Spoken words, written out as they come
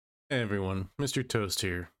Hey everyone, Mr. Toast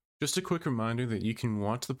here. Just a quick reminder that you can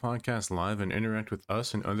watch the podcast live and interact with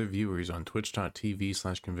us and other viewers on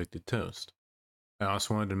twitch.tv/convictedtoast. I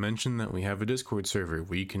also wanted to mention that we have a Discord server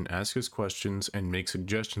where you can ask us questions and make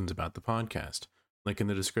suggestions about the podcast. Link in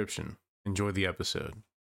the description. Enjoy the episode.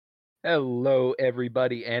 Hello,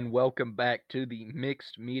 everybody, and welcome back to the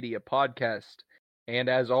Mixed Media Podcast. And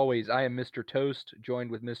as always, I am Mr. Toast,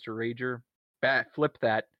 joined with Mr. Rager. Flip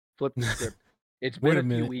the script. It's been a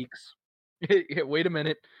few weeks. Wait a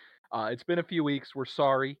minute. It's been a few weeks. We're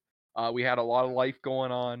sorry. We had a lot of life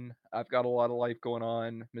going on. I've got a lot of life going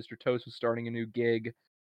on. Mr. Toast was starting a new gig.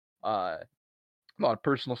 A lot of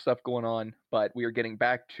personal stuff going on, but we are getting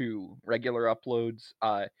back to regular uploads.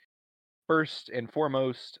 First and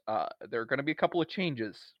foremost, there are going to be a couple of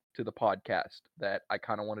changes to the podcast that I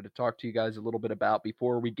kind of wanted to talk to you guys a little bit about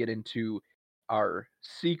before we get into our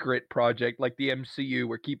secret project, like the MCU.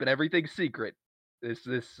 We're keeping everything secret.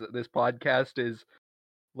 This podcast is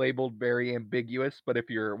labeled very ambiguous, but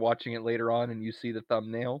if you're watching it later on and you see the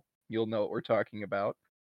thumbnail, you'll know what we're talking about.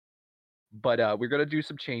 But we're going to do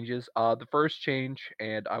some changes. The first change,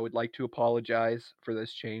 and I would like to apologize for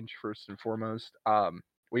this change first and foremost.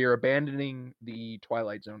 We are abandoning the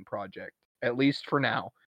Twilight Zone project, at least for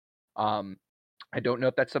now. I don't know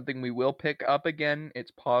if that's something we will pick up again.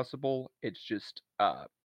 It's possible. It's just a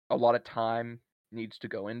lot of time needs to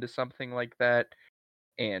go into something like that.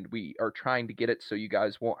 And we are trying to get it so you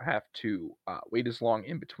guys won't have to wait as long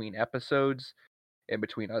in between episodes, in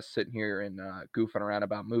between us sitting here and goofing around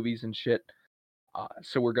about movies and shit.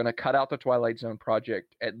 So we're going to cut out the Twilight Zone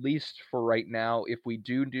project, at least for right now. If we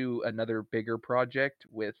do another bigger project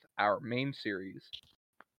with our main series,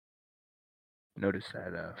 notice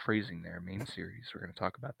that phrasing there, main series, we're going to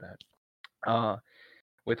talk about that.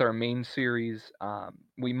 With our main series,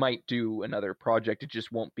 we might do another project. It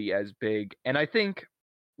just won't be as big. And I think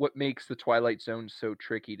what makes the Twilight Zone so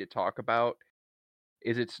tricky to talk about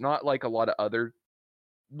is it's not like a lot of other,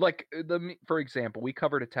 for example, we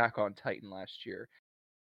covered Attack on Titan last year.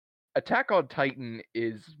 Attack on Titan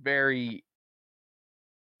is very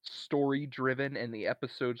story driven and the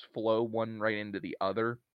episodes flow one right into the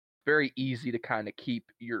other. Very easy to kind of keep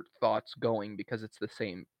your thoughts going because it's the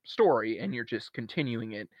same story and you're just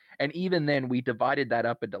continuing it. And even then we divided that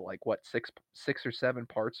up into six or seven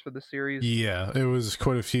parts for the series. Yeah, it was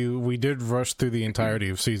quite a few. We did rush through the entirety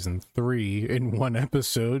of season 3 in one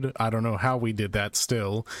episode. I don't know how we did that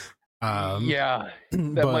still. That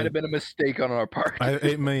might have been a mistake on our part.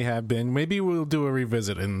 It may have been. Maybe we'll do a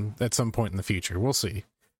revisit at some point in the future. We'll see.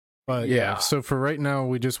 But yeah, so for right now,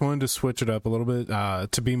 we just wanted to switch it up a little bit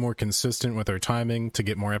to be more consistent with our timing, to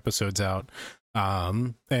get more episodes out.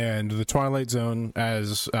 And the Twilight Zone,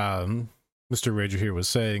 as Mr. Rager here was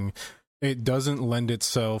saying, it doesn't lend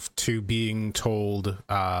itself to being told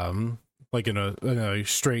like in a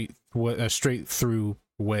straight through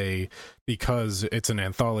way, because it's an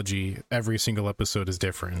anthology. Every single episode is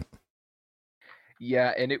different.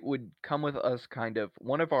 Yeah, and it would come with us kind of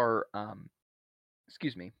one of our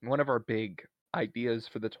big ideas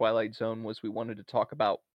for the Twilight Zone was we wanted to talk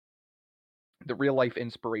about the real life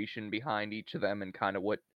inspiration behind each of them and kind of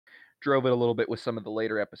what drove it a little bit with some of the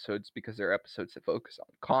later episodes, because they're episodes that focus on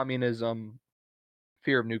communism,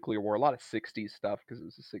 fear of nuclear war, a lot of 60s stuff because it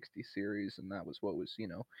was a 60s series and that was what was,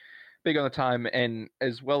 big on the time, and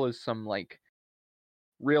as well as some like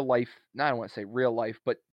real life, I don't want to say real life,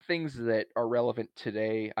 but things that are relevant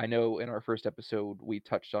today. I know in our first episode, we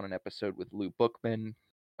touched on an episode with Lou Bookman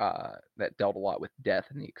that dealt a lot with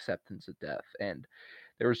death and the acceptance of death. And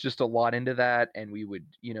there was just a lot into that. And we would,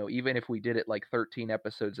 even if we did it like 13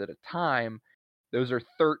 episodes at a time, those are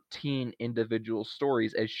 13 individual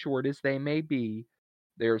stories. As short as they may be,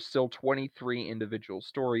 there are still 23 individual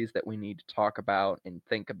stories that we need to talk about and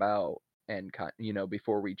think about and,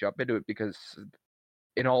 before we jump into it. Because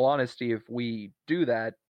in all honesty, if we do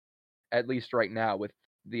that, at least right now with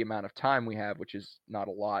the amount of time we have, which is not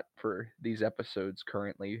a lot for these episodes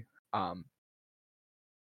currently,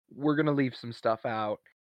 we're going to leave some stuff out,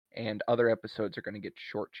 and other episodes are going to get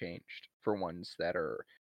shortchanged for ones that are,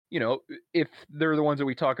 if they're the ones that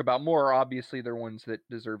we talk about more, obviously they're ones that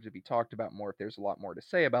deserve to be talked about more if there's a lot more to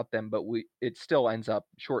say about them, but it still ends up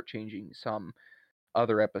shortchanging some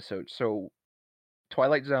other episodes. So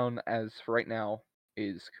Twilight Zone, as for right now,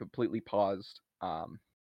 is completely paused.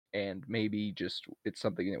 And maybe just it's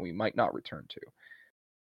something that we might not return to.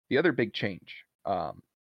 The other big change,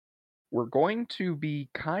 we're going to be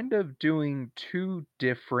kind of doing two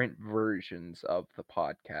different versions of the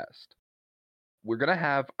podcast. We're going to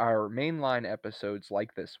have our mainline episodes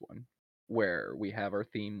like this one, where we have our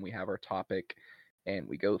theme, we have our topic, and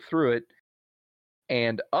we go through it.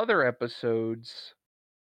 and other episodes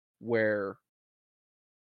where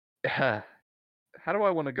how do I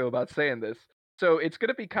want to go about saying this? So it's going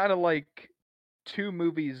to be kind of like two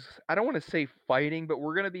movies. I don't want to say fighting, but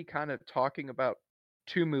we're going to be kind of talking about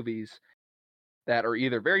two movies that are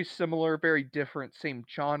either very similar, very different, same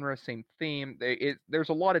genre, same theme. There's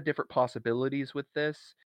a lot of different possibilities with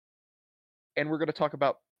this, and we're going to talk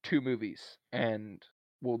about two movies, and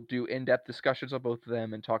we'll do in-depth discussions on both of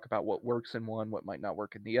them and talk about what works in one, what might not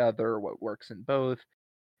work in the other, what works in both,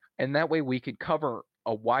 and that way we could cover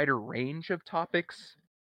a wider range of topics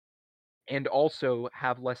and also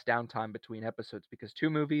have less downtime between episodes, because two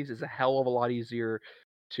movies is a hell of a lot easier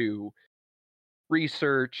to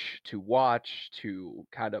research, to watch, to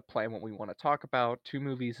kind of plan what we want to talk about. Two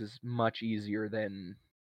movies is much easier than,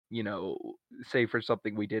 say for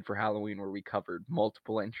something we did for Halloween where we covered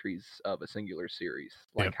multiple entries of a singular series,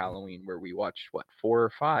 like Yep. Halloween where we watched 4 or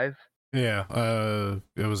 5. Yeah,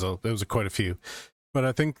 it was quite a few. But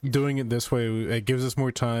I think doing it this way, it gives us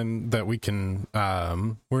more time that we can,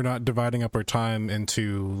 we're not dividing up our time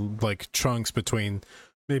into like chunks between,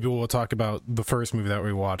 maybe we'll talk about the first movie that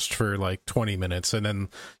we watched for like 20 minutes, and then,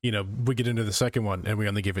 we get into the second one and we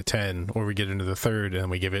only give it 10, or we get into the third and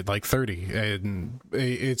we give it like 30. And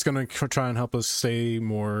it's going to try and help us stay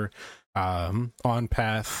more on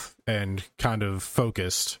path and kind of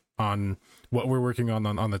focused on what we're working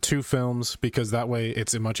on the two films, because that way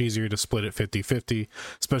it's much easier to split it 50-50,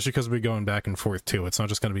 especially because we're going back and forth too. It's not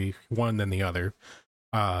just going to be one then the other.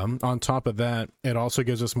 On top of that, it also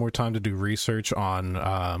gives us more time to do research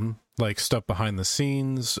on like stuff behind the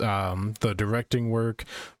scenes, the directing work,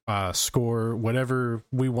 score, whatever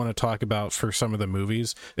we want to talk about for some of the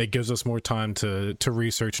movies. It gives us more time to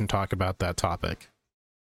research and talk about that topic.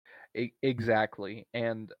 Exactly.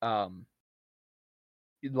 And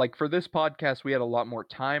like for this podcast, we had a lot more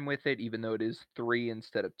time with it, even though it is 3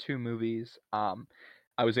 instead of 2 movies. I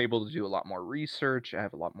was able to do a lot more research. I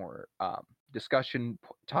have a lot more discussion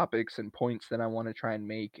topics and points that I want to try and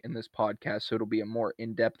make in this podcast, so it'll be a more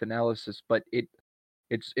in-depth analysis. But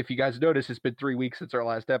it's if you guys notice, it's been 3 weeks since our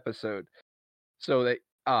last episode, so that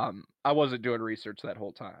I wasn't doing research that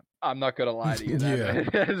whole time. I'm not gonna lie to you.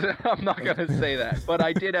 Yeah. I'm not gonna say that, but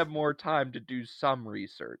I did have more time to do some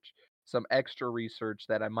research, some extra research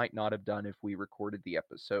that I might not have done if we recorded the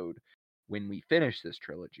episode when we finished this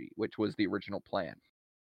trilogy, which was the original plan.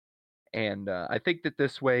 And I think that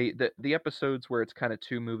this way, the episodes where it's kind of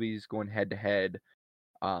two movies going head to head,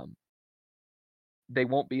 they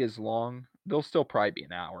won't be as long. They'll still probably be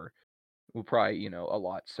an hour. We'll probably,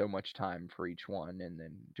 allot so much time for each one and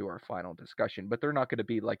then do our final discussion. But they're not going to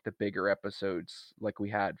be like the bigger episodes like we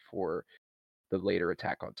had for the later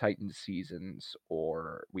Attack on Titan seasons,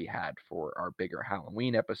 or we had for our bigger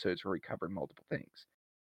Halloween episodes where we covered multiple things.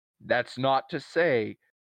 That's not to say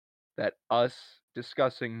that us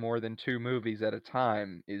discussing more than 2 movies at a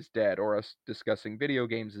time is dead, or us discussing video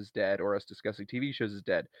games is dead, or us discussing TV shows is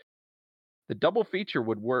dead. The double feature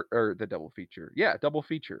would work, or the double feature. Yeah, double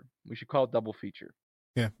feature. We should call it double feature.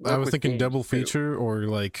 Yeah, I was thinking double feature too, or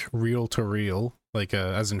like reel to reel, like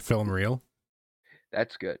as in film reel.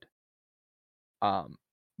 That's good.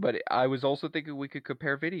 But I was also thinking we could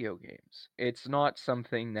compare video games. It's not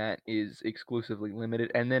something that is exclusively limited.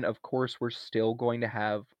 And then, of course, we're still going to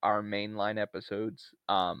have our mainline episodes.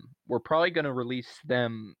 We're probably going to release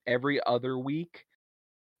them every other week.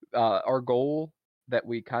 Our goal that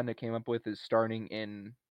we kind of came up with is starting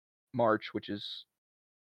in March, which is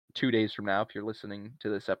 2 days from now, if you're listening to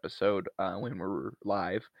this episode when we're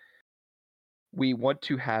live. We want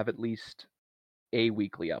to have at least a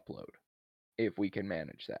weekly upload, if we can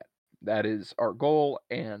manage that. That is our goal,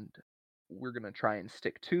 and we're going to try and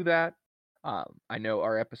stick to that. I know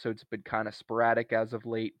our episodes have been kind of sporadic as of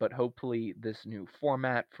late, but hopefully this new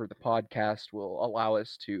format for the podcast will allow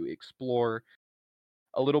us to explore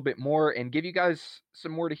a little bit more and give you guys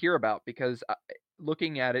some more to hear about, because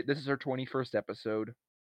looking at it, this is our 21st episode,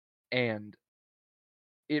 and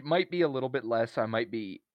it might be a little bit less.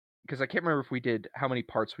 Because I can't remember if we did how many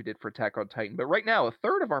parts we did for Attack on Titan, but right now, a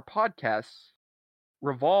third of our podcasts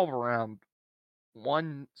revolve around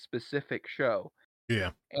one specific show.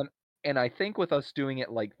 Yeah. And I think with us doing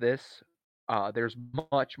it like this, there's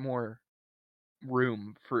much more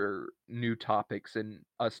room for new topics and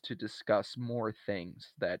us to discuss more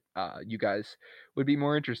things that you guys would be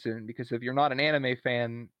more interested in. Because if you're not an anime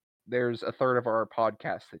fan, there's a third of our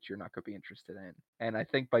podcast that you're not going to be interested in. And I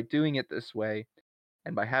think by doing it this way,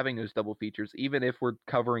 and by having those double features, even if we're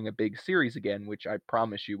covering a big series again, which I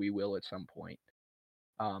promise you we will at some point,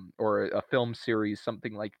 or a film series,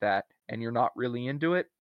 something like that, and you're not really into it,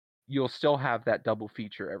 you'll still have that double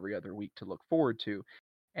feature every other week to look forward to,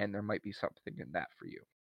 and there might be something in that for you.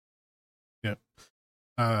 Yep.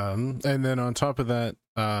 And then on top of that,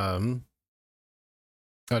 I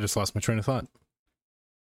just lost my train of thought.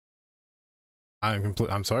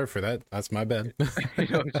 I'm sorry for that. That's my bad.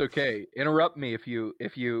 It's okay. Interrupt me if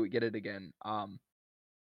you get it again.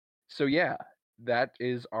 So yeah, that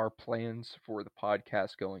is our plans for the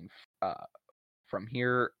podcast going from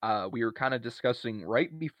here. We were kind of discussing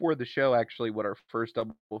right before the show actually what our first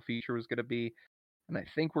double feature was going to be, and I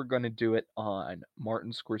think we're going to do it on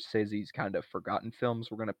Martin Scorsese's kind of forgotten films.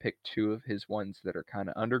 We're going to pick 2 of his ones that are kind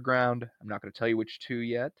of underground. I'm not going to tell you which 2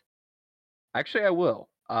 yet. Actually, I will.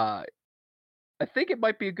 I think it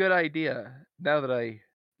might be a good idea now that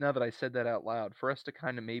I said that out loud for us to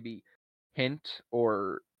kind of maybe hint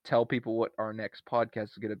or tell people what our next podcast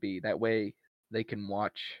is going to be. That way they can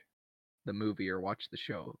watch the movie or watch the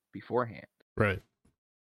show beforehand. Right.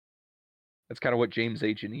 That's kind of what James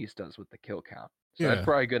A. Janice does with the kill count. So Yeah. that's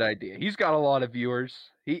probably a good idea. He's got a lot of viewers.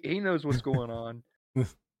 He knows what's going on.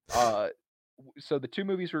 So the 2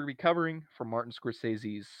 movies we're going to be covering from Martin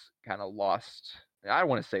Scorsese's kind of lost, I don't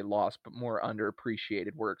want to say lost, but more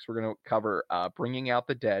underappreciated works. We're going to cover Bringing Out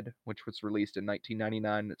the Dead, which was released in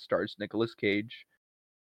 1999. It stars Nicolas Cage.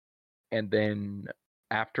 And then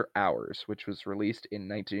After Hours, which was released in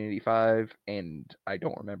 1985. And I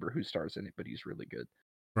don't remember who stars in it, but he's really good.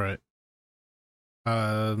 Right.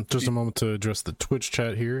 Just a moment to address the Twitch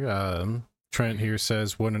chat here. Trent here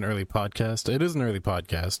says, what an early podcast. It is an early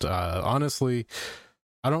podcast. Honestly,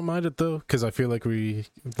 I don't mind it though, because I feel like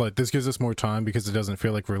this gives us more time, because it doesn't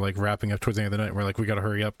feel like we're like wrapping up towards the end of the night. We're like, we gotta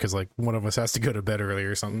hurry up because like one of us has to go to bed early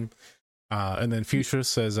or something. And then Fuchsia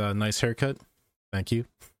says, nice haircut. Thank you.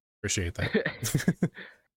 Appreciate that.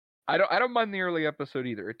 I don't mind the early episode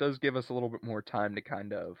either. It does give us a little bit more time to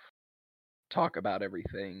kind of talk about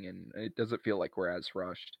everything, and it doesn't feel like we're as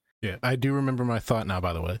rushed. Yeah, I do remember my thought now,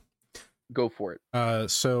 by the way. Go for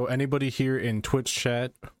it. So anybody here in Twitch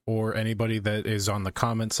chat, or anybody that is on the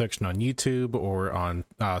comment section on YouTube or on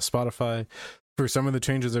Spotify, for some of the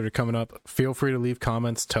changes that are coming up, feel free to leave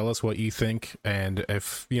comments, tell us what you think, and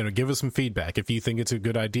if, give us some feedback. If you think it's a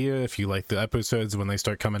good idea, if you like the episodes when they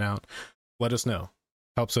start coming out, let us know.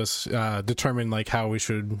 Helps us determine like how we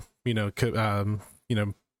should,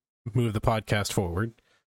 move the podcast forward.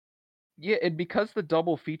 Yeah, and because the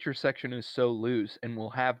double feature section is so loose and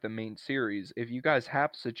we'll have the main series, if you guys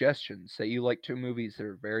have suggestions, say you like 2 movies that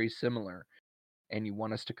are very similar and you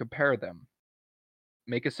want us to compare them,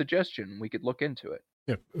 make a suggestion. We could look into it.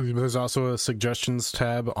 Yeah, there's also a suggestions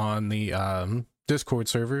tab on the Discord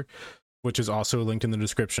server, which is also linked in the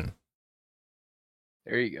description.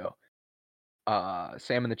 There you go.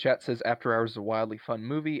 Sam in the chat says, After Hours is a wildly fun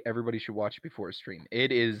movie. Everybody should watch it before a stream.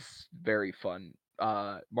 It is very fun.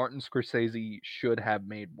 Martin Scorsese should have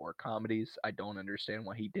made more comedies. I don't understand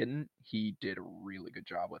why he didn't. He did a really good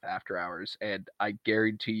job with After Hours, and I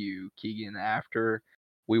guarantee you, Keegan, after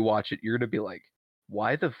we watch it, you're gonna be like,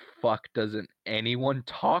 why the fuck doesn't anyone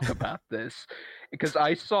talk about this? Because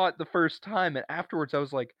I saw it the first time, and afterwards I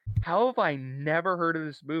was like, how have I never heard of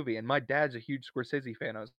this movie? And my dad's a huge Scorsese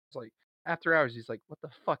fan. I was like, After Hours, he's like, what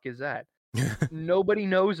the fuck is that? Nobody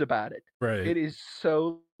knows about it. Right. It is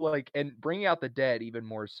so like, and Bringing Out the Dead even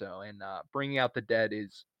more so. And Bringing Out the Dead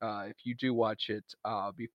is, if you do watch it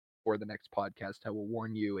before the next podcast, I will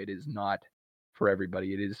warn you, it is not for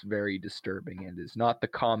everybody. It is very disturbing and is not the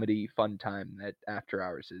comedy fun time that After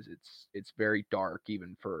Hours is. It's very dark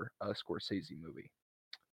even for a Scorsese movie.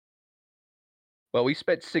 Well, we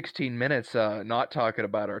spent 16 minutes not talking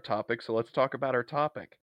about our topic, so let's talk about our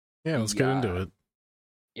topic. Yeah, let's get into it.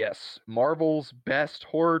 Yes, Marvel's best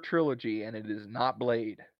horror trilogy, and it is not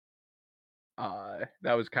Blade.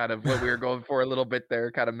 That was kind of what we were going for a little bit there,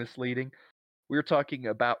 kind of misleading. We're talking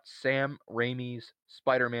about Sam Raimi's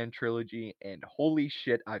Spider-Man trilogy, and holy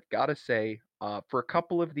shit, I've got to say, for a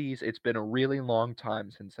couple of these, it's been a really long time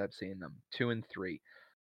since I've seen them, 2 and 3.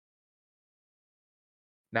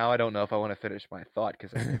 Now I don't know if I want to finish my thought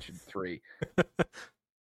because I mentioned 3.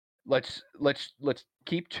 Let's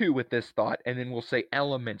keep 2 with this thought, and then we'll say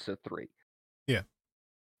elements of 3. Yeah.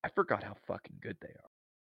 I forgot how fucking good they are.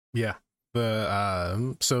 Yeah.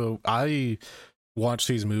 So I watch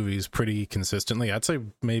these movies pretty consistently. I'd say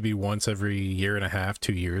maybe once every year and a half,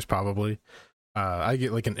 2 years probably. I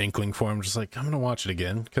get like an inkling for them, just like, I'm gonna watch it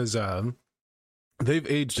again, because they've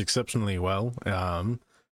aged exceptionally well.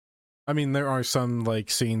 I mean, there are some like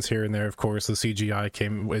scenes here and there, of course. The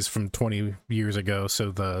CGI is from 20 years ago,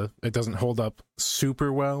 so it doesn't hold up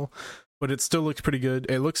super well, but it still looks pretty good.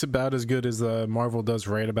 It looks about as good as Marvel does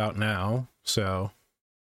right about now. So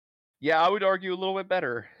Yeah, I would argue a little bit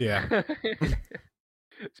better. Yeah.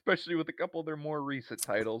 Especially with a couple of their more recent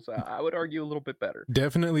titles. I would argue a little bit better.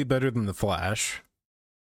 Definitely better than The Flash.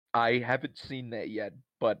 I haven't seen that yet,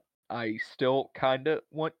 but I still kind of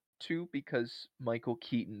want to because Michael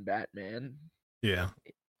Keaton Batman. Yeah.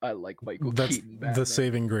 I like Michael That's Keaton Batman. the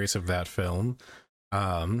saving grace of that film.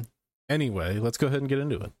 Anyway, let's go ahead and get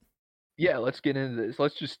into it. Yeah, let's get into this.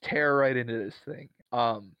 Let's just tear right into this thing.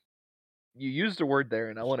 You used a word there,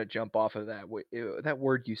 and I want to jump off of that. That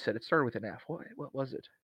word you said, it started with an F. What was it?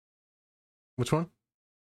 Which one?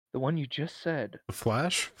 The one you just said. The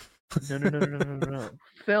Flash? No.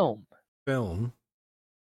 Film. Film.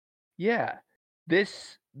 Yeah.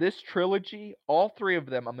 This trilogy, all three of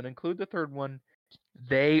them, I'm going to include the third one,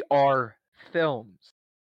 they are films.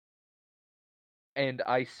 And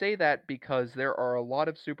I say that because there are a lot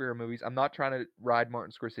of superhero movies. I'm not trying to ride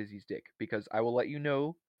Martin Scorsese's dick, because I will let you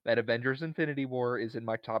know that Avengers Infinity War is in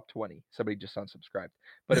my top 20. Somebody just unsubscribed.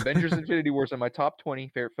 But Avengers Infinity War is in my top 20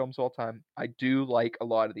 favorite films of all time. I do like a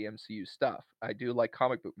lot of the MCU stuff. I do like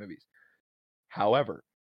comic book movies. However,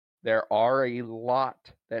 there are a lot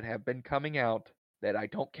that have been coming out that I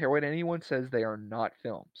don't care what anyone says, they are not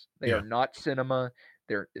films. They are not cinema.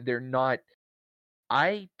 They're not.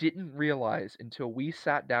 I didn't realize until we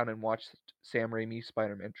sat down and watched Sam Raimi's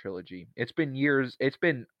Spider-Man trilogy. It's been years. It's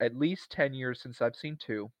been at least 10 years since I've seen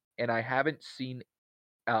 2, and I haven't seen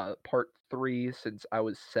part 3 since I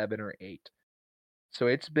was 7 or 8. So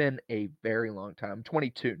it's been a very long time. I'm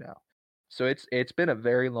 22 now. So it's been a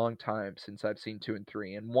very long time since I've seen 2 and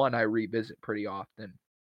 3, and 1 I revisit pretty often.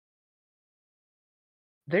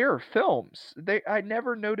 They are films. I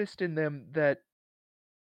never noticed in them that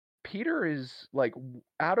Peter is like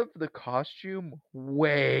out of the costume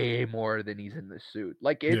way more than he's in the suit.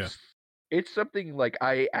 Like it's something like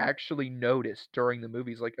I actually noticed during the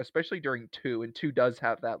movies, like especially during 2, and 2 does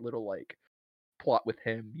have that little like plot with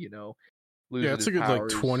him, losing it's his a good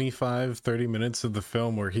powers. like 25-30 minutes of the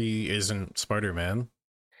film where he isn't Spider-Man.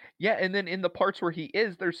 Yeah, and then in the parts where he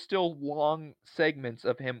is, there's still long segments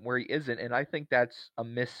of him where he isn't, and I think that's a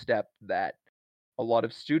misstep that a lot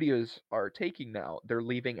of studios are taking now. They're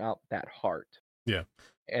leaving out that heart. Yeah.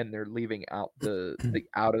 And they're leaving out the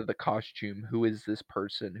out of the costume. Who is this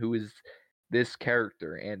person? Who is this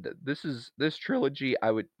character? And this trilogy,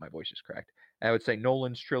 my voice is cracked. I would say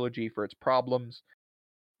Nolan's trilogy, for its problems,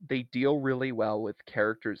 they deal really well with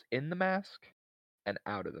characters in the mask and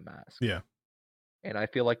out of the mask. Yeah. And I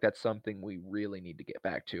feel like that's something we really need to get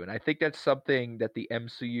back to. And I think that's something that the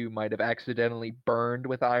MCU might have accidentally burned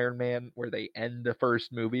with Iron Man, where they end the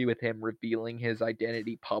first movie with him revealing his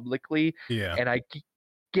identity publicly. Yeah. And I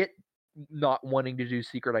get not wanting to do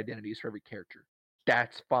secret identities for every character.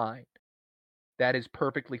 That's fine. That is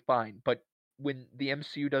perfectly fine. But when the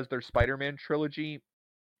MCU does their Spider-Man trilogy,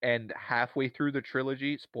 and halfway through the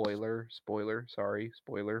trilogy, spoiler for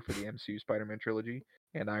the MCU Spider-Man trilogy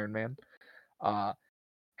and Iron Man,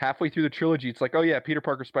 halfway through the trilogy, it's like, oh yeah, Peter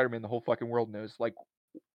Parker Spider-Man, the whole fucking world knows. Like,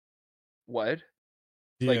 what?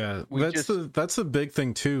 Yeah, like, that's the big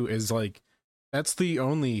thing too, is like that's the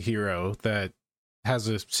only hero that has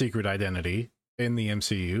a secret identity in the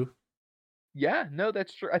MCU. Yeah, no,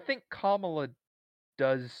 that's true. I think Kamala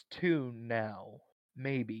does too now,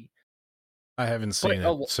 maybe. I haven't seen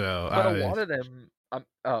it, so a lot of them.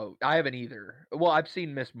 I haven't either. Well, I've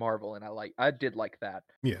seen Miss Marvel, and I did like that.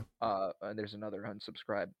 Yeah. And there's another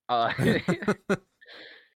unsubscribe.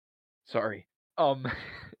 Sorry.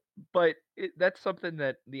 But that's something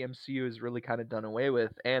that the MCU has really kind of done away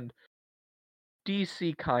with, and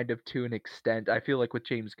DC kind of to an extent. I feel like with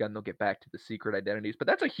James Gunn, they'll get back to the secret identities, but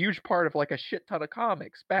that's a huge part of like a shit ton of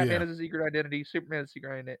comics. Batman has a secret identity. Superman has a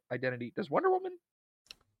secret identity. Does Wonder Woman?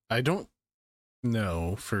 I don't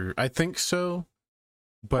know. I think so,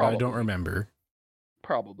 but probably. I don't remember.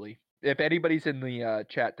 Probably. If anybody's in the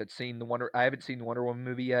chat that's seen I haven't seen the Wonder Woman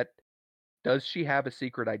movie yet. Does she have a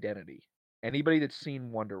secret identity? Anybody that's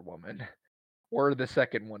seen Wonder Woman or the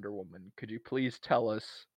second Wonder Woman, could you please tell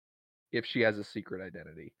us if she has a secret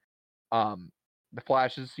identity? The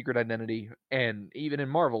Flash has a secret identity, and even in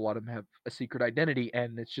Marvel, a lot of them have a secret identity,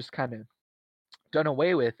 and it's just kind of done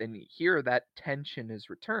away with. And here, that tension is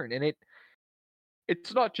returned, and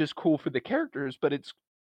it's not just cool for the characters, but it's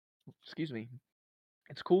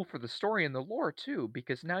cool for the story and the lore too,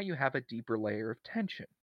 because now you have a deeper layer of tension.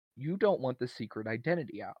 You don't want the secret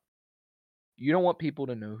identity out. You don't want people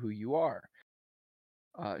to know who you are.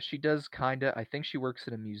 She does kinda. I think she works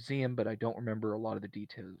at a museum, but I don't remember a lot of the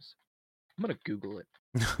details. I'm gonna Google it.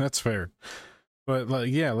 That's fair. But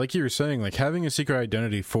like you were saying, like having a secret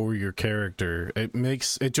identity for your character,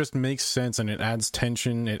 it just makes sense, and it adds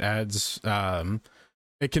tension. It adds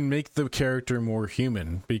It can make the character more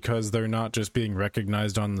human because they're not just being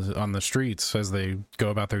recognized on the streets as they go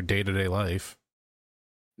about their day-to-day life.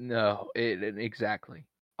 No, exactly.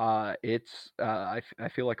 It's I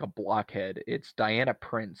feel like a blockhead. It's Diana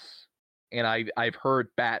Prince, and I've heard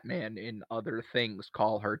Batman in other things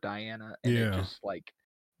call her Diana, and it just like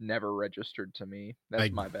never registered to me.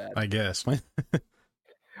 That's my bad. I guess.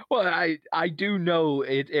 Well, I do know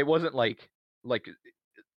it wasn't like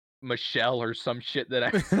Michelle or some shit that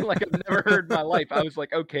I like I've never heard in my life. I was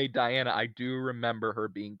like, okay, Diana. I do remember her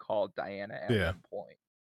being called Diana at one point.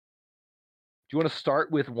 Do you want to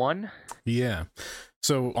start with one? Yeah.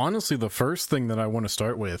 So honestly, the first thing that I want to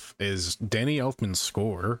start with is Danny Elfman's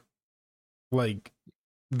score. Like,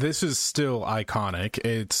 this is still iconic.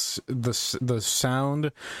 It's the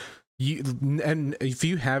sound. And if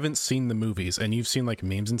you haven't seen the movies and you've seen like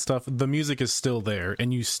memes and stuff, the music is still there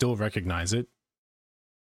and you still recognize it.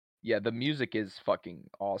 Yeah, the music is fucking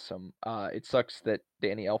awesome. It sucks that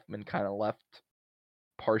Danny Elfman kind of left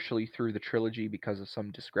partially through the trilogy because of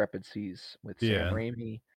some discrepancies with Sam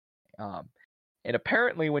Raimi. And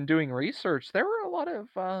apparently when doing research, there were a lot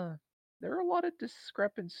of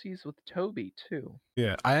discrepancies with Toby too.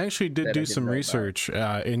 Yeah, I actually did do some research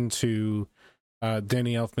into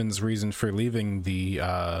Danny Elfman's reason for leaving the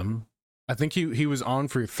I think he was on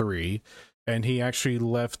for 3 and he actually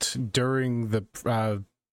left during the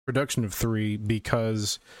production of 3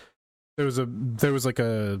 because there was like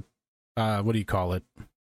a what do you call it?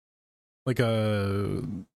 Like a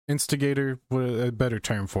instigator, a better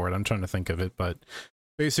term for it. I'm trying to think of it, but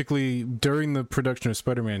basically during the production of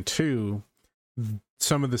Spider-Man 2,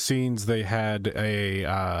 some of the scenes they had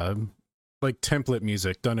a like template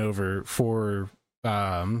music done over for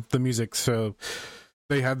the music. So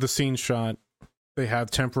they had the scene shot, they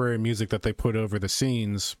have temporary music that they put over the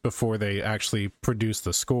scenes before they actually produced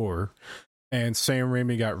the score. And Sam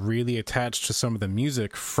Raimi got really attached to some of the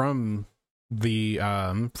music from the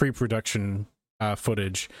pre-production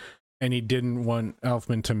footage, and he didn't want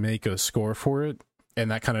Elfman to make a score for it,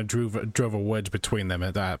 and that kind of drove a wedge between them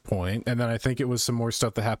at that point. And then I think it was some more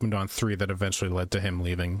stuff that happened on 3 that eventually led to him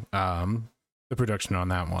leaving the production on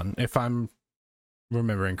that one, if I'm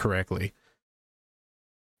remembering correctly.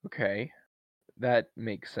 Okay, that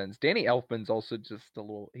makes sense. Danny Elfman's also just a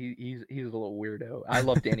little he's a little weirdo. I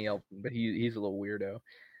love Danny Elfman, but he's a little weirdo.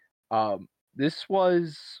 This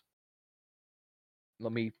was,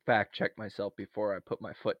 let me fact check myself before I put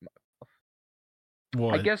my foot in my mouth.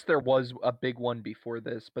 What? I guess there was a big one before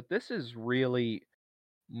this, but this is really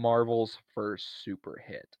Marvel's first super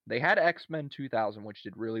hit. They had X-Men 2000, which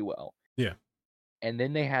did really well. Yeah. And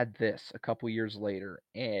then they had this a couple years later,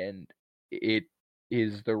 and it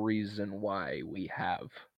is the reason why we have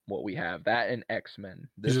what we have. That and X-Men.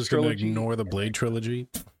 You're just going to ignore the Blade trilogy?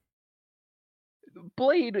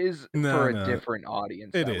 Blade is for a different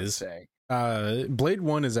audience, It I is. would say. Blade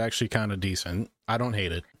 1 is actually kind of decent. I don't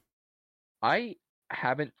hate it. I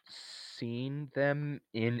haven't seen them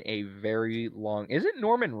in a very long... Isn't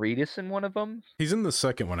Norman Reedus in one of them? He's in the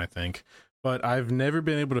second one, I think. But I've never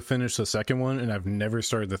been able to finish the second one, and I've never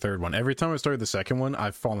started the third one. Every time I started the second one,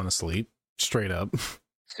 I've fallen asleep. Straight up.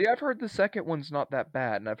 See, I've heard the second one's not that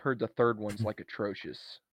bad, and I've heard the third one's like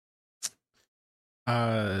atrocious.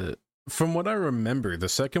 From what I remember, the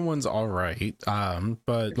second one's all right.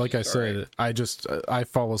 But like I said, I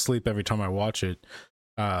fall asleep every time I watch it.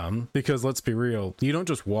 Because let's be real, you don't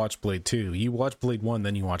just watch Blade 2. You watch Blade 1,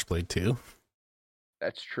 then you watch Blade 2.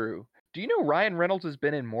 That's true. Do you know Ryan Reynolds has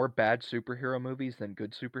been in more bad superhero movies than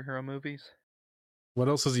good superhero movies? What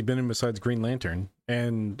else has he been in besides Green Lantern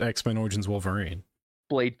and X-Men Origins Wolverine?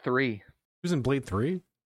 Blade 3. He was in Blade 3?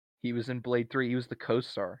 He was in Blade 3. He was the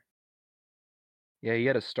co-star. Yeah, he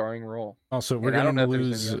had a starring role. Also, we're going to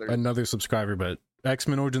lose another subscriber, but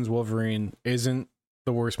X-Men Origins Wolverine isn't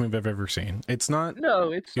the worst movie I've ever seen. It's not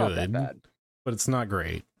No, it's good, not that bad. But it's not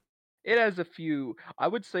great. It has a few, I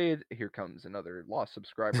would say, here comes another lost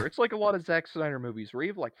subscriber. It's like a lot of Zack Snyder movies where you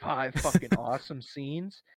have like 5 fucking awesome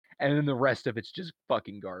scenes, and then the rest of it's just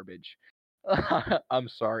fucking garbage. I'm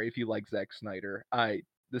sorry if you like Zack Snyder.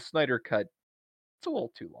 The Snyder cut, it's a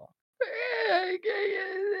little too long.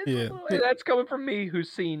 That's coming from me,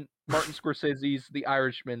 who's seen Martin Scorsese's The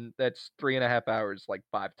Irishman. That's 3.5 hours, like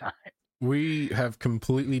 5 times. We have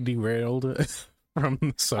completely derailed from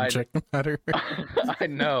the subject matter. I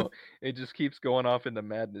know. It just keeps going off into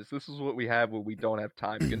madness. This is what we have when we don't have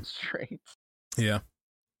time constraints. Yeah.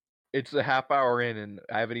 It's a half hour in, and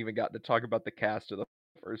I haven't even gotten to talk about the cast of the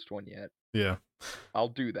first one yet. Yeah. I'll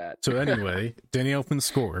do that. So anyway, Danny Elfman's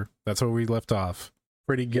score. That's where we left off.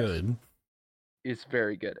 Pretty good. Yes. It's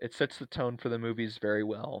very good. It sets the tone for the movies very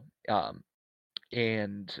well.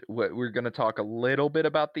 And we're going to talk a little bit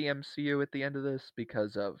about the MCU at the end of this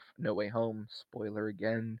because of No Way Home. Spoiler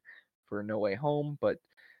again for No Way Home, but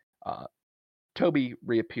Toby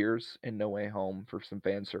reappears in No Way Home for some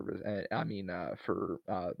fan service. For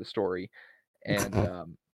the story, and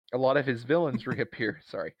a lot of his villains reappear.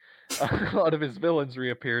 Sorry, a lot of his villains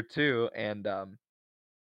reappear too, and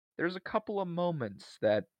there's a couple of moments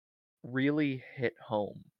that really hit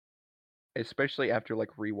home, especially after like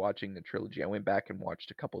rewatching the trilogy. I went back and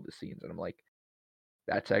watched a couple of the scenes, and I'm like,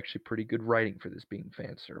 that's actually pretty good writing for this being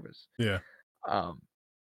fan service. Yeah.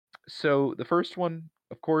 So the first one,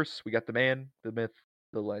 of course, we got the man, the myth,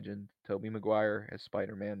 the legend, Tobey Maguire as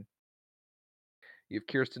Spider-Man. You have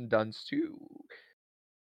Kirsten Dunst too.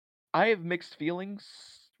 I have mixed feelings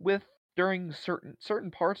with during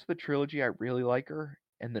certain parts of the trilogy. I really like her,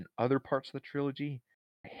 and then other parts of the trilogy,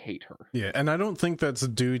 I hate her. Yeah, and I don't think that's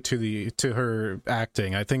due to her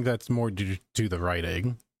acting. I think that's more due to the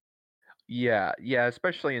writing. Yeah,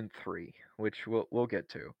 especially in 3, which we'll get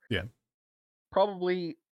to. Yeah.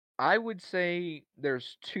 Probably, I would say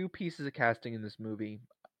there's 2 pieces of casting in this movie,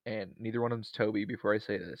 and neither one of them's Toby. Before I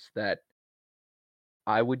say this, that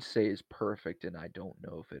I would say is perfect, and I don't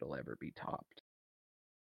know if it'll ever be topped.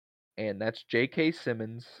 And that's J.K.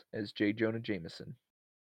 Simmons as J. Jonah Jameson.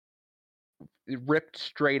 Ripped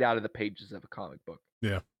straight out of the pages of a comic book.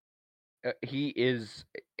 Yeah. He is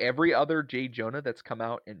every other J. Jonah that's come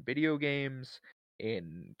out in video games,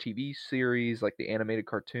 in TV series, like the animated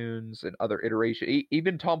cartoons and other iterations.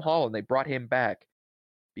 Even Tom Holland, they brought him back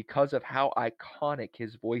because of how iconic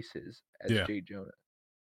his voice is as J. Jonah.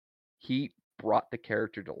 He brought the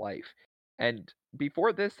character to life. And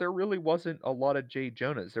before this, there really wasn't a lot of J.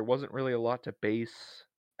 Jonahs. There wasn't really a lot to base.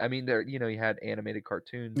 I mean, you had animated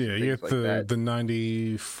cartoons. Yeah, you get the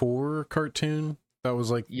 94 cartoon. That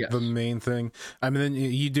was like the main thing. I mean, then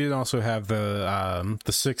you did also have the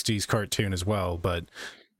 60s cartoon as well, but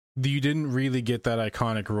you didn't really get that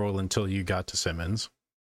iconic role until you got to Simmons.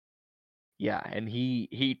 Yeah, and he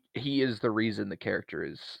is the reason the character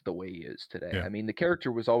is the way he is today. Yeah. I mean, the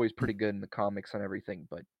character was always pretty good in the comics and everything,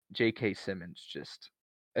 but J.K. Simmons just,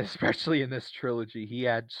 especially in this trilogy, he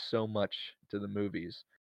adds so much to the movies.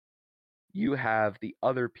 You have the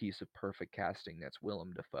other piece of perfect casting, that's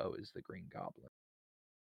Willem Dafoe as the Green Goblin.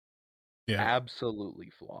 Yeah, absolutely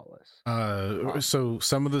flawless. So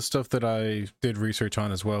some of the stuff that I did research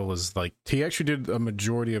on as well was like he actually did a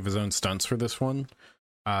majority of his own stunts for this one.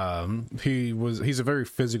 He's a very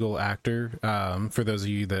physical actor. For those of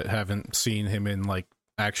you that haven't seen him in like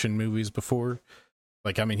action movies before,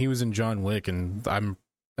 like I mean he was in John Wick, and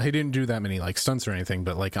he didn't do that many like stunts or anything,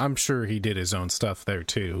 but like I'm sure he did his own stuff there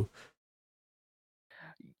too.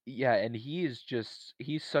 Yeah, and he's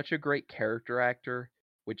such a great character actor,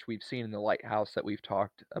 which we've seen in The Lighthouse that we've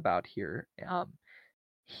talked about here.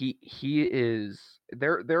 He is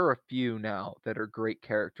there are a few now that are great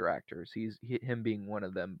character actors. Him being one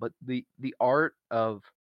of them, but the art of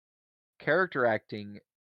character acting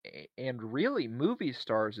and really movie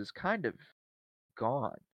stars is kind of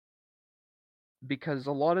gone. Because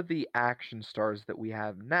a lot of the action stars that we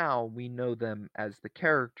have now, we know them as the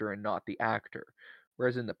character and not the actor.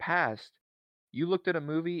 Whereas in the past, you looked at a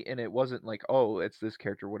movie and it wasn't like, oh, it's this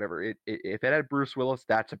character, whatever. If it had Bruce Willis,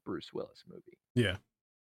 that's a Bruce Willis movie. Yeah.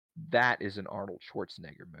 That is an Arnold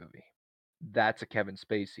Schwarzenegger movie. That's a Kevin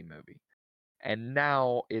Spacey movie. And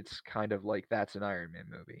now it's kind of like that's an Iron Man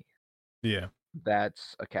movie. Yeah.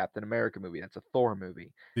 That's a Captain America movie. That's a Thor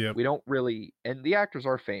movie. Yeah. We don't really, and the actors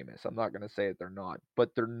are famous. I'm not going to say that they're not,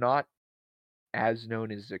 but they're not as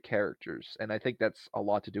known as their characters. And I think that's a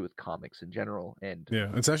lot to do with comics in general. And yeah,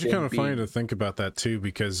 it's actually kind of funny to think about that too,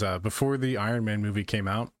 because before the Iron Man movie came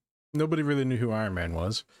out, nobody really knew who Iron Man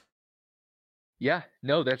was. Yeah,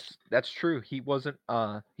 no, that's true. He wasn't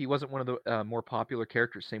one of the more popular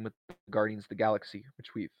characters. Same with Guardians of the Galaxy,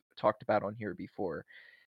 which we've talked about on here before.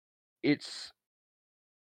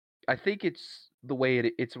 I think it's the way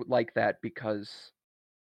it's like that because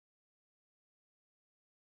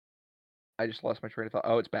I just lost my train of thought.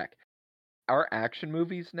 Oh, it's back. Our action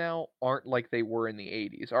movies now aren't like they were in the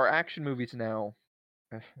 80s. Our action movies now,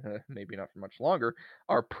 maybe not for much longer,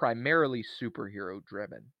 are primarily superhero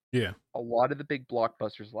driven. Yeah. A lot of the big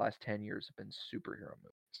blockbusters the last 10 years have been superhero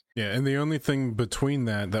movies. Yeah, and the only thing between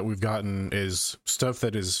that we've gotten is stuff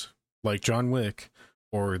that is like John Wick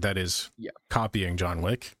or that is copying John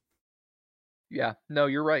Wick. Yeah, no,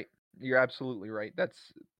 you're right. You're absolutely right.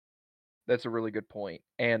 That's a really good point.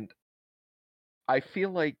 And I feel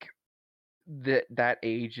like that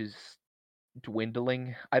age is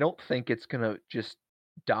dwindling. I don't think it's going to just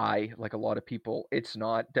die like a lot of people. It's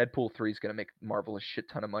not. Deadpool 3 is going to make Marvel a shit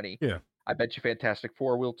ton of money. Yeah. I bet you Fantastic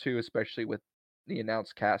Four will too, especially with the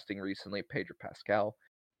announced casting recently, Pedro Pascal.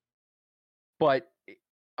 But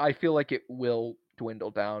I feel like it will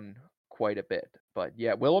dwindle down quite a bit. But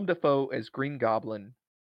yeah, Willem Dafoe as Green Goblin,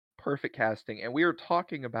 perfect casting. And we were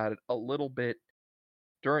talking about it a little bit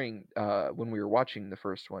during when we were watching the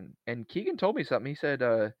first one. And Keegan told me something. He said,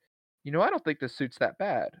 I don't think this suit's that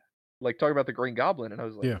bad. Like talking about the Green Goblin, and I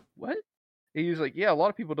was like, Yeah. what? And he was like, yeah, a lot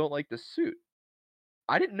of people don't like the suit.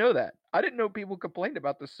 I didn't know that. I didn't know people complained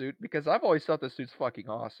about the suit because I've always thought the suit's fucking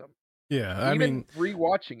awesome. Yeah, I Even mean,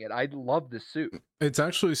 rewatching it, I love the suit. it's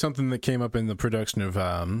actually something that came up in the production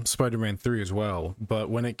of Spider-Man 3 as well. But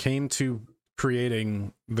when it came to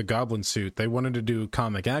creating the Goblin suit, they wanted to do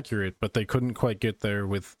comic accurate, but they couldn't quite get there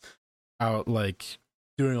without like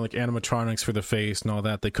doing like animatronics for the face and all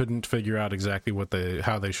that. They couldn't figure out exactly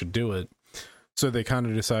how they should do it. So they kind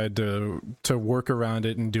of decided to work around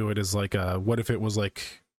it and do it as like what if it was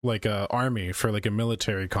like a army for like a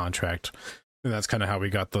military contract. And that's kind of how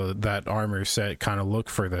we got that armor set kind of look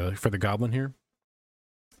for the Goblin here.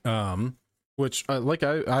 Which like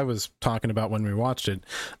I was talking about when we watched it,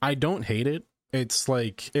 I don't hate it. It's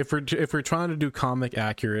like if we're trying to do comic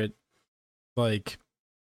accurate, like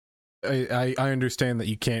I understand that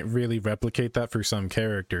you can't really replicate that for some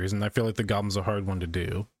characters, and I feel like the Goblin's a hard one to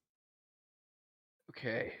do.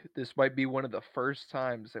 Okay, this might be one of the first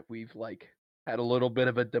times that we've like had a little bit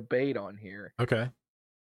of a debate on here. Okay.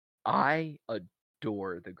 I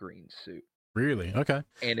adore the green suit. Really? Okay.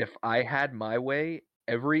 And if I had my way,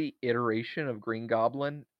 every iteration of Green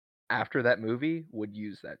Goblin after that movie would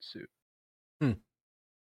use that suit.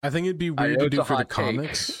 I think it'd be weird to do for the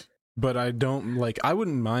comics, but I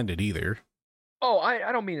wouldn't mind it either. Oh,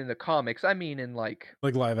 I don't mean in the comics. I mean in like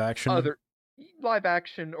live action. Other live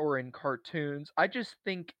action or in cartoons. I just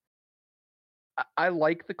think I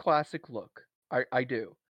like the classic look. I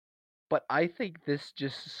do. But I think this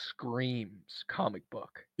just screams comic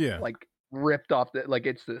book. Yeah. Like ripped off like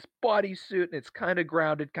it's this bodysuit and it's kind of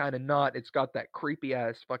grounded, kind of not. It's got that creepy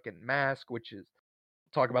ass fucking mask, which is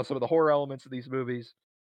talk about some of the horror elements of these movies.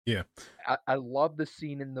 Yeah. I love the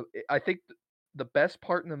scene I think the best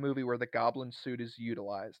part in the movie where the Goblin suit is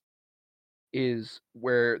utilized is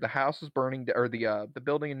where the house is burning or the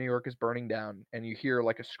building in New York is burning down and you hear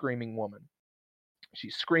like a screaming woman.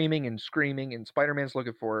 She's screaming and screaming and Spider-Man's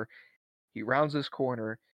looking for her. He rounds this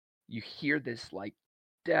corner. You hear this like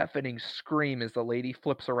deafening scream as the lady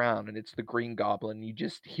flips around and it's the Green Goblin. You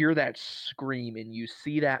just hear that scream and you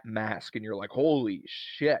see that mask and you're like, holy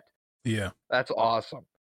shit. Yeah. That's awesome.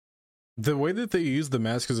 The way that they use the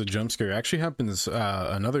mask as a jump scare actually happens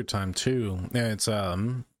another time too. And it's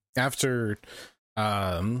after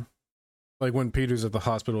like when Peter's at the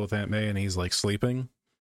hospital with Aunt May and he's like sleeping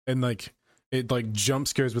and like it like jump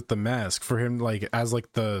scares with the mask for him like as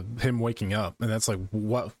like him waking up, and that's like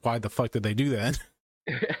why the fuck did they do that?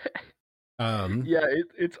 Yeah,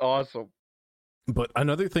 it's awesome. But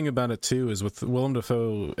another thing about it too is with Willem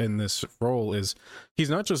Dafoe in this role is he's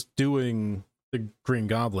not just doing the Green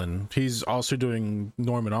Goblin, he's also doing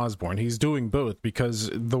Norman Osborn. He's doing both because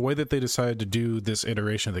the way that they decided to do this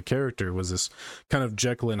iteration of the character was this kind of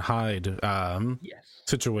Jekyll and Hyde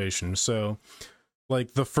situation. So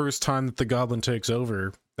like the first time that the Goblin takes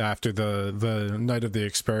over after the night of the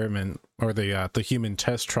experiment or the human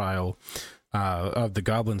test trial of the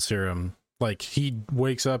Goblin serum, like he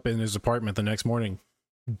wakes up in his apartment the next morning,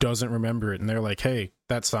 doesn't remember it, and they're like, hey,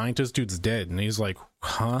 that scientist dude's dead, and he's like,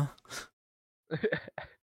 huh?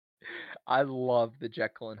 I love the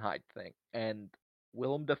Jekyll and Hyde thing, and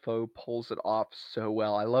Willem Dafoe pulls it off so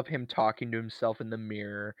well. I love him talking to himself in the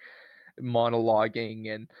mirror, monologuing,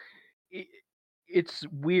 and it's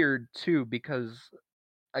weird too because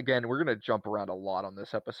again, we're going to jump around a lot on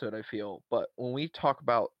this episode, I feel, but when we talk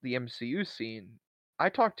about the MCU scene, I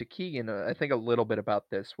talked to Keegan, I think a little bit about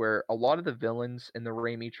this, where a lot of the villains in the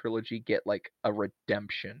Raimi trilogy get like a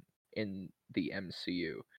redemption in the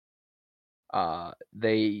MCU.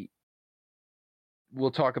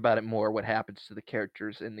 We'll talk about it more, what happens to the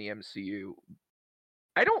characters in the MCU.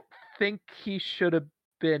 I don't think he should have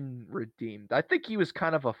been redeemed. I think he was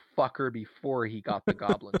kind of a fucker before he got the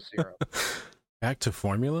Goblin serum. Back to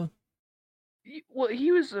formula? Well,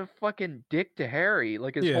 he was a fucking dick to Harry,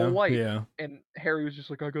 like his whole life. Yeah. And Harry was just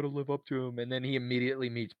like, I gotta live up to him. And then he immediately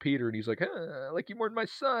meets Peter, and he's like, like you more than my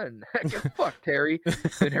son. Get fucked, Harry.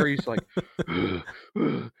 And Harry's like,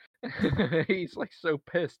 he's like so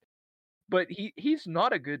pissed. But he's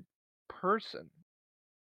not a good person.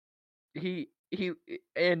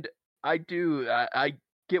 And I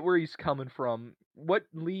get where he's coming from. What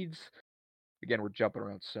leads, again, we're jumping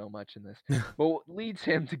around so much in this, but what leads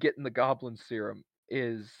him to getting the Goblin serum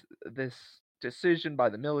is this decision by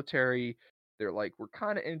the military. They're like, we're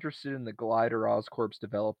kind of interested in the glider Oscorp's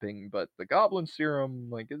developing, but the Goblin Serum,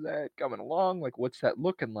 like, is that coming along? Like, what's that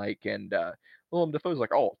looking like? And Willem Dafoe's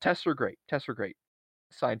like, oh, tests are great. Tests are great.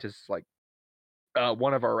 Scientists like,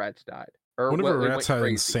 one of our rats died, or One of our well, it rats went had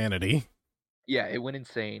crazy. insanity. Yeah, it went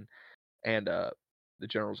insane, and the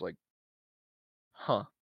general's like, huh,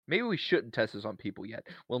 maybe we shouldn't test this on people yet.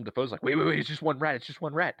 Willem Dafoe's like, wait, it's just one rat. It's just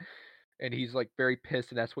one rat. And he's like very pissed,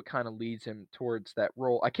 and that's what kind of leads him towards that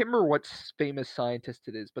role. I can't remember what famous scientist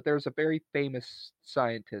it is, but there's a very famous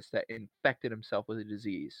scientist that infected himself with a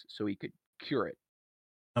disease so he could cure it.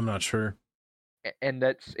 I'm not sure. And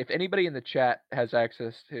that's, if anybody in the chat has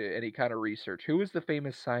access to any kind of research, who was the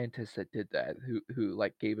famous scientist that did that? Who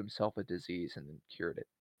like gave himself a disease and then cured it?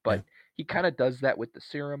 But he kind of does that with the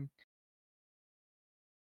serum.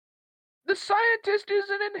 The scientist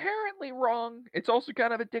isn't inherently wrong. It's also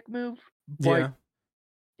kind of a dick move, but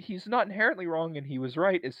he's not inherently wrong, and he was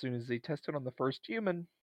right as soon as they tested on the first human.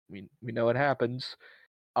 We know it happens.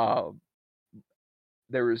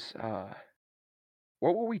 There was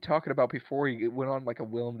what were we talking about before he went on like a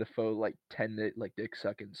Willem Dafoe like 10-minute like dick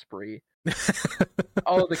sucking spree?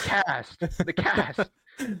 Oh, the cast.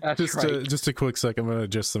 That's right. Just a quick sec. I'm gonna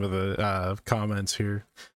adjust some of the comments here.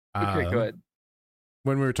 Okay, go ahead.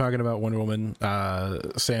 When we were talking about Wonder Woman,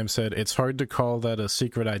 Sam said it's hard to call that a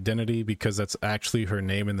secret identity because that's actually her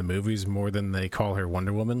name in the movies more than they call her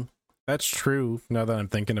Wonder Woman. That's true, now that I'm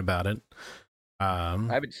thinking about it. I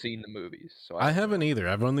haven't seen the movies, so I haven't either.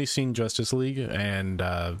 I've only seen Justice League and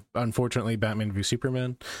unfortunately Batman v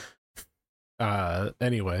Superman.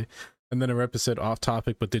 Anyway, and then a rep said off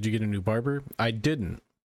topic, but did you get a new barber? I didn't.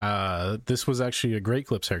 This was actually a Great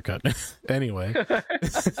Clips haircut. Anyway,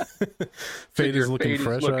 Fade is looking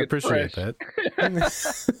fresh. I appreciate that.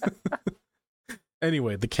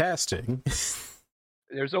 Anyway, the casting.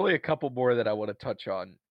 There's only a couple more that I want to touch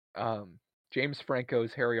on. James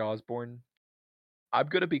Franco's Harry Osborn. I'm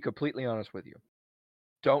going to be completely honest with you.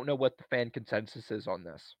 Don't know what the fan consensus is on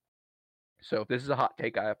this. So if this is a hot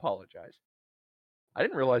take, I apologize. I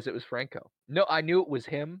didn't realize it was Franco. No, I knew it was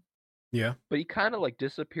him. Yeah. But he kind of like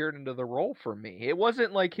disappeared into the role for me. It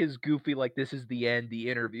wasn't like his goofy, like this is the end, the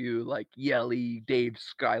interview, like yelly Dave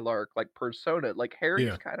Skylark, like persona. Like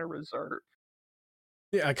Harry's kind of reserved.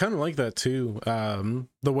 Yeah, I kind of like that too.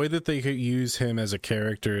 The way that they could use him as a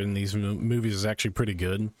character in these movies is actually pretty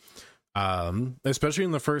good. Especially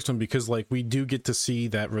in the first one, because like we do get to see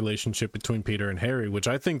that relationship between Peter and Harry, which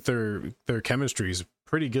I think their chemistry is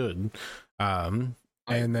pretty good. And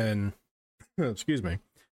then excuse me,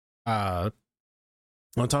 on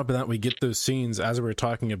top of that, we get those scenes as we were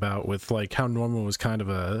talking about with like how Norman was kind of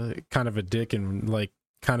a dick and like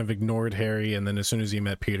kind of ignored Harry, and then as soon as he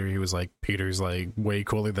met Peter, he was like, Peter's like way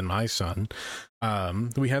cooler than my son.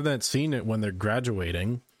 We have that scene when they're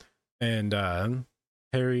graduating, and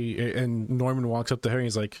Harry and Norman walks up to Harry.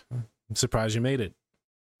 He's like, I'm surprised you made it.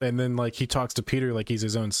 And then like he talks to Peter like he's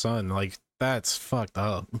his own son. Like that's fucked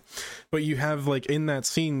up. But you have like in that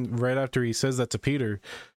scene right after he says that to Peter,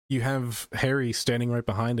 you have Harry standing right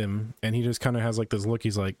behind him, and he just kind of has like this look.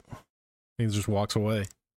 He's like, he just walks away.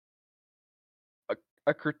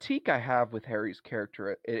 A critique I have with Harry's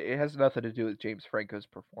character, it has nothing to do with James Franco's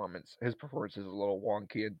performance. His performance is a little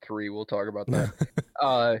wonky in 3. We'll talk about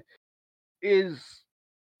that. Is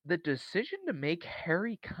the decision to make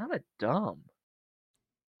Harry kind of dumb.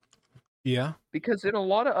 Yeah. Because in a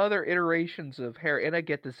lot of other iterations of Harry, and I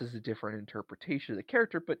get this is a different interpretation of the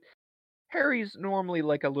character, but Harry's normally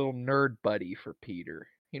like a little nerd buddy for Peter.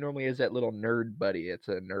 He normally is that little nerd buddy. It's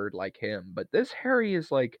a nerd like him. But this Harry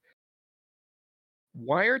is like,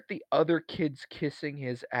 why aren't the other kids kissing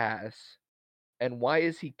his ass? And why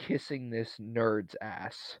is he kissing this nerd's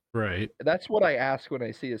ass? Right. That's what I ask when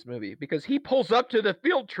I see this movie. Because he pulls up to the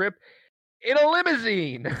field trip in a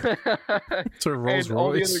limousine. It's a Rolls and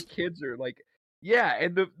all the Royce. other kids are like, yeah,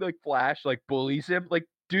 and the Flash like bullies him. Like,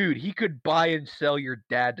 dude, he could buy and sell your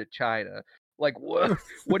dad to China. Like, what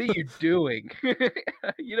are you doing?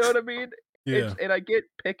 You know what I mean? Yeah. And I get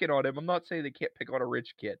picking on him. I'm not saying they can't pick on a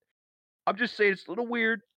rich kid. I'm just saying it's a little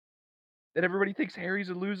weird that everybody thinks Harry's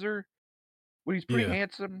a loser when he's pretty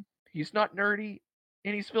handsome. He's not nerdy,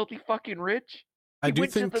 and he's filthy fucking rich. He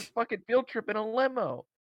went to the fucking field trip in a limo.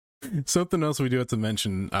 Something else we do have to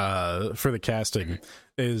mention for the casting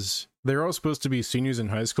is they're all supposed to be seniors in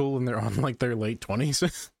high school, and they're on like their late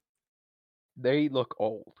 20s. They look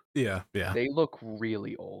old. Yeah. They look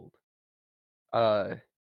really old.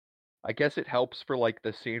 I guess it helps for like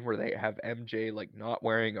the scene where they have MJ like not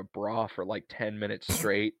wearing a bra for like 10 minutes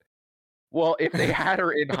straight. Well, if they had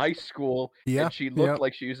her in high school Yeah, and she looked yep.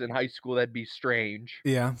 like she was in high school, that'd be strange.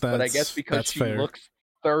 Yeah, But I guess because that's she fair. looks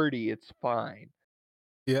 30, it's fine.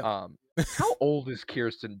 Yeah. How old is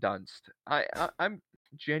Kirsten Dunst? I'm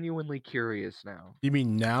genuinely curious now. You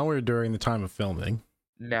mean now or during the time of filming?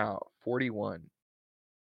 Now, 41.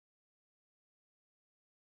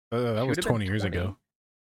 That She was would have been 20 years 20. ago.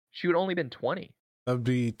 She would only been 20. That would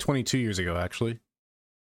be 22 years ago, actually.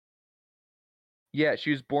 Yeah,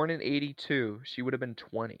 she was born in 82. She would have been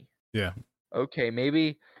 20. Yeah. Okay,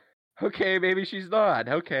 maybe she's not.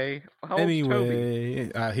 Okay. How old's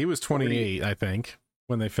Toby? Anyway, he was 28, 40. I think,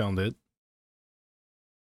 when they filmed it.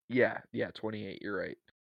 Yeah, 28, you're right.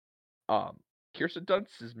 Kirsten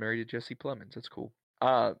Dunst is married to Jesse Plemons. That's cool.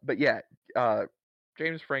 But yeah,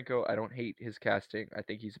 James Franco, I don't hate his casting. I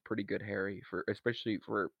think he's a pretty good Harry, for especially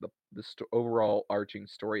for the overall arching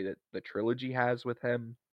story that the trilogy has with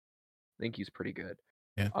him. I think he's pretty good.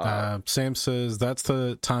 Yeah. Sam says that's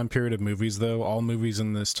the time period of movies, though. All movies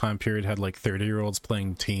in this time period had like 30-year-olds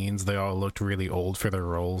playing teens. They all looked really old for their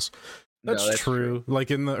roles. That's true.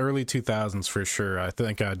 Like in the early 2000s, for sure. I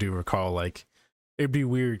think I do recall, like, it'd be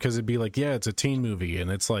weird because it'd be like, yeah, it's a teen movie,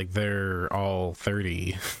 and it's like they're all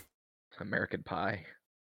 30. American Pie.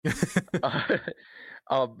 The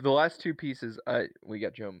last two pieces, we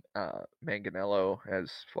got Joe Manganiello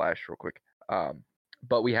as Flash, real quick.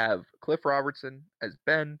 But we have Cliff Robertson as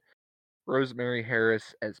Ben, Rosemary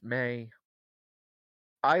Harris as May.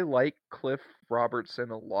 I like Cliff Robertson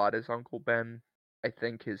a lot as Uncle Ben. I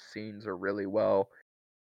think his scenes are really well,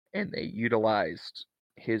 and they utilized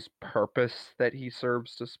his purpose that he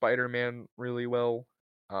serves to Spider-Man really well.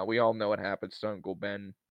 We all know what happens to Uncle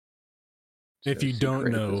Ben. If you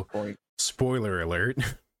don't know, spoiler alert.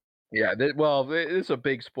 Yeah, it's a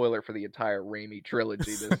big spoiler for the entire Raimi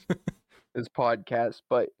trilogy, this podcast,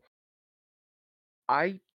 but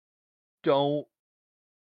I don't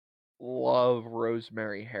love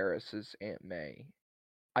Rosemary Harris's Aunt May.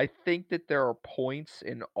 I think that there are points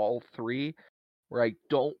in all three where I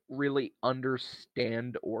don't really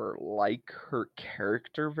understand or like her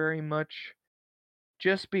character very much,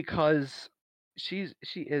 just because she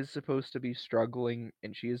is supposed to be struggling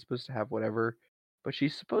and she is supposed to have whatever, but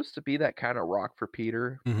she's supposed to be that kind of rock for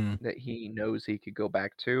Peter that he knows he could go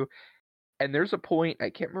back to. And there's a point, I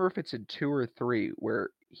can't remember if it's in 2 or 3,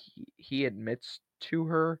 where he admits to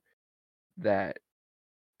her that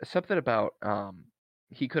something about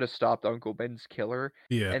he could have stopped Uncle Ben's killer.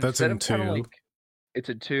 Yeah, And that's instead in of kind of 2. like, it's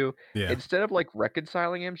in 2. Yeah. Instead of like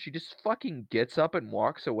reconciling him, she just fucking gets up and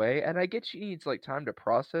walks away. And I get she needs like time to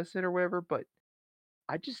process it or whatever, but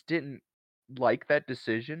I just didn't like that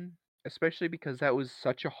decision, especially because that was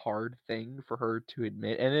such a hard thing for her to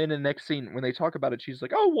admit. And then the next scene, when they talk about it, she's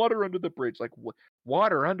like, "Oh, water under the bridge." Like,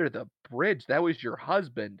 water under the bridge? That was your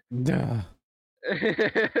husband. Duh.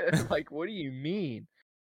 Like, what do you mean?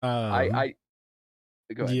 I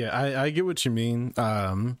go ahead. Yeah, I get what you mean.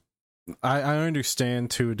 I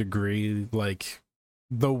understand to a degree, like,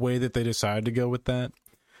 the way that they decided to go with that.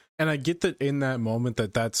 And I get that in that moment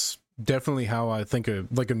that's definitely how I think a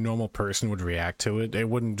normal person would react to it. It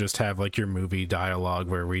wouldn't just have like your movie dialogue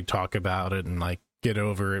where we talk about it and like get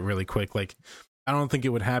over it really quick. Like, I don't think it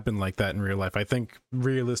would happen like that in real life. I think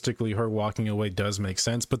realistically her walking away does make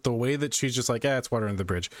sense, but the way that she's just like, it's water under the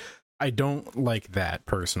bridge, I don't like that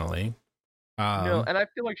personally. No, and I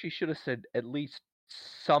feel like she should have said at least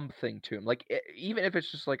something to him. Like, even if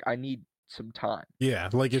it's just like, I need some time. Yeah,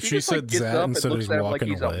 like if she just, said like, gets that up instead and of looks just at him walking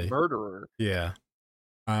like he's away. a murderer. Yeah.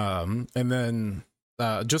 And then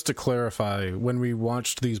just to clarify, when we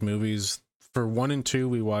watched these movies for 1 and 2,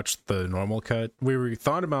 we watched the normal cut. We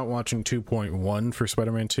thought about watching 2.1 for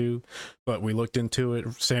Spider-Man 2, but we looked into it.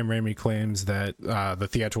 Sam Raimi claims that the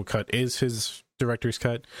theatrical cut is his director's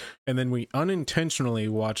cut, and then we unintentionally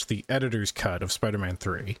watched the editor's cut of Spider-Man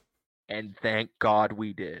 3. And thank God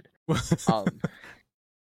we did.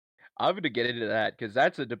 I'm going to get into that because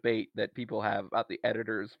that's a debate that people have about the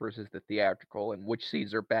editors versus the theatrical and which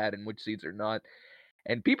scenes are bad and which scenes are not.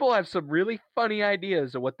 And people have some really funny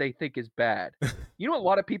ideas of what they think is bad. You know, a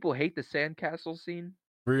lot of people hate the sandcastle scene.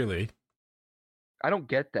 Really? I don't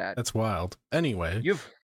get that. That's wild. Anyway, you have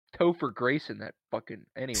Topher Grace in that fucking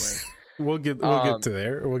anyway. We'll get to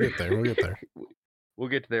there. We'll get there. We'll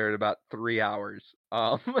get to there in about 3 hours.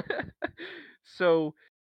 So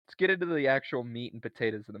let's get into the actual meat and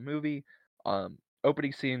potatoes of the movie.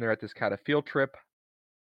 Opening scene, they're at this kind of field trip.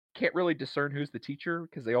 Can't really discern who's the teacher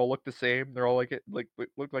because they all look the same. They're all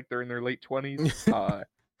look like they're in their late 20s.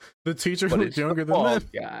 The teacher looks younger than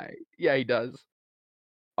that guy. Yeah, he does.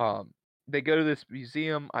 They go to this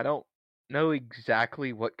museum. I don't know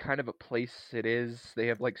exactly what kind of a place it is. They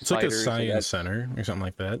have like It's like a spiders, I science guess. center or something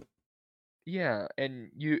like that. Yeah, and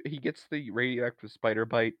he gets the radioactive spider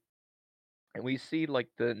bite, and we see like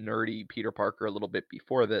the nerdy Peter Parker a little bit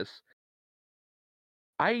before this.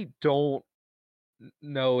 I don't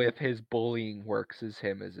know if his bullying works as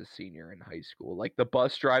him as a senior in high school. Like the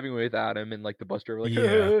bus driving without him, and like the bus driver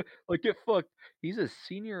Yeah. like get fucked. He's a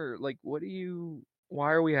senior. Like,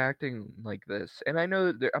 why are we acting like this? And I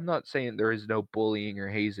know that I'm not saying there is no bullying or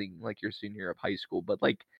hazing like your senior of high school, but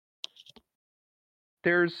like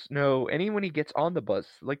there's no. And even when he gets on the bus,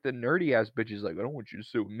 like the nerdy ass bitch is like, I don't want you to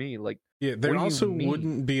sit with me. Like, Yeah, what there do you also mean?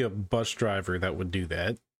 wouldn't be a bus driver that would do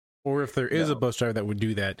that. Or if there is a No, bus driver that would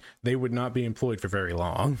do that, they would not be employed for very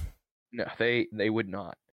long. no, they would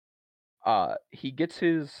not. He gets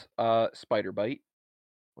his spider bite,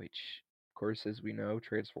 which, of course, as we know,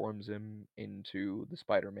 transforms him into the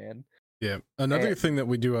Spider-Man. Yeah. Another thing And that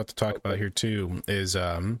we do have to talk about okay, here too is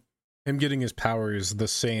him getting his powers the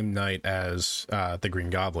same night as the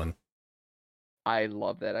Green Goblin. I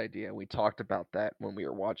love that idea. We talked about that when we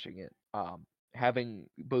were watching it. Having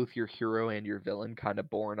both your hero and your villain kind of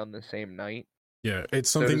born on the same night, Yeah, it's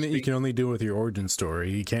so to something that you speak. can only do with your origin story.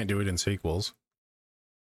 You can't do it in sequels.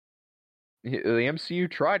 The MCU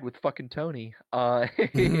tried with fucking Tony,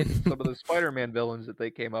 in some of the Spider-Man villains that they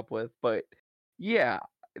came up with, but yeah,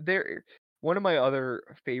 there. One of my other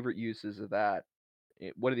favorite uses of that,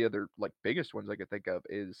 one of the other like biggest ones I could think of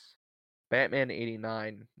is Batman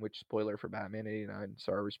 '89, which spoiler for Batman '89.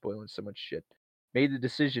 Sorry, we're spoiling so much shit. Made the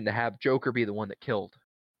decision to have Joker be the one that killed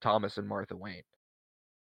Thomas and Martha Wayne,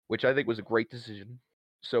 which I think was a great decision.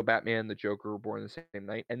 So Batman and the Joker were born the same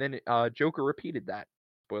night, and then Joker repeated that.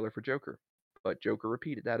 Spoiler for Joker, but Joker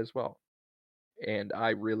repeated that as well. And I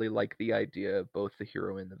really like the idea of both the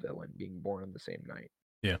hero and the villain being born on the same night.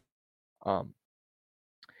 Yeah. Um,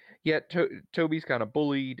 yeah, Toby's kind of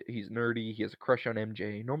bullied. He's nerdy. He has a crush on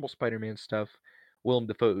MJ. Normal Spider-Man stuff. Willem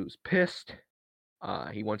Dafoe's pissed.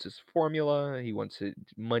 He wants his formula. He wants his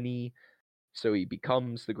money. So he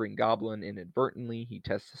becomes the Green Goblin inadvertently. He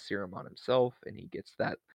tests the serum on himself, and he gets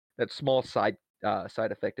that small side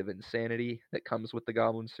effect of insanity that comes with the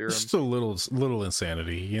Goblin serum. Just a little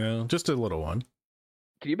insanity, you know, just a little one.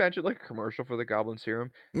 Can you imagine like a commercial for the Goblin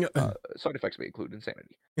serum? Yeah. Side effects may include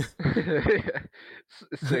insanity.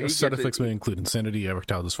 So he Side gets it. effects may include insanity,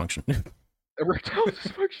 erectile dysfunction. Erectile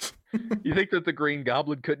dysfunction. You think that the Green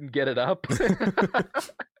Goblin couldn't get it up?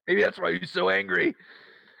 Maybe that's why he's so angry.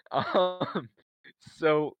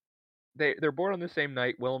 So they're born on the same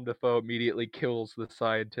night. Willem Dafoe immediately kills the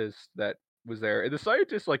scientist that was there, and the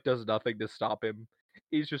scientist like does nothing to stop him.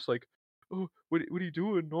 He's just like, "Oh, what are you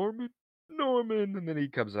doing, Norman? Norman!" And then he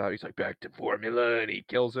comes out. He's like, "Back to formula," and he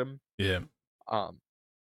kills him. Yeah. Um,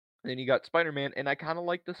 then you got Spider-Man, and I kind of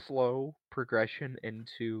like the slow progression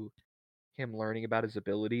into him learning about his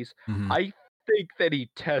abilities. Mm-hmm. I think that he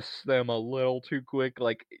tests them a little too quick.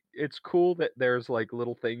 Like, it's cool that there's like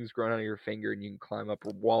little things growing out of your finger and you can climb up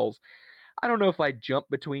walls. I don't know if I jump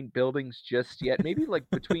between buildings just yet. Maybe like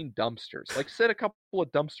between dumpsters. Like set a couple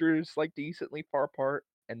of dumpsters like decently far apart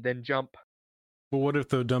and then jump. Well, what if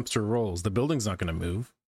the dumpster rolls? The building's not going to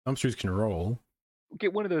move. Dumpsters can roll.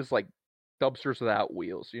 Get one of those like dumpsters without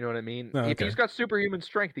wheels. You know what I mean? Oh, If okay. he's got superhuman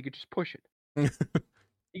strength, he could just push it.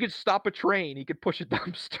 He could stop a train. He could push a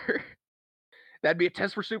dumpster. That'd be a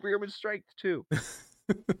test for superhuman strength too.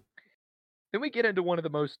 Then we get into one of the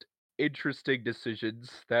most interesting decisions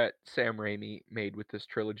that Sam Raimi made with this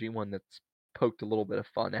trilogy, one that's poked a little bit of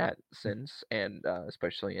fun at since, and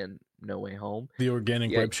especially in No Way Home. The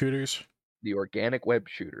organic web shooters. The organic web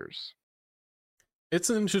shooters. It's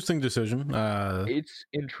an interesting decision. It's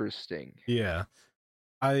interesting. Yeah.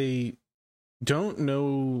 I don't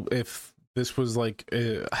know if this was like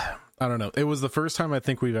I don't know. It was the first time I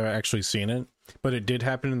think we've actually seen it, but it did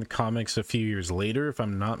happen in the comics a few years later, if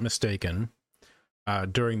I'm not mistaken.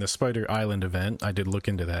 During the Spider Island event, I did look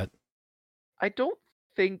into that. I don't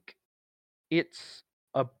think it's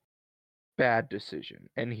a bad decision,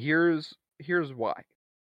 and here's why.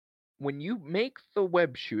 When you make the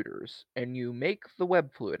web shooters and you make the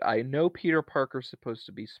web fluid, I know Peter Parker's supposed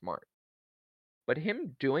to be smart, but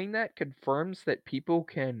him doing that confirms that people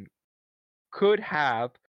could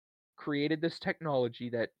have created this technology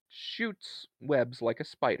that shoots webs like a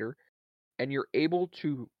spider, and you're able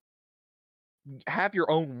to have your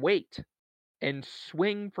own weight and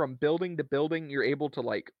swing from building to building. You're able to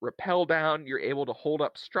like rappel down, you're able to hold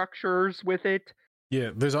up structures with it.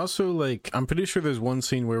 Yeah, there's also like, I'm pretty sure there's one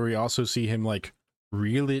scene where we also see him like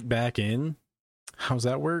reel it back in. How's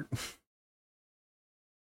that work?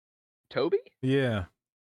 Toby? Yeah.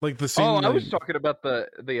 Like the scene. Oh, I was talking about the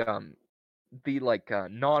the like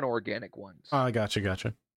non-organic ones.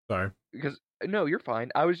 Gotcha. Sorry. Because no, you're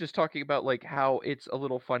fine. I was just talking about like how it's a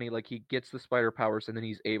little funny. Like he gets the spider powers and then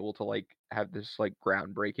he's able to like have this like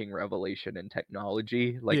groundbreaking revelation in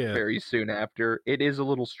technology like Yeah. very soon after. It is a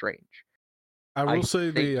little strange. I will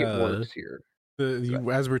say think it works here.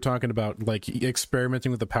 as we're talking about like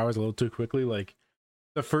experimenting with the powers a little too quickly, like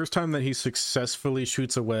the first time that he successfully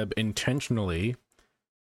shoots a web intentionally,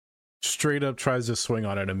 straight up tries to swing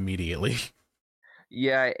on it immediately.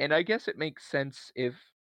 Yeah, and I guess it makes sense if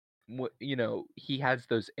he has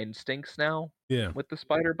those instincts now. Yeah. With the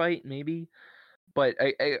spider bite, maybe. But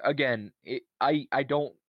I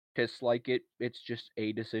don't dislike it. It's just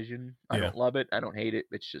a decision. I don't love it. I don't hate it.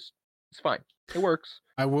 It's fine. It works.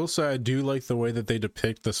 I will say I do like the way that they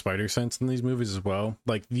depict the spider sense in these movies as well.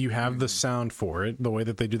 Like you have the sound for it, the way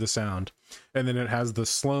that they do the sound, and then it has the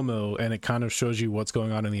slow-mo and it kind of shows you what's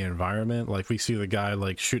going on in the environment. Like we see the guy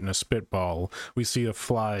like shooting a spitball. We see a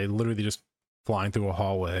fly literally just flying through a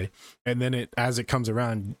hallway, and then as it comes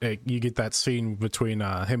around, you get that scene between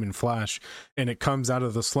him and Flash, and it comes out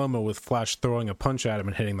of the slow-mo with Flash throwing a punch at him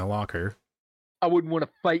and hitting the locker. I wouldn't want to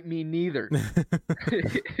fight me neither.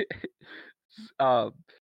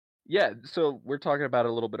 Yeah, so we're talking about it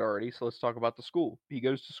a little bit already, so let's talk about the school. He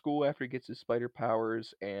goes to school after he gets his spider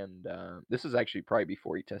powers, and this is actually probably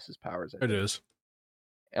before he tests his powers. It is.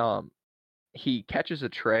 He catches a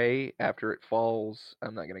tray after it falls.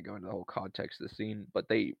 I'm not gonna go into the whole context of the scene, but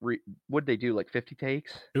what'd they do, like 50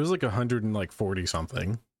 takes? It was like 140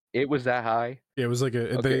 something. It was that high? Yeah, it was like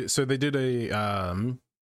they did a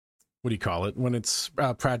what do you call it when it's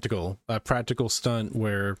a practical stunt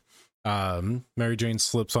where Mary Jane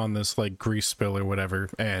slips on this like grease spill or whatever,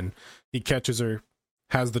 and he catches her,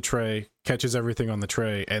 has the tray, catches everything on the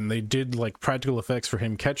tray, and they did like practical effects for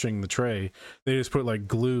him catching the tray. They just put like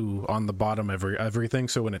glue on the bottom of everything,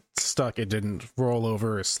 so when it stuck, it didn't roll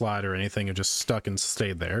over or slide or anything. It just stuck and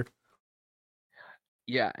stayed there.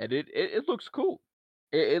 Yeah, and it looks cool.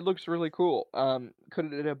 It looks really cool.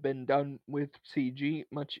 Could it have been done with CG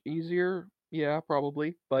much easier? Yeah,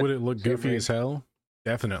 probably. But would it look goofy as hell?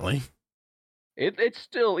 Definitely. It's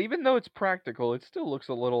still, even though it's practical, it still looks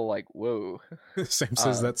a little like, whoa. Sam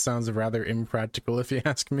says that sounds rather impractical, if you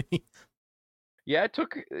ask me. Yeah,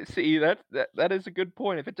 that is a good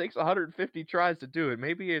point. If it takes 150 tries to do it,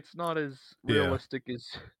 maybe it's not as realistic as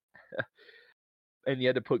and you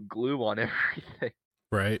had to put glue on everything.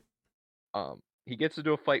 Right. He gets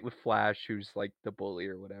into a fight with Flash, who's like the bully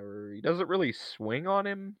or whatever. He doesn't really swing on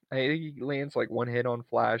him. I think he lands like one hit on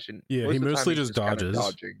Flash, and he mostly just dodges.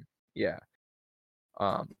 Dodging. Yeah.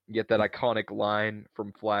 Get that iconic line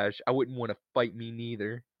from Flash. I wouldn't want to fight me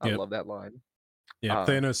neither. I love that line. Yeah,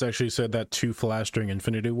 Thanos actually said that to Flash during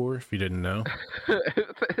Infinity War, if you didn't know.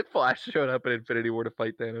 Flash showed up in Infinity War to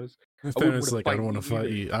fight Thanos. Thanos like, I don't want to fight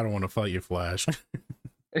you. I don't want to fight you, Flash.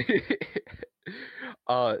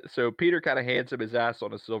 So Peter kind of hands him his ass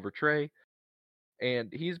on a silver tray,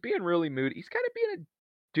 and he's being really moody. He's kind of being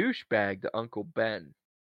a douchebag to Uncle Ben.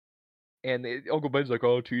 And Uncle Ben's like,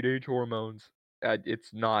 oh, teenage hormones. It's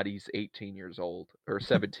not. He's 18 years old or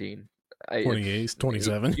 17. 28,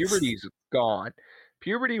 27. Puberty's gone.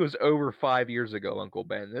 Puberty was over 5 years ago, Uncle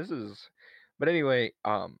Ben. But anyway,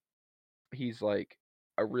 he's like,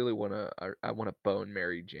 I really want to bone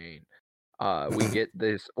Mary Jane. We get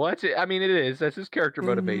this. Well, that's it. I mean, it is. That's his character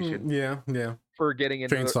motivation. Yeah. For getting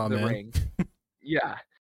into the ring. Yeah.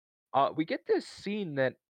 We get this scene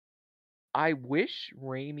that I wish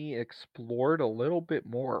Raimi explored a little bit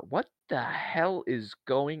more. What the hell is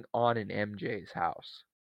going on in MJ's house?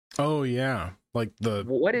 Oh yeah, like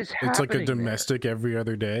what is happening? It's like a domestic there? Every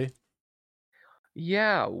other day.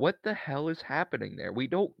 Yeah, what the hell is happening there? We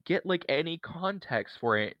don't get like any context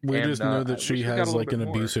for it. We just know that she has like an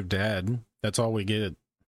abusive dad. That's all we get.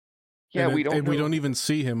 Yeah, we don't even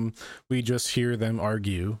see him. We just hear them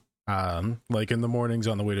argue, like in the mornings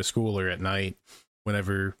on the way to school or at night,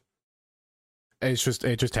 whenever. It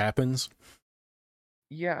just happens.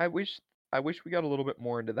 Yeah, I wish we got a little bit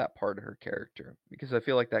more into that part of her character, because I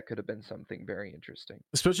feel like that could have been something very interesting.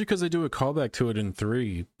 Especially because they do a callback to it in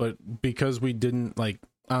 3, but because we didn't, like,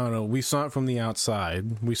 I don't know, we saw it from the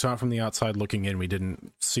outside. We saw it from the outside looking in. We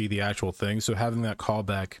didn't see the actual thing. So having that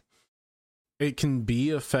callback, it can be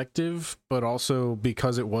effective, but also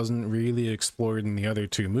because it wasn't really explored in the other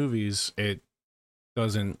 2 movies, it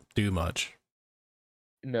doesn't do much.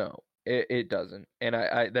 No, it doesn't. And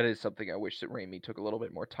I that is something I wish that Raimi took a little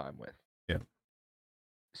bit more time with. Yeah.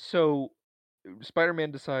 So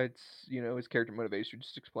Spider-Man decides, his character motivation,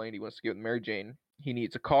 just explained, he wants to get with Mary Jane. He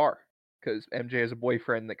needs a car because MJ has a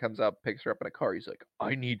boyfriend that comes up, picks her up in a car. He's like,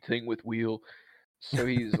 I need thing with wheel. So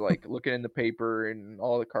he's like looking in the paper, and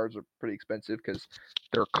all the cars are pretty expensive because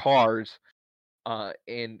they're cars.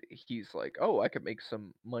 And he's like, "Oh, I could make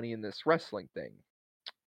some money in this wrestling thing."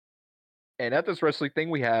 And at this wrestling thing,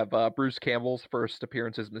 we have Bruce Campbell's first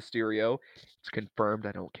appearance as Mysterio. It's confirmed.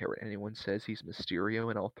 I don't care what anyone says. He's Mysterio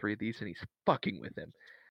in all three of these, and he's fucking with him.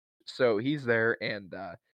 So he's there, and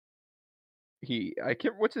I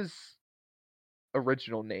can't. What's his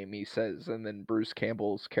original name? He says, and then Bruce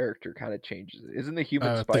Campbell's character kind of changes. Isn't the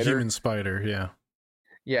Human Spider? The Human Spider, yeah.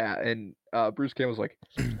 Yeah, and Bruce Campbell's like,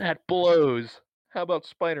 that blows. How about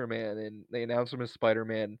Spider-Man? And they announce him as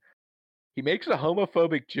Spider-Man. He makes a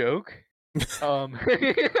homophobic joke. I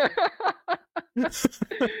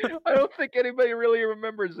don't think anybody really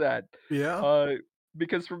remembers that. Yeah.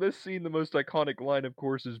 Because from this scene, the most iconic line, of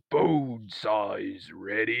course, is "Bone size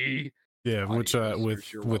ready." Yeah, which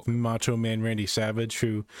with Macho Man Randy Savage,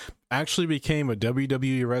 who actually became a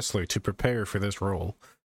WWE wrestler to prepare for this role.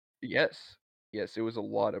 Yes, it was a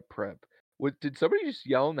lot of prep. Did somebody just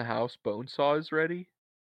yell in the house, "Bone saw is ready"?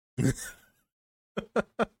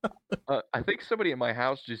 I think somebody in my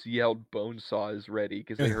house just yelled "Bone saw is ready"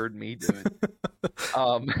 because they heard me do it.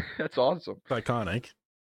 That's awesome. It's iconic.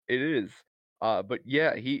 It is. But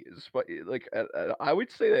yeah, I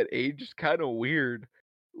would say that age is kind of weird.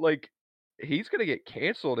 Like, he's gonna get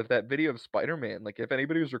canceled if that video of Spider-Man. Like, if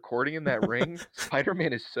anybody was recording in that ring,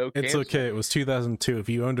 Spider-Man is so canceled. It's okay. It was 2002. If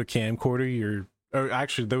you owned a camcorder, or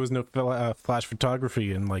actually, there was no flash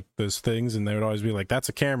photography in like those things, and they would always be like, "That's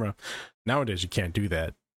a camera." Nowadays, you can't do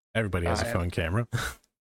that. Everybody has a phone camera.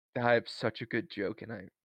 I have such a good joke, and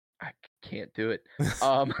I can't do it.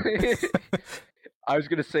 I was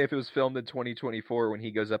gonna say if it was filmed in 2024, when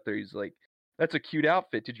he goes up there, he's like, "That's a cute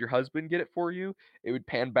outfit. Did your husband get it for you?" It would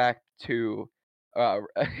pan back to, Bone,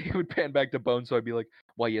 so I'd be like,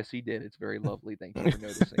 "Why, yes, he did. It's very lovely. Thank you for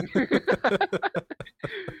noticing."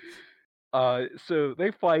 So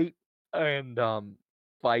they fight, and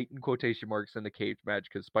fight in quotation marks in the cage match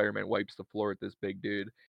because Spider-Man wipes the floor with this big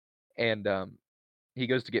dude, and he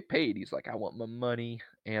goes to get paid. He's like, "I want my money,"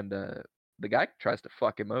 and the guy tries to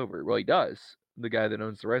fuck him over. Well, he does. The guy that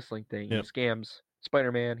owns the wrestling thing, He scams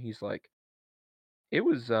Spider-Man. He's like, "It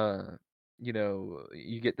was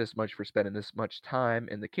you get this much for spending this much time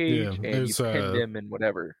in the cage, and you pinned him and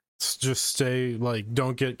whatever. Just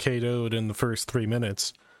don't get KO'd in the first 3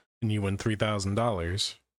 minutes, and you win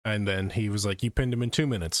 $3,000." And then he was like, "You pinned him in 2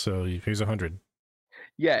 minutes, so here's 100."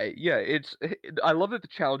 Yeah. I love that the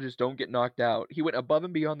challenges don't get knocked out. He went above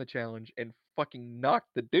and beyond the challenge and fucking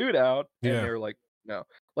knocked the dude out, and they're like, "No."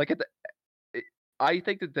 Like I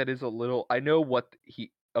think that is a little. I know what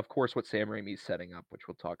of course, what Sam Raimi's setting up, which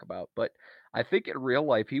we'll talk about, but I think in real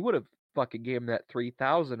life he would have fucking gave him that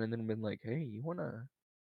 3,000 and then been like, "Hey, you wanna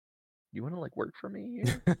like work for me?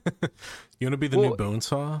 You wanna be the new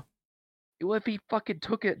Bonesaw?" Well, if he fucking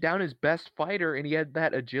took it down his best fighter and he had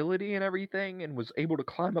that agility and everything and was able to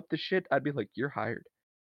climb up the shit, I'd be like, "You're hired."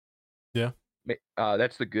 Yeah.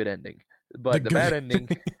 That's the good ending. But the bad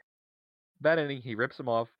ending, he rips him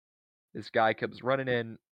off. This guy comes running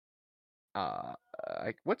in.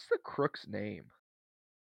 What's the crook's name?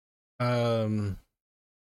 Don't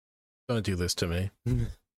do this to me.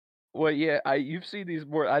 Well, yeah, you've seen these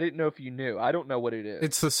more. I didn't know if you knew. I don't know what it is.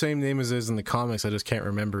 It's the same name as it is in the comics. I just can't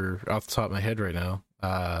remember off the top of my head right now.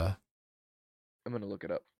 I'm gonna look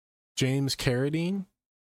it up. James Carradine?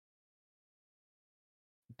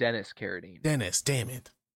 Dennis Carradine. Dennis, damn it.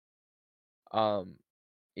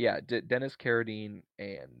 Yeah, Dennis Carradine,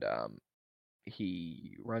 and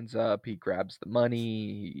he runs up, he grabs the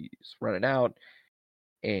money, he's running out,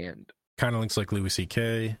 and kind of looks like Louis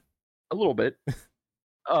C.K. a little bit.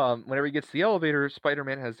 Whenever he gets to the elevator,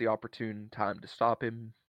 Spider-Man has the opportune time to stop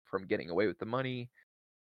him from getting away with the money,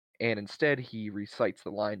 and instead he recites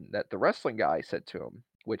the line that the wrestling guy said to him,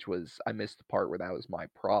 which was, "I missed the part where that was my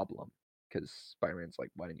problem," because Spider-Man's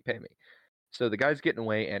like, "Why didn't you pay me?" So the guy's getting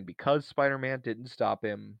away, and because Spider-Man didn't stop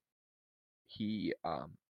him, he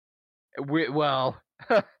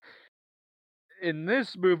in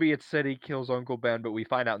this movie it said he kills Uncle Ben, but we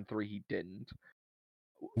find out in 3 he didn't.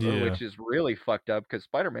 Yeah. Which is really fucked up because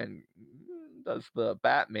Spider-Man does the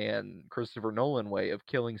Batman Christopher Nolan way of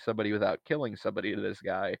killing somebody without killing somebody to this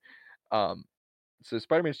guy. So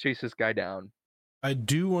Spider-Man's chased this guy down. I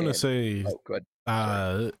do want to say,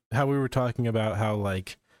 how we were talking about how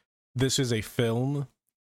like this is a film.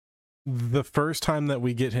 The first time that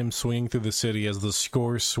we get him swinging through the city as the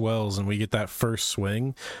score swells and we get that first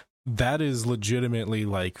swing, that is legitimately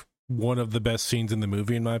like one of the best scenes in the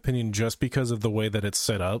movie, in my opinion, just because of the way that it's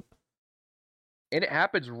set up. And it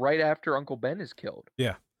happens right after Uncle Ben is killed.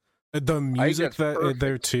 Yeah. The music that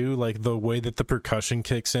there too, like the way that the percussion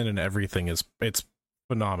kicks in and everything it's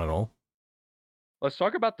phenomenal. Let's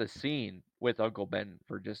talk about the scene with Uncle Ben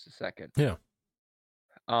for just a second. Yeah.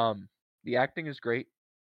 The acting is great.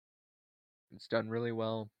 It's done really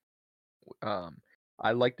well.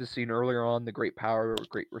 I like the scene earlier on, the great power,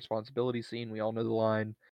 great responsibility scene. We all know the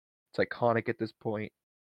line. It's iconic at this point.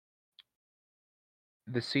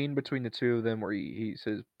 The scene between the two of them where he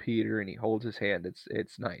says Peter and he holds his hand,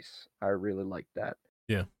 it's nice. I really like that.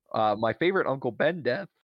 Yeah. My favorite Uncle Ben death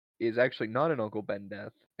is actually not an Uncle Ben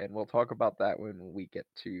death, and we'll talk about that when we get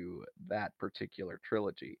to that particular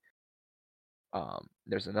trilogy.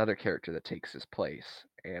 There's another character that takes his place,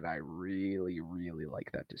 and I really, really like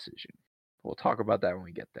that decision. We'll talk about that when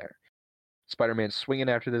we get there. Spider-Man's swinging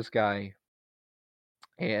after this guy,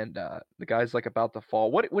 and the guy's like about to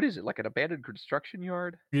fall. What is it, like an abandoned construction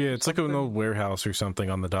yard? Yeah, it's like an old warehouse or something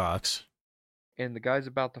on the docks. And the guy's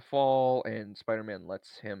about to fall, and Spider-Man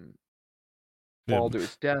lets him fall to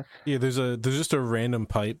his death. Yeah, there's just a random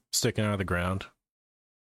pipe sticking out of the ground.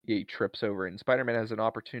 He trips over, and Spider-Man has an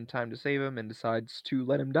opportune time to save him and decides to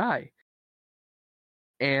let him die.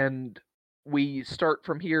 And we start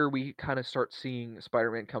from here. We kind of start seeing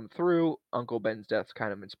Spider-Man come through. Uncle Ben's death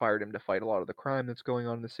kind of inspired him to fight a lot of the crime that's going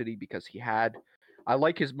on in the city because I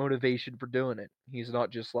like his motivation for doing it. He's not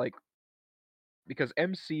just like, because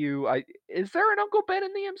MCU, is there an Uncle Ben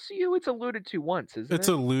in the MCU? It's alluded to once, isn't it? It's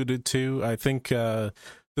alluded to. I think the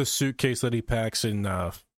suitcase that he packs in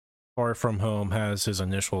Far From Home has his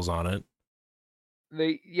initials on it.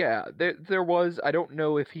 There was. I don't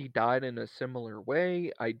know if he died in a similar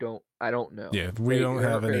way. I don't know. Yeah, we don't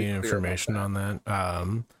have any information on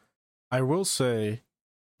that. I will say,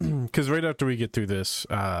 because right after we get through this,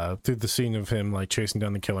 through the scene of him like chasing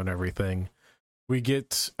down the killer and everything, we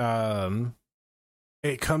get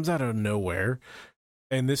it comes out of nowhere.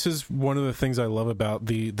 And this is one of the things I love about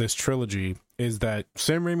this trilogy is that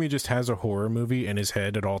Sam Raimi just has a horror movie in his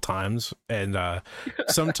head at all times. And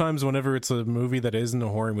sometimes whenever it's a movie that isn't a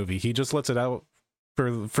horror movie, he just lets it out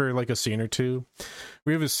for like a scene or two.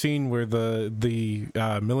 We have a scene where the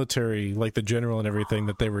military, like the general and everything,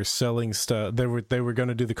 that they were selling stuff, they were going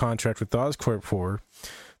to do the contract with Oscorp for.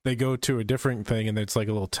 They go to a different thing, and it's like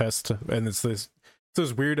a little test, and it's this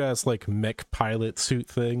weird ass like mech pilot suit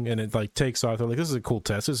thing, and it like takes off. They're like, this is a cool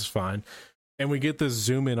test, this is fine. And we get this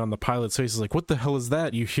zoom in on the pilot's face. It's like, what the hell is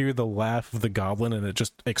that? You hear the laugh of the goblin, and it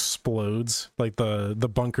just explodes. Like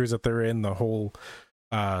the bunkers that they're in, the whole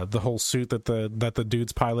suit that the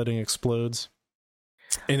dude's piloting explodes,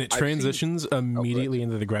 and it transitions immediately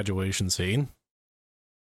into the graduation scene.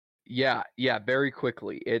 Yeah, very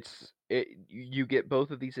quickly. You get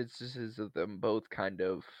both of these instances of them both kind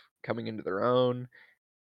of coming into their own,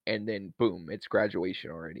 and then boom, it's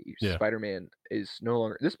graduation already. Yeah. Spider-Man is no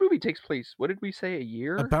longer. This movie takes place, what did we say, a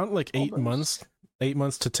year? About like 8 months, 8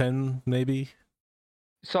 months to 10 maybe,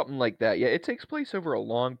 something like that. Yeah, it takes place over a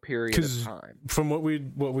long period of time. From what we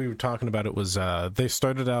were talking about, it was they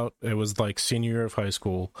started out, it was like senior year of high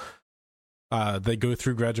school. They go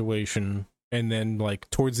through graduation, and then like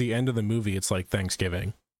towards the end of the movie, it's like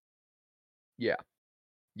Thanksgiving. Yeah.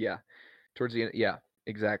 Towards the end, yeah.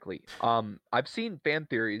 Exactly. I've seen fan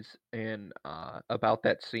theories and about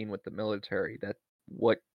that scene with the military, that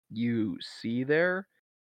what you see there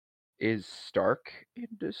is Stark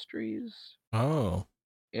Industries. Oh.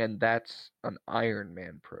 And that's an Iron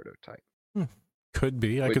Man prototype. Could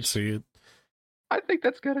be. I could see it. I think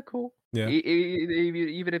that's kind of cool. Yeah.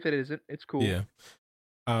 Even if it isn't, it's cool. Yeah.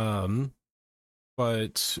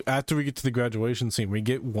 But after we get to the graduation scene, we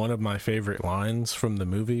get one of my favorite lines from the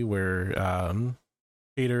movie where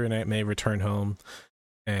Peter and Aunt May return home,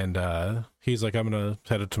 and he's like, I'm gonna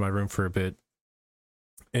head up to my room for a bit,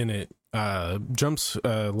 and it jumps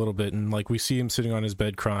a little bit, and like we see him sitting on his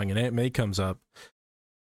bed crying, and Aunt May comes up,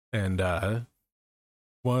 and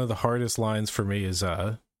one of the hardest lines for me is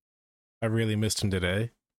I really missed him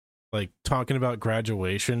today. Like talking about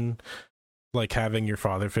graduation, like having your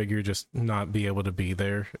father figure just not be able to be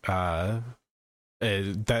there,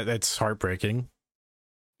 that's heartbreaking.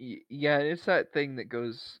 Yeah, it's that thing that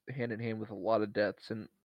goes hand in hand with a lot of deaths. And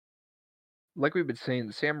like we've been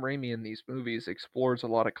saying, Sam Raimi in these movies explores a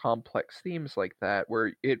lot of complex themes like that,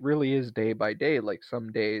 where it really is day by day. Like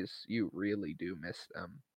some days you really do miss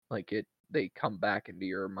them. Like they come back into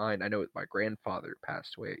your mind. I know my grandfather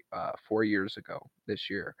passed away 4 years ago this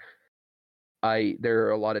year. There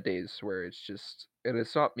are a lot of days where it's just, and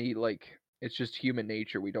it's not me, like, it's just human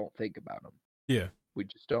nature. We don't think about them. Yeah. We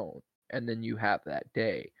just don't. And then you have that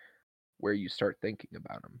day where you start thinking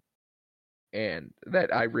about them. And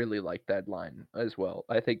that, I really like that line as well.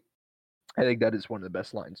 I think I think that is one of the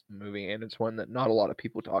best lines in the movie, and it's one that not a lot of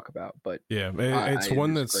people talk about. But Yeah, it's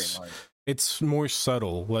one it is a great line. It's more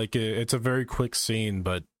subtle. Like it's a very quick scene,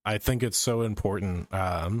 but I think it's so important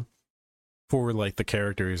for like the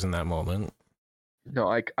characters in that moment. No,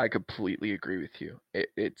 I completely agree with you.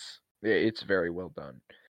 It's very well done.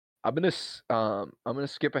 I'm gonna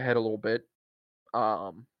skip ahead a little bit,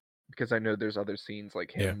 because I know there's other scenes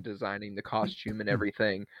like him designing the costume and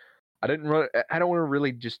everything. I don't want to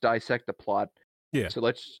really just dissect the plot. Yeah. So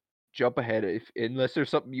let's jump ahead. Unless there's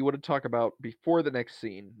something you want to talk about before the next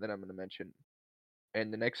scene that I'm going to mention.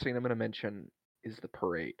 And the next scene I'm going to mention is the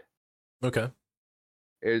parade. Okay.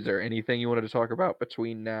 Is there anything you wanted to talk about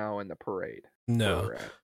between now and the parade? No.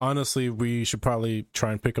 Honestly, we should probably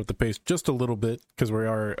try and pick up the pace just a little bit because we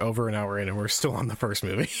are over an hour in and we're still on the first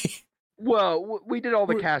movie. Well, we did all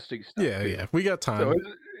the casting stuff. Yeah. We got time. So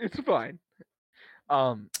it's fine.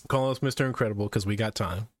 Call us Mr. Incredible because we got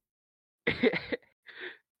time.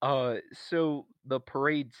 So the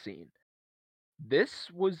parade scene. This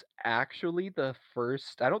was actually the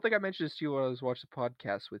first. I don't think I mentioned this to you when I was watching the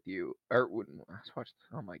podcast with you, or when I was watching.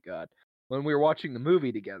 Oh my god, when we were watching the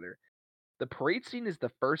movie together. The parade scene is the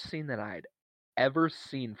first scene that I had ever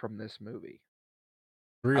seen from this movie.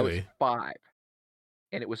 Really? I was 5,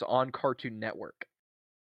 and it was on Cartoon Network.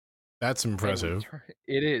 That's impressive.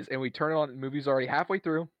 It is, and we turn it on. The movie's already halfway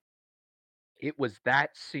through. It was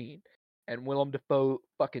that scene, and Willem Dafoe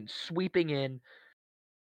fucking sweeping in.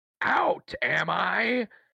 Out, am I?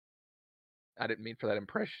 I didn't mean for that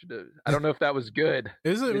impression. I don't know if that was good. It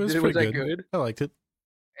was that good? I liked it.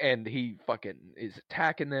 And he fucking is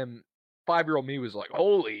attacking them. 5-year-old me was like,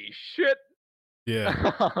 "Holy shit!"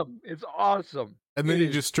 Yeah, it's awesome. And then he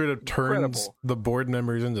just straight up turns the board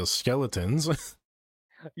members into skeletons.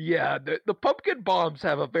 Yeah, the pumpkin bombs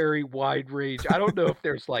have a very wide range. I don't know if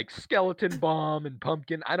there's like skeleton bomb and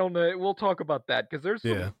pumpkin. I don't know. We'll talk about that because there's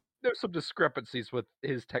some discrepancies with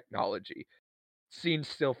his technology. Scene's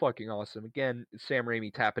still fucking awesome. Again, Sam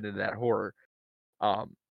Raimi tapping into that horror.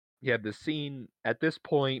 You have the scene at this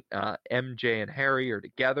point. MJ and Harry are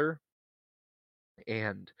together,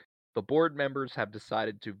 and the board members have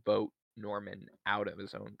decided to vote Norman out of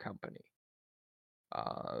his own company.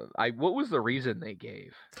 What was the reason they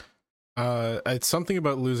gave? It's something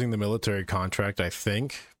about losing the military contract, I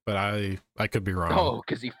think, but I could be wrong. Oh,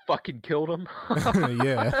 because he fucking killed him.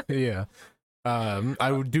 yeah.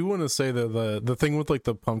 I do want to say that the thing with like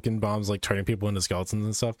the pumpkin bombs like turning people into skeletons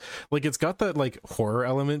and stuff, like it's got that like horror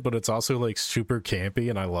element, but it's also like super campy,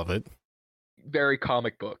 and I love it. Very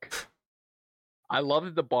comic book. I love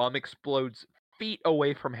that the bomb explodes feet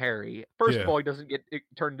away from Harry. First of all, he doesn't get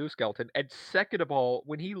turned into a skeleton, and second of all,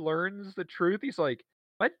 when he learns the truth, he's like,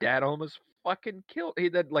 "My dad almost fucking killed." He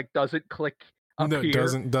then like doesn't click. No,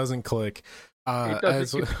 it doesn't click. It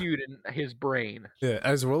doesn't compute in his brain. Yeah,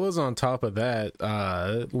 as well as on top of that,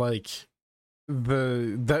 like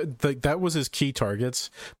that was his key targets,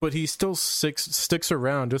 but he still sticks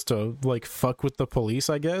around just to like fuck with the police,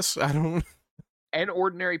 I guess. I don't. And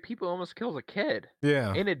ordinary people, almost kills a kid.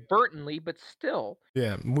 Yeah, inadvertently, but still.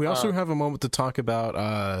 Yeah, we also have a moment to talk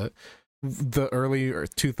about the early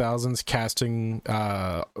 2000s casting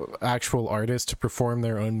actual artists to perform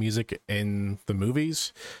their own music in the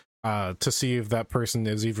movies. To see if that person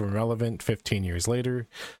is even relevant 15 years later.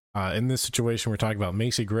 In this situation, we're talking about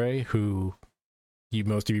Macy Gray, who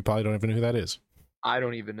most of you probably don't even know who that is. I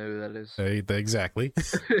don't even know who that is. Exactly.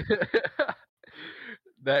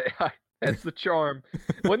 That's the charm.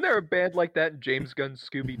 Wasn't there a band like that in James Gunn's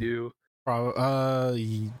Scooby-Doo?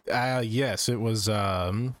 Yes, it was.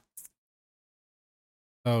 Oh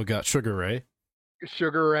god, Sugar Ray.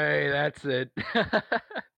 Sugar Ray, that's it.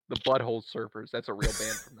 The Butthole Surfers. That's a real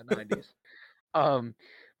band from the 90s.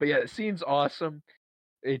 But yeah, the scene's awesome.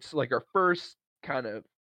 It's like our first kind of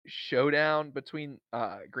showdown between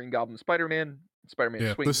Green Goblin and Spider-Man.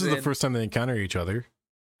 Spider-Man swings this is in. The first time they encounter each other.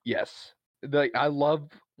 Yes. I love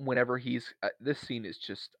whenever he's... this scene is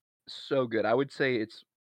just so good. I would say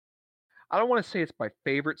I don't want to say it's my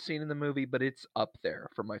favorite scene in the movie, but it's up there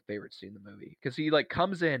for my favorite scene in the movie. Because he like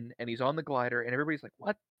comes in and he's on the glider and everybody's like,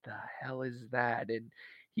 what the hell is that? And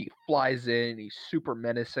he flies in, he's super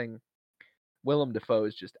menacing. Willem Dafoe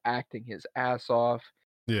is just acting his ass off.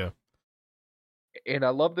 Yeah. And I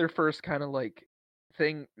love their first kind of like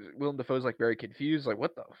thing. Willem Dafoe's like very confused, like,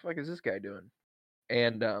 what the fuck is this guy doing?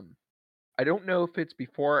 And I don't know if it's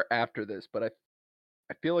before or after this, but I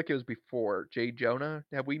feel like it was before. Jay Jonah,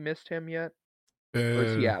 have we missed him yet? Or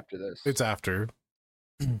is he after this? It's after.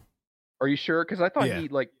 Are you sure? Because I thought he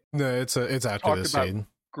like... No, it's after this scene.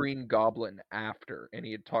 Green Goblin after, and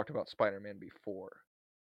he had talked about Spider-Man before.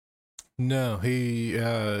 No, he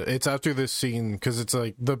it's after this scene, because it's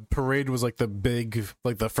like the parade was like the big,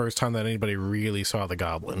 like the first time that anybody really saw the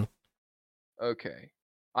Goblin. Okay.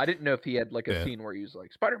 I didn't know if he had like a scene where he was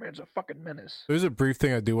like, Spider-Man's a fucking menace. There's a brief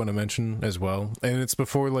thing I do want to mention as well, and it's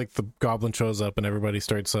before like the Goblin shows up and everybody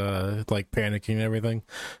starts like panicking and everything.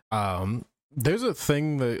 There's a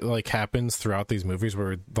thing that like happens throughout these movies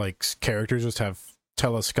where like characters just have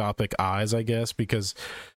telescopic eyes, I guess, because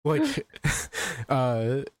like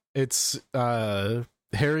it's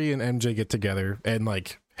Harry and MJ get together, and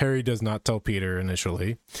like Harry does not tell Peter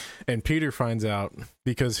initially, and Peter finds out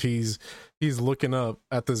because he's looking up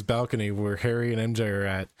at this balcony where Harry and MJ are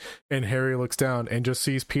at, and Harry looks down and just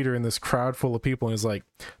sees Peter in this crowd full of people and is like,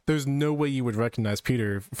 there's no way you would recognize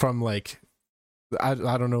Peter from like I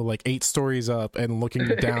don't know, like 8 stories up and looking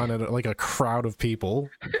down at like a crowd of people.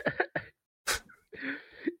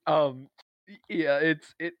 Yeah,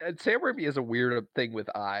 Sam Raimi has a weird thing with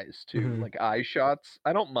eyes too, like eye shots.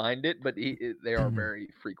 I don't mind it, but they are very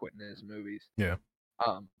frequent in his movies. Yeah.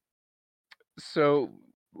 So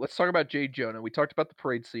let's talk about J. Jonah. We talked about the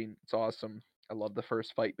parade scene. It's awesome. I love the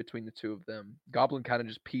first fight between the two of them. Goblin kind of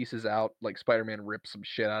just pieces out, like Spider-Man rips some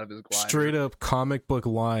shit out of his glider. Straight up comic book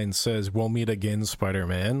line says, "We'll meet again,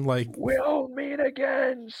 Spider-Man." Like, we'll meet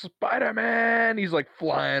again, Spider-Man. He's like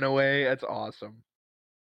flying away. That's awesome.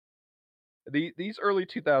 These early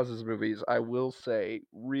 2000s movies, I will say,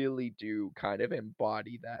 really do kind of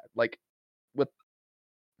embody that. Like, with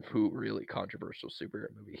really controversial superhero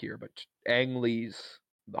movie here, but Ang Lee's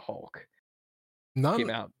The Hulk came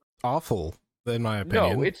out awful, in my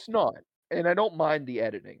opinion. No, it's not, and I don't mind the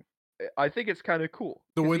editing. I think it's kind of cool.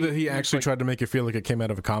 The way that he actually like, tried to make it feel like it came out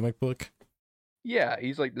of a comic book. Yeah,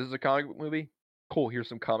 he's like, this is a comic book movie. Cool, here's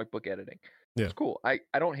some comic book editing. Yeah. It's cool. I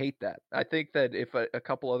don't hate that. I think that if a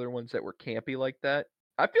couple other ones that were campy like that,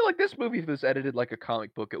 I feel like this movie, if it was edited like a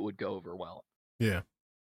comic book, it would go over well. Yeah.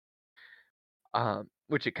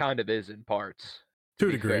 Which it kind of is in parts. To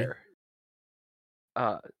a degree.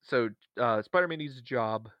 So Spider-Man needs a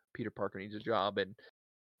job. Peter Parker needs a job, and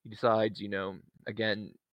he decides,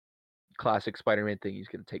 again, classic Spider-Man thing. He's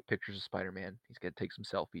going to take pictures of Spider-Man. He's going to take some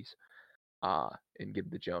selfies, and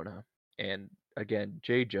give the Jonah. And again,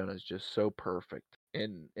 J. Jonah is just so perfect.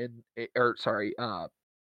 J.K.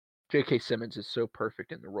 Simmons is so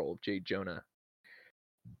perfect in the role of J. Jonah.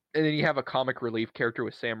 And then you have a comic relief character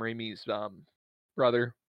with Sam Raimi's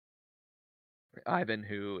brother, Ivan,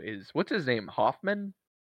 who is, what's his name? Hoffman?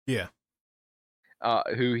 Yeah.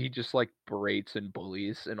 Who he just like berates and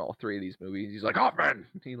bullies in all 3 of these movies. He's like, Hoffman!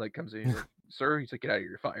 He like comes in, he's like, sir, he's like, get out of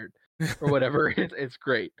here, you're fired. Or whatever. It's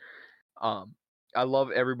great. I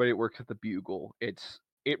love everybody that works at the Bugle. It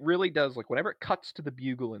really does, like, whenever it cuts to the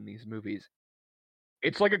Bugle in these movies,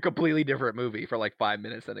 it's like a completely different movie for like 5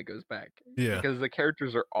 minutes, then it goes back. Yeah. Because the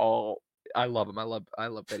characters are all, I love them. I love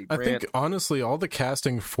Betty Brant. I think honestly, all the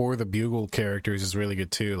casting for the Bugle characters is really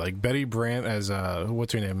good too. Like Betty Brant as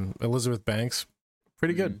what's her name, Elizabeth Banks,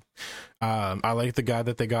 pretty good. I like the guy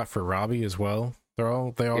that they got for Robbie as well. They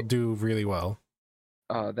all do really well.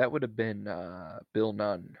 That would have been Bill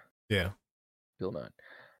Nunn. Yeah. Bill Nunn.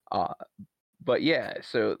 But yeah,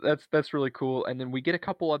 so that's really cool. And then we get a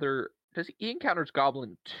couple other. He encounters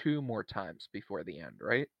Goblin 2 more times before the end,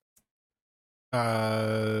 right?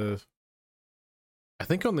 I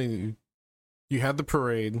think you had the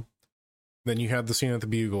parade, then you had the scene at the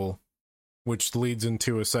Bugle, which leads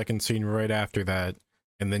into a second scene right after that,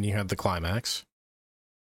 and then you had the climax.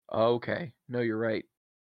 Okay, no, you're right.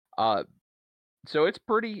 So it's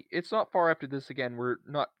not far after this. Again, we're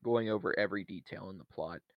not going over every detail in the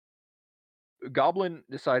plot. Goblin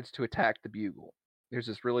decides to attack the Bugle. There's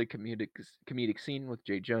this really comedic scene with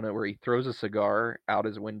J. Jonah where he throws a cigar out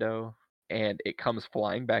his window and it comes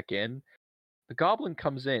flying back in. The Goblin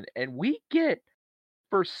comes in, and we get,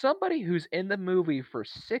 for somebody who's in the movie for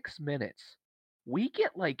 6 minutes, we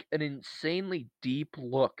get like an insanely deep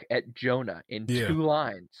look at Jonah in 2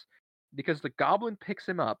 lines, because the Goblin picks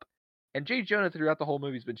him up, and J. Jonah throughout the whole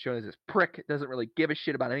movie has been shown as this prick, doesn't really give a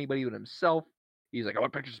shit about anybody but himself. He's like, I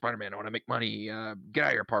want pictures of Spider-Man. I want to make money. Get out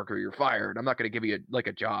of here, Parker. You're fired. I'm not going to give you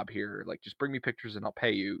a job here. Like, just bring me pictures and I'll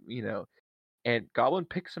pay you, And Goblin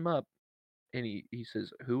picks him up and he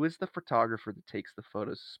says, who is the photographer that takes the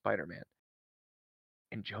photos of Spider-Man?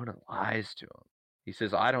 And Jonah lies to him. He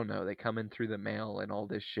says, I don't know. They come in through the mail and all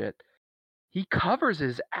this shit. He covers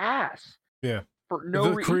his ass. Yeah. For no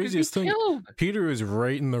reason. The craziest thing, Peter is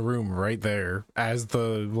right in the room right there as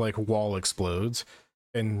the wall explodes.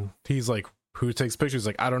 And he's like, who takes pictures?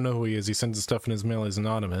 Like, I don't know who he is. He sends the stuff in his mail. He's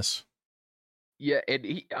anonymous. Yeah, and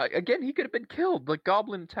he again, he could have been killed. The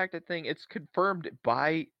Goblin attacked that thing. It's confirmed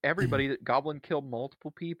by everybody that Goblin killed multiple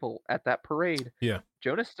people at that parade. Yeah.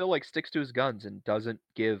 Jonah still like sticks to his guns and doesn't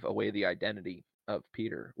give away the identity of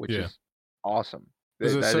Peter, which is awesome.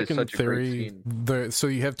 There's a that is second such a great theory. scene. So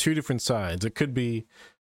you have two different sides. It could be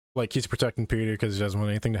like he's protecting Peter because he doesn't want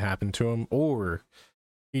anything to happen to him, or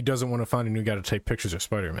he doesn't want to find a new guy to take pictures of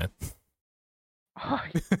Spider-Man.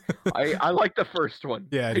 I like the first one.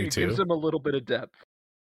 Yeah, I do it too. gives him a little bit of depth.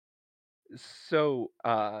 So,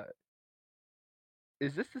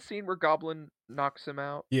 is this the scene where Goblin knocks him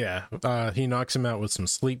out? Yeah, he knocks him out with some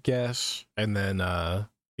sleep gas, and then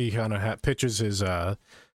he kind of pitches his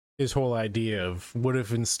whole idea of what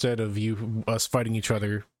if instead of us fighting each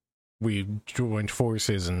other, we joined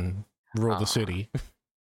forces and rule the city.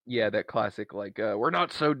 Yeah, that classic like we're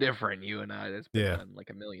not so different, you and I. That's been done like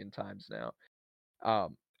a million times now.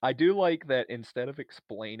 I do like that instead of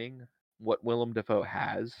explaining what Willem Dafoe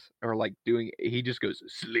has or like doing, he just goes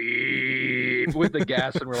sleep with the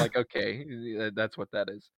gas, and we're like, okay, that's what that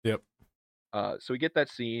is. Yep. So we get that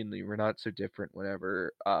scene. We're not so different.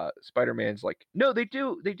 Whenever Spider-Man's like, no, they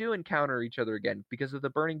do encounter each other again because of the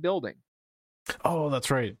burning building. Oh,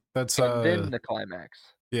 that's right. That's and then the climax.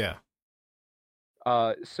 Yeah.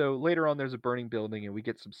 So later on, there's a burning building, and we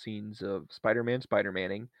get some scenes of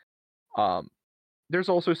Spider-Manning. There's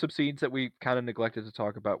also some scenes that we kind of neglected to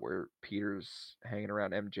talk about where Peter's hanging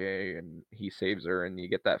around MJ and he saves her, and you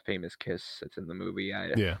get that famous kiss that's in the movie.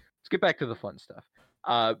 Yeah. Let's get back to the fun stuff.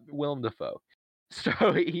 Willem Dafoe.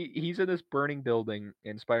 So he's in this burning building,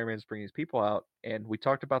 and Spider-Man's bringing his people out, and we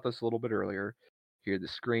talked about this a little bit earlier. You hear the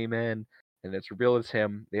screaming, and it's revealed it's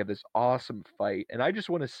him. They have this awesome fight, and I just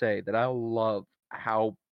want to say that I love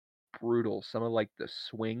how brutal some of like the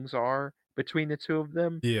swings are between the two of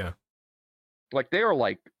them. Yeah. Like they are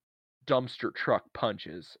like dumpster truck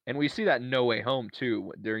punches, and we see that in No Way Home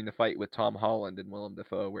too during the fight with Tom Holland and Willem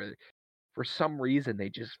Dafoe, where for some reason they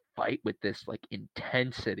just fight with this like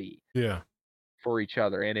intensity. Yeah. For each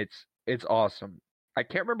other, and it's awesome. I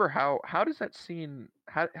can't remember how does that scene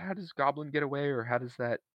how does Goblin get away, or how does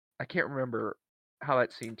that I can't remember how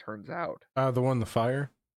that scene turns out. The one in the fire?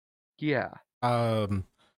 Yeah.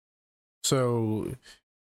 So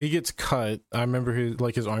he gets cut. I remember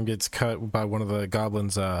his arm gets cut by one of the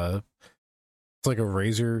goblins. It's like a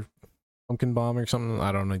razor pumpkin bomb or something.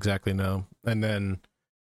 I don't exactly know. And then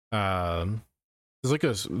there's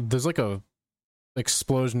like a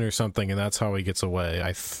explosion or something, and that's how he gets away.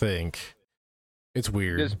 I think it's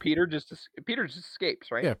weird. Does Peter just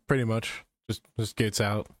escapes, right? Yeah, pretty much. Just gets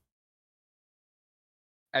out,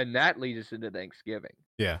 and that leads us into Thanksgiving.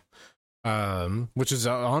 Yeah. Which is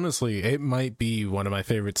honestly, it might be one of my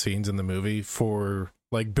favorite scenes in the movie for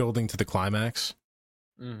like building to the climax.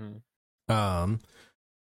 Mm-hmm.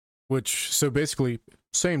 Which, so basically,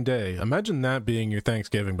 same day. Imagine that being your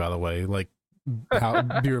Thanksgiving, by the way. Like,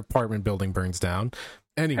 how your apartment building burns down.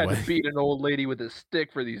 Anyway. Had to beat an old lady with a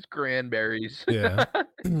stick for these cranberries. Yeah.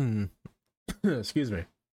 Excuse me.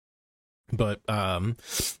 But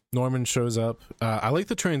Norman shows up. I like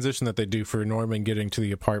the transition that they do for Norman getting to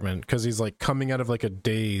the apartment, because he's like coming out of like a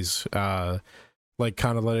daze, like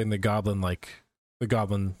kind of letting the goblin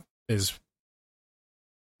is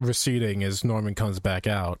receding as Norman comes back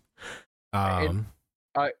out. I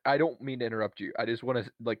don't mean to interrupt you. I just want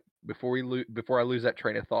to like before I lose that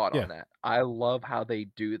train of thought on that. I love how they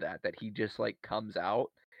do that he just like comes out.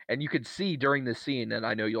 And you could see during the scene, and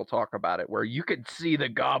I know you'll talk about it, where you could see the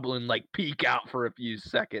goblin like peek out for a few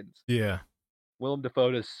seconds. Yeah. Willem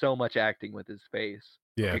Dafoe does so much acting with his face.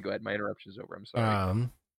 Yeah. Okay, go ahead. My interruption's over. I'm sorry.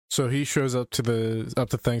 So he shows up to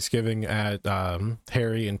Thanksgiving at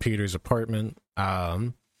Harry and Peter's apartment.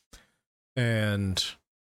 And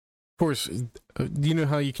of course, you know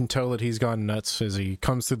how you can tell that he's gone nuts as he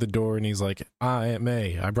comes through the door and he's like, Aunt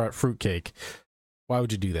May, I brought fruitcake. Why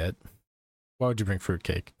would you do that? Why would you bring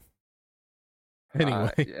fruitcake?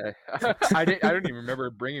 Anyway, I don't even remember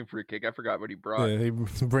bringing fruitcake. I forgot what he brought. Yeah, he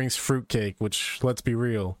brings fruitcake, which, let's be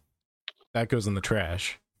real, that goes in the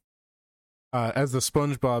trash. As the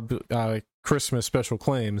SpongeBob Christmas special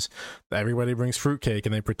claims, everybody brings fruitcake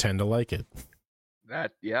and they pretend to like it.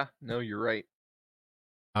 No, you're right.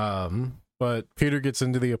 But Peter gets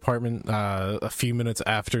into the apartment a few minutes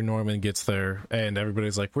after Norman gets there, and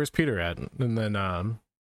everybody's like, "Where's Peter at?" And then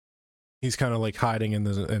he's kind of like hiding in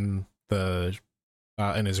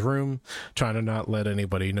his room, trying to not let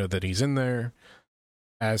anybody know that he's in there,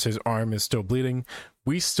 as his arm is still bleeding.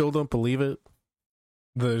 We still don't believe it.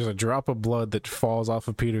 There's a drop of blood that falls off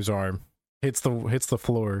of Peter's arm, hits the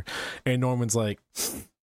floor, and Norman's like,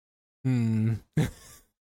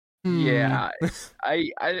 Yeah,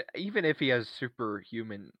 I even if he has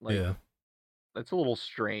superhuman, like, Yeah. that's a little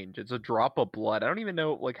strange. It's a drop of blood. I don't even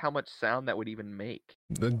know like how much sound that would even make.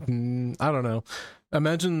 I don't know.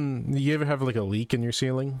 Imagine you ever have like a leak in your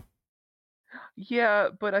ceiling? Yeah,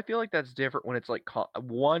 but I feel like that's different when it's like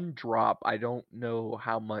one drop. I don't know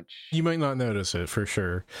how much, You might not notice it for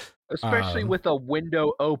sure. especially with a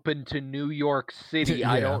window open to New York City.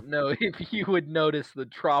 I Yeah. don't know if you would notice the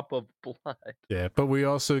drop of blood. Yeah, but we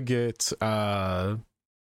also get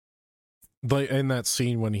like in that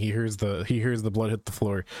scene when he hears the blood hit the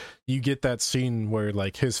floor, you get that scene where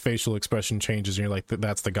like his facial expression changes and you're like,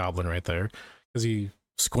 that's the goblin right there, because he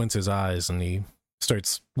squints his eyes and he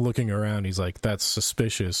starts looking around. He's like, that's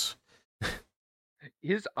suspicious.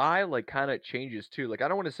 His eye like kind of changes too. Like I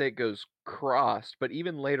don't want to say it goes crossed, but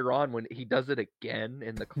even later on when he does it again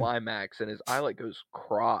in the climax and his eye like goes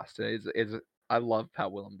crossed, is I love how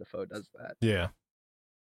Willem Dafoe does that. Yeah.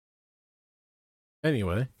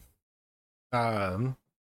 Anyway, um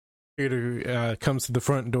Peter comes to the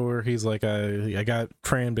front door. He's like, I got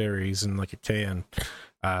cranberries in like a can.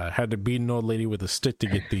 Had to beat an old lady with a stick to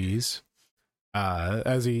get these.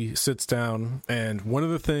 As he sits down, and one of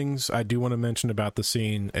the things I do want to mention about the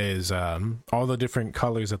scene is all the different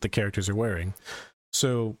colors that the characters are wearing.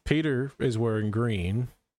 So Peter is wearing green,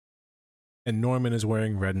 and Norman is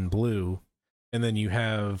wearing red and blue, and then you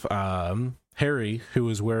have Harry, who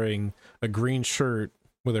is wearing a green shirt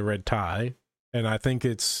with a red tie, and I think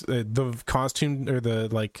it's the costume or the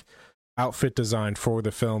like outfit design for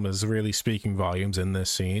the film is really speaking volumes in this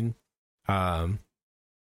scene.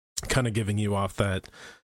 Kind of giving you off that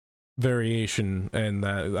variation and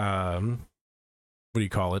that what do you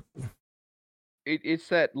call it? It's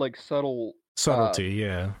that like Subtlety,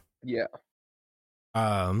 yeah. yeah.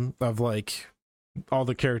 Of like all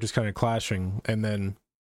the characters kind of clashing, and then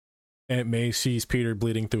Aunt May sees Peter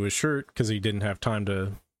bleeding through his shirt because he didn't have time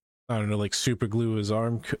to, I don't know, like super glue his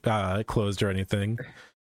arm closed or anything. Could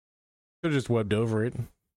have just webbed over it.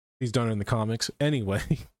 He's done it in the comics anyway.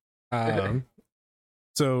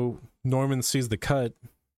 So Norman sees the cut,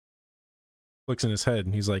 looks in his head,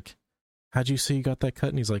 and he's like, how'd you see you got that cut?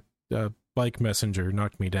 And he's like, bike messenger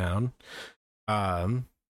knocked me down. And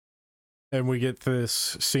we get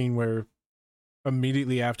this scene where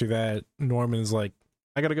immediately after that, Norman's like,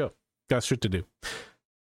 I gotta go. Got shit to do.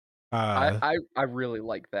 I really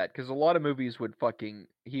like that because a lot of movies would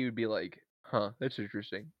he would be like, huh, that's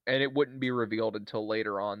interesting, and it wouldn't be revealed until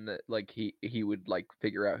later on that like he would like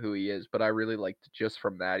figure out who he is. But I really liked just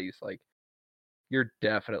from that he's like, you're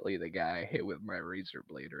definitely the guy I hit with my razor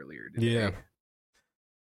blade earlier today.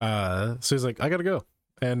 Yeah. So he's like, I gotta go,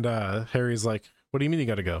 and Harry's like, what do you mean you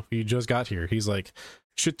gotta go? You just got here. He's like,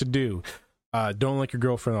 shit to do. Don't like your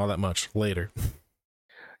girlfriend all that much. Later.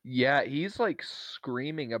 Yeah, he's like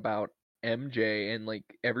screaming about MJ, and like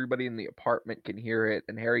everybody in the apartment can hear it.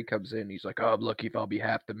 And Harry comes in, he's like, "Oh, I'm lucky if I'll be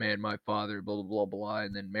half the man my father." Blah blah blah blah.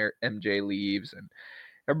 And then MJ leaves, and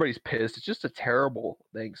everybody's pissed. It's just a terrible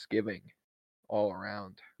Thanksgiving all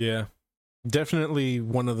around. Yeah, definitely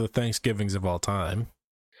one of the Thanksgivings of all time.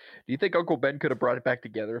 Do you think Uncle Ben could have brought it back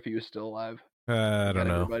together if he was still alive? I don't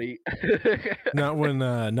know. Everybody.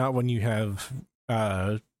 not when you have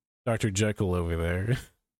Dr. Jekyll over there.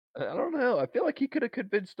 I don't know. I feel like he could have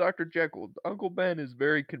convinced Dr. Jekyll. Uncle Ben is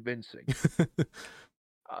very convincing.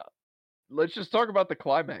 Let's just talk about the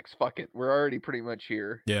climax. Fuck it. We're already pretty much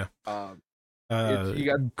here. Yeah. You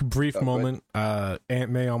got brief moment. Aunt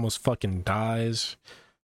May almost fucking dies.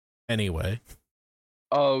 Anyway.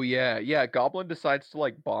 Oh yeah. Goblin decides to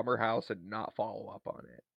like bomb her house and not follow up on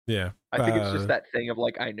it. Yeah. I think it's just that thing of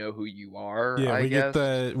like, I know who you are. Yeah, I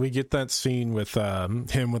guess. we get that scene with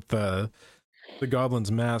him with the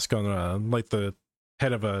goblin's mask on like the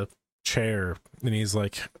head of a chair, and he's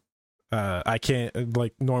like, I can't,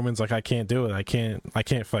 like Norman's like, I can't do it. I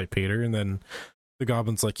can't fight Peter. And then the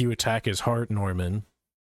goblin's like, you attack his heart, Norman.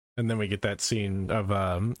 And then we get that scene of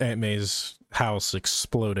Aunt May's house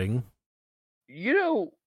exploding. You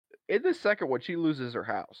know, in the second one, she loses her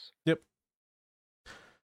house. Yep.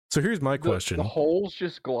 So here's my question. The holes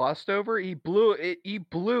just glossed over. He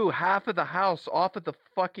blew half of the house off of the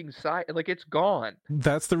fucking side. Like, it's gone.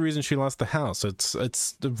 That's the reason she lost the house.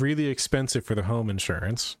 It's really expensive for the home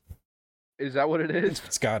insurance. Is that what it is?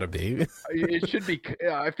 It's gotta be. It should be.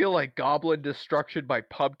 I feel like goblin destruction by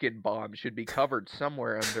pumpkin bomb should be covered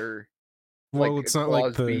somewhere under. Well, like, it's not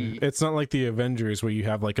like it's not like the Avengers where you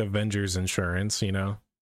have like Avengers insurance, you know.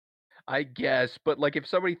 I guess, but like if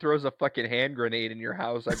somebody throws a fucking hand grenade in your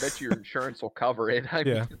house, I bet your insurance will cover it.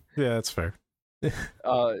 Yeah, that's fair.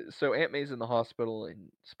 So Aunt May's in the hospital,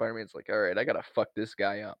 and Spider-Man's like, "All right, I gotta fuck this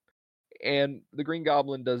guy up." And the Green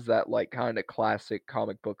Goblin does that like kind of classic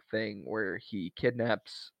comic book thing where he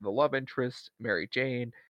kidnaps the love interest, Mary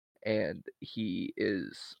Jane, and he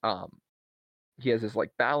has this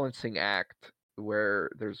like balancing act where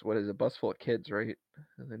there's what is a bus full of kids, right?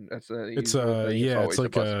 And then that's the It's usual thing. It's always it's a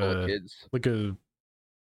bus full of kids. like a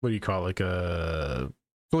what do you call it?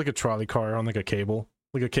 Like a trolley car on like a cable,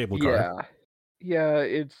 like a cable car. Yeah,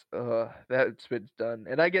 it's that's been done.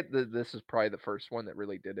 And I get that this is probably the first one that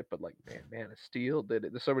really did it, but like Man of Steel did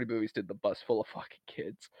it. There's so many movies did the bus full of fucking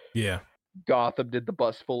kids. Yeah. Gotham did the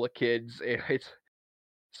bus full of kids. It's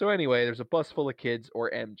so anyway, there's a bus full of kids or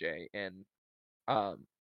MJ, and um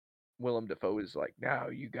Willem Dafoe is like, now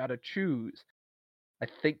you gotta choose. I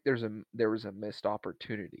think there was a missed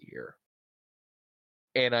opportunity here.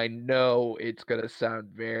 And I know it's gonna sound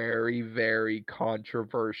very, very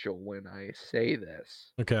controversial when I say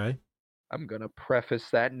this. Okay. I'm gonna preface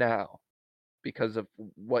that now because of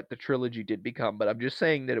what the trilogy did become, but I'm just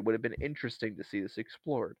saying that it would have been interesting to see this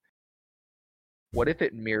explored. What if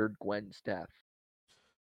it mirrored Gwen's death?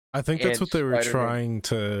 I think that's And what they were Spider-Man... trying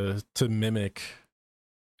to mimic.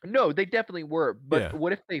 No, they definitely were. But Yeah.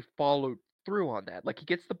 what if they followed through on that? Like he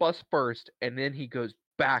gets the bus first, and then he goes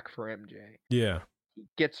back for MJ. Yeah. He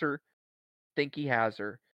gets her, think he has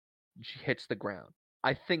her, and she hits the ground.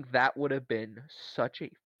 I think that would have been such a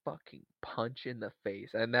fucking punch in the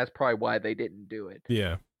face, and that's probably why they didn't do it.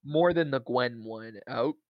 Yeah. More than the Gwen one.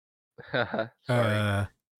 Oh, sorry. Uh,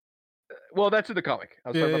 Well, that's in the comic. I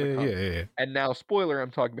was talking about the comic. yeah. And now, spoiler,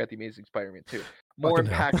 I'm talking about the Amazing Spider-Man 2. More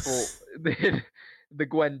Fucking impactful than the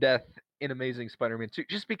Gwen death in Amazing Spider-Man 2,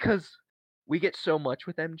 just because we get so much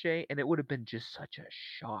with MJ, and it would have been just such a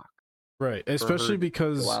shock. Right, especially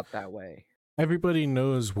because go out that way. Everybody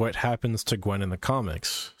knows what happens to Gwen in the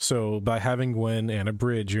comics. So by having Gwen and a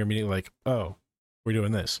bridge, you're immediately like, oh, we're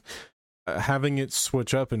doing this. Having it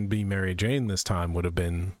switch up and be Mary Jane this time would have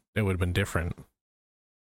been different.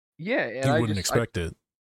 Yeah, and you wouldn't expect it.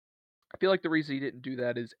 I feel like the reason he didn't do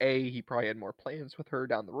that is A, he probably had more plans with her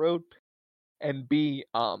down the road, and B,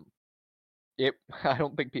 I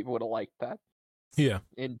don't think people would have liked that. Yeah.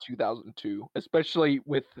 In 2002, especially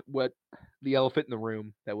with what the elephant in the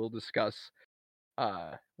room that we'll discuss.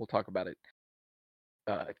 We'll talk about it.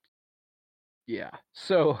 Yeah.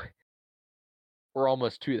 So we're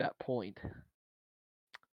almost to that point.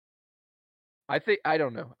 I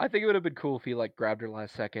don't know. I think it would have been cool if he like grabbed her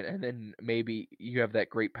last second, and then maybe you have that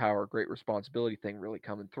great power, great responsibility thing really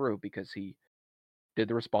coming through because he did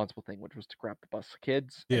the responsible thing, which was to grab the bus of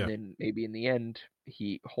kids, and then maybe in the end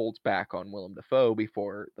he holds back on Willem Dafoe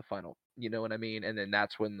before the final, you know what I mean? And then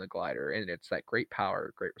that's when the glider, and it's that great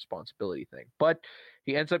power, great responsibility thing. But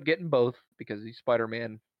he ends up getting both because he's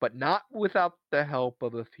Spider-Man, but not without the help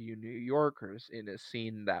of a few New Yorkers in a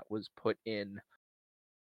scene that was put in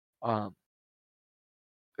The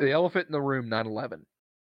Elephant in the Room 9/11.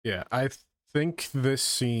 Yeah, I think this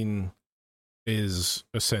scene is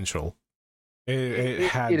essential. It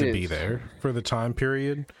had to be there for the time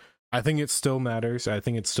period. I think it still matters. I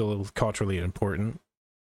think it's still culturally important.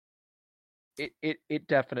 It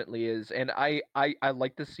definitely is, and I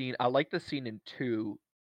like the scene. I like the scene in 2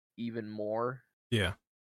 even more. Yeah.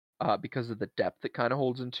 Because of the depth it kind of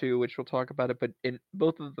holds in 2, which we'll talk about it. But in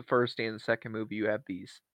both of the first and the second movie, you have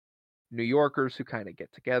these New Yorkers who kind of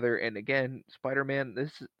get together. And again, Spider-Man,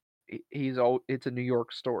 it's a New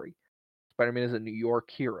York story. Spider-Man is a New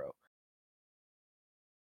York hero.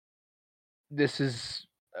 This is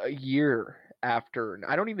a year after.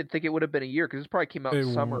 I don't even think it would have been a year because this probably came out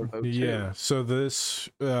in summer of 2002. Yeah, so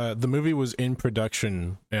the movie was in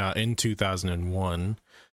production in 2001,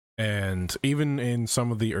 and even in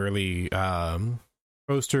some of the early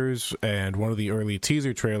posters and one of the early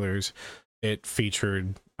teaser trailers, it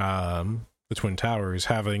featured the Twin Towers,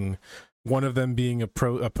 having one of them being a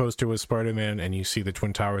poster with Spider-Man, and you see the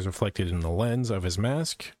Twin Towers reflected in the lens of his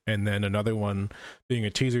mask, and then another one being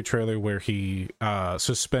a teaser trailer where he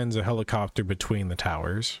suspends a helicopter between the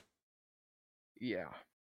towers. Yeah.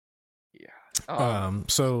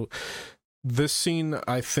 So this scene,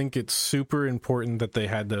 I think it's super important that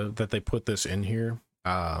they put this in here.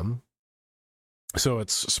 So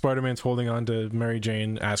it's Spider-Man's holding on to Mary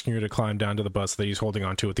Jane, asking her to climb down to the bus that he's holding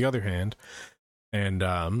on to with the other hand,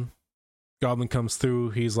 and Goblin comes through.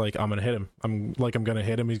 He's like, I'm gonna hit him. I'm gonna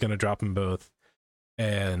hit him. He's gonna drop them both.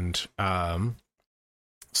 And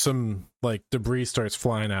some like debris starts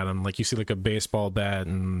flying at him. Like you see like a baseball bat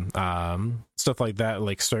and stuff like that.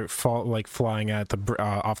 Like start flying at the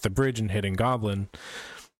off the bridge and hitting Goblin.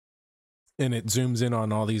 And it zooms in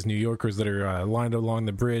on all these New Yorkers that are lined along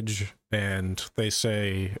the bridge, and they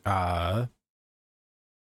say,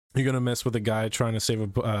 You're gonna mess with a guy trying to save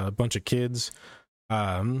a bunch of kids.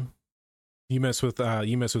 You mess with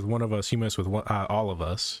one of us. You mess with all of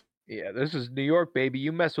us. Yeah, this is New York, baby.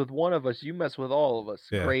 You mess with one of us, you mess with all of us.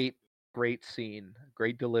 Yeah. Great scene,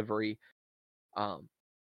 great delivery.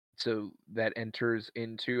 So that enters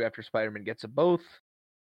into, after Spider-Man gets a both,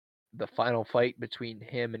 the final fight between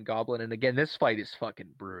him and Goblin. And again, this fight is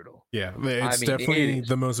fucking brutal. Yeah, it's definitely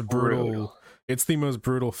the most brutal. It's the most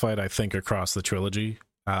brutal fight, I think, across the trilogy.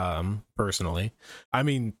 Personally, I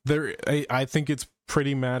mean, I think it's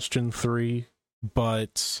pretty matched in 3,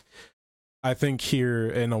 but I think here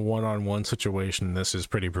in a one-on-one situation, this is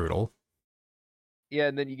pretty brutal. Yeah,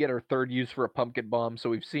 and then you get our third use for a pumpkin bomb. So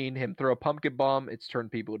we've seen him throw a pumpkin bomb. It's turned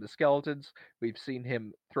people into skeletons. We've seen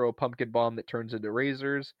him throw a pumpkin bomb that turns into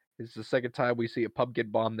razors. This is the second time we see a pumpkin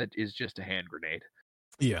bomb that is just a hand grenade.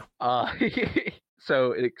 Yeah.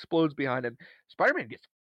 So it explodes behind him. Spider-Man gets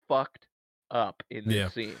fucked up in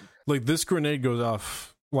this scene. Like, this grenade goes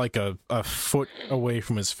off like a foot away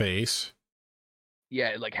from his face.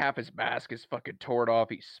 Yeah, like half his mask is fucking torn off.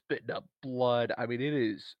 He's spitting up blood. I mean, it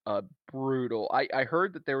is brutal. I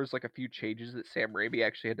heard that there was like a few changes that Sam Raimi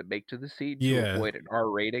actually had to make to the scene to avoid an R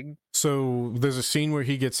rating. So there's a scene where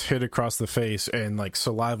he gets hit across the face and like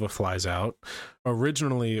saliva flies out.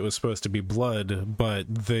 Originally, it was supposed to be blood, but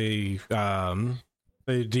they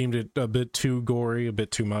deemed it a bit too gory, a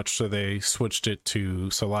bit too much, so they switched it to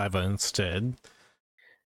saliva instead.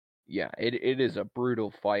 Yeah, it is a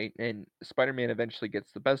brutal fight, and Spider-Man eventually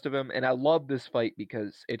gets the best of him. And I love this fight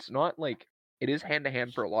because it's not like, it is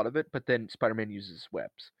hand-to-hand for a lot of it, but then Spider-Man uses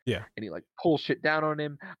webs. Yeah. And he like pulls shit down on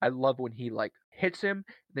him. I love when he like hits him,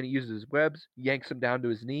 then he uses his webs, yanks him down to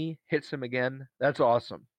his knee, hits him again. That's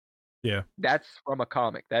awesome. Yeah. That's from a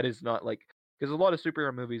comic. That is not like, because a lot of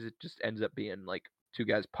superhero movies, it just ends up being like two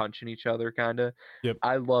guys punching each other, kind of. Yep.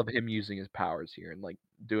 I love him using his powers here and like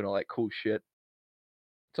doing all that cool shit.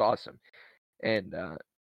 It's awesome. And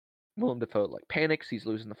Willem Dafoe like panics. He's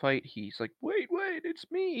losing the fight. He's like, wait, it's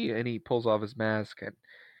me. And he pulls off his mask and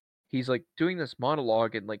he's like doing this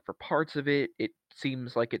monologue. And like for parts of it, it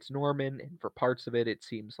seems like it's Norman. And for parts of it, it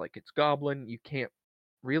seems like it's Goblin. You can't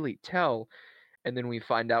really tell. And then we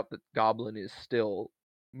find out that Goblin is still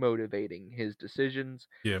motivating his decisions.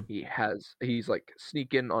 Yeah. He's like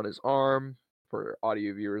sneaking on his arm. For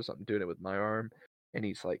audio viewers, I'm doing it with my arm. And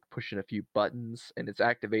he's like pushing a few buttons and it's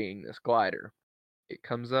activating this glider. It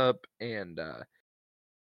comes up and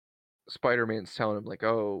Spider-Man's telling him like,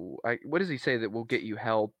 "Oh, what does he say, that we'll get you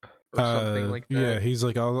help or something like that?" Yeah, he's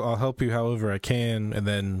like, "I'll help you however I can." And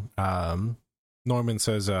then Norman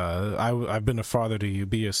says, "I've been a father to you.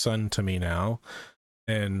 Be a son to me now."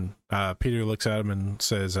 And Peter looks at him and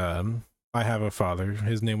says, "I have a father.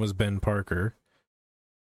 His name was Ben Parker."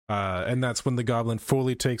 And that's when the Goblin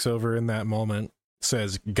fully takes over in that moment.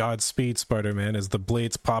 Says, "Godspeed, Spider-Man," as the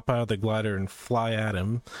blades pop out of the glider and fly at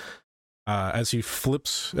him. As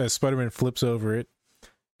Spider-Man flips over it,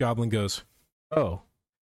 Goblin goes, "Oh,"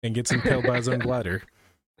 and gets impaled by his own glider.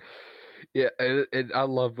 Yeah, and I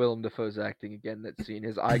love Willem Dafoe's acting again. That scene,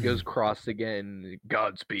 his eye goes cross again.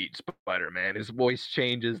 "Godspeed, Spider-Man." His voice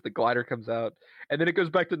changes. The glider comes out, and then it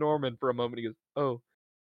goes back to Norman for a moment. He goes, "Oh,"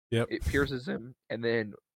 Yep. It pierces him, and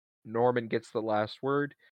then Norman gets the last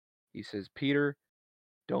word. He says, "Peter,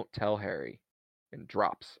 don't tell Harry," and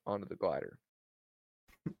drops onto the glider.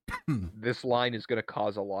 This line is going to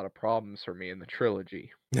cause a lot of problems for me in the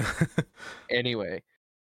trilogy. Anyway,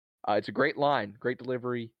 it's a great line, great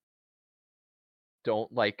delivery.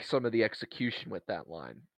 Don't like some of the execution with that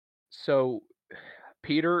line. So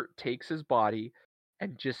Peter takes his body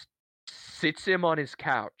and just sits him on his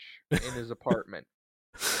couch in his apartment.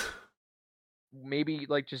 Maybe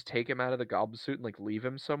like just take him out of the goblin suit and like leave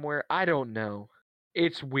him somewhere. I don't know.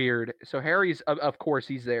 It's weird. So Harry's, of course,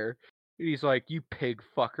 he's there. He's like, "You pig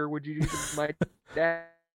fucker, would you do this to my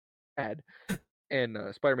dad?" And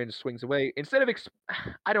Spider-Man just swings away. Instead of,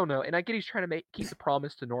 I don't know. And I get he's trying to keep the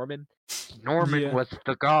promise to Norman. Norman was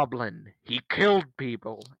the Goblin. He killed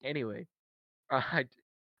people. Anyway, I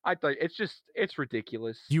thought it's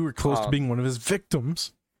ridiculous. You were close to being one of his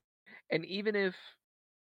victims. And even if,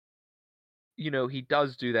 he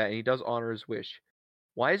does do that and he does honor his wish,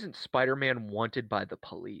 why isn't Spider-Man wanted by the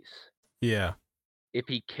police? Yeah. If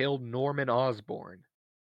he killed Norman Osborn.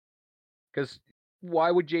 Because why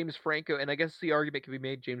would James Franco, and I guess the argument can be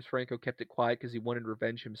made, James Franco kept it quiet because he wanted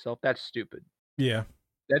revenge himself. That's stupid. Yeah.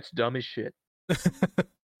 That's dumb as shit.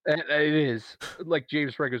 It is. Like,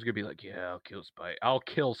 James Franco's going to be like, "Yeah, I'll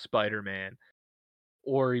kill Spider-Man."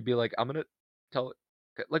 Or he'd be like, "I'm going to tell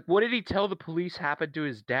Like, what did he tell the police happened to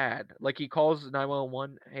his dad? Like, he calls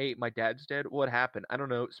 911, hey, my dad's dead. What happened? I don't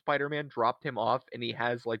know. Spider-Man dropped him off, and he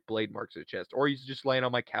has, like, blade marks in his chest. Or he's just laying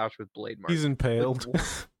on my couch with blade marks. He's impaled.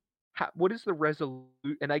 Like, what is the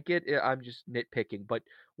resolution? And I get it, I'm just nitpicking, but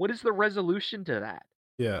what is the resolution to that?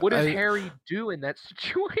 Yeah. What does Harry do in that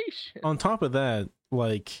situation? On top of that,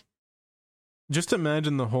 like, just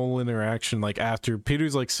imagine the whole interaction, like, after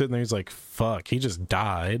Peter's, like, sitting there, he's like, fuck, he just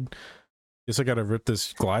died. Guess I gotta rip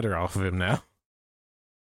this glider off of him now.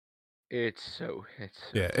 It's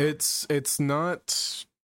not,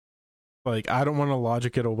 like, I don't want to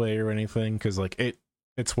logic it away or anything, because, like,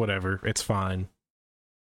 it's whatever. It's fine.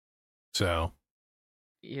 So.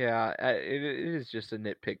 Yeah, it is just a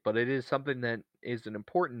nitpick, but it is something that is an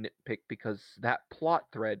important nitpick because that plot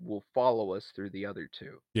thread will follow us through the other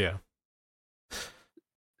two. Yeah.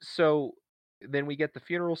 So then we get the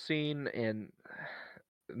funeral scene, and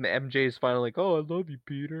MJ is finally like, "Oh, I love you,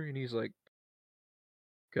 Peter," and he's like,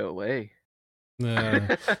 "Go away."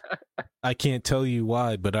 I can't tell you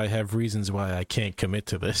why, but I have reasons why I can't commit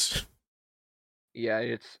to this. Yeah,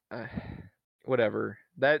 it's whatever.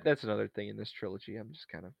 That's another thing in this trilogy. I'm just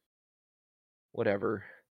kind of whatever.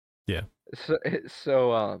 Yeah.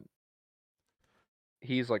 So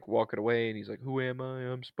he's like walking away, and he's like, "Who am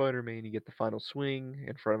I? I'm Spider-Man." You get the final swing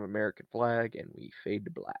in front of American flag, and we fade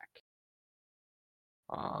to black.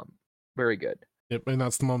 Very good. Yep, and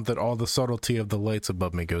that's the moment that all the subtlety of the lights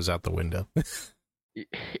above me goes out the window.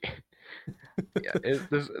 Yeah,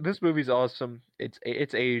 this movie's awesome. It's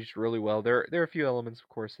aged really well. There are a few elements, of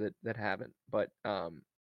course, that haven't, but a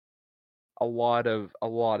lot of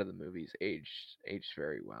the movies aged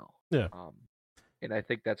very well. Yeah. And I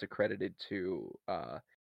think that's accredited to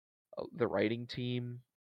the writing team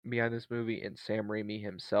behind this movie and Sam Raimi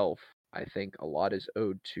himself. I think a lot is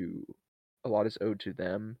owed to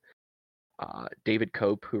them. David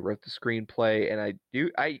Cope, who wrote the screenplay, and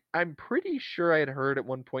I'm pretty sure I had heard at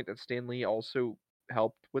one point that Stan Lee also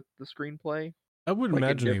helped with the screenplay. I would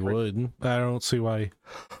imagine he would. I don't see why.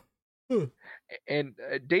 And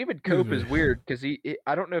David Cope is weird because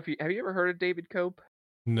I don't know if have you ever heard of David Cope?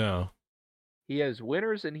 No. He has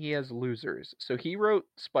winners and he has losers. So he wrote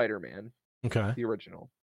Spider-Man, okay, the original,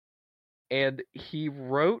 and he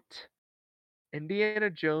wrote Indiana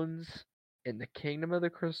Jones and the Kingdom of the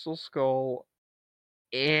Crystal Skull,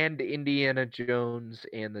 and Indiana Jones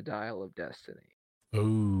and the Dial of Destiny.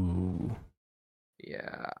 Oh.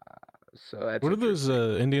 Yeah. So that's what are those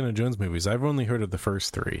Indiana Jones movies? I've only heard of the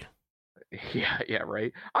first three. Yeah,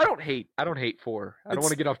 right. I don't hate 4. I don't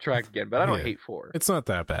want to get off track again, but I don't hate 4. It's not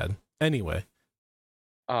that bad. Anyway.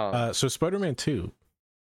 So Spider-Man 2.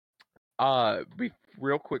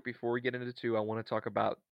 Real quick before we get into 2, I want to talk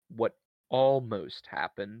about what almost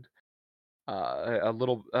happened. A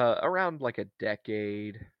little around like a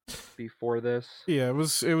decade before this. Yeah, it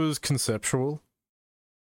was conceptual.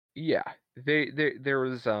 Yeah, there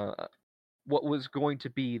was what was going to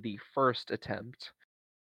be the first attempt.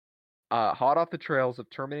 Hot off the trails of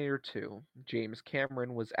Terminator 2, James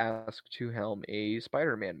Cameron was asked to helm a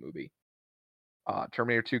Spider-Man movie.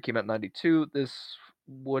 Terminator 2 came out in 92. This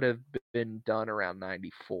would have been done around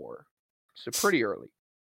 94, so pretty early.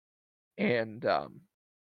 And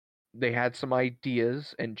they had some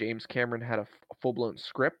ideas, and James Cameron had a full-blown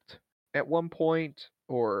script at one point,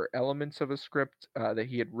 or elements of a script that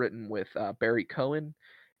he had written with Barry Cohen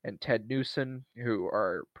and Ted Newson, who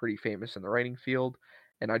are pretty famous in the writing field.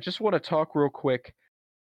 And I just want to talk real quick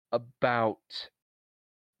about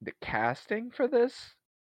the casting for this,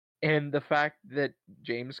 and the fact that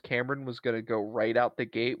James Cameron was going to go right out the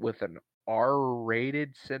gate with an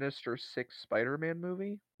R-rated Sinister Six Spider-Man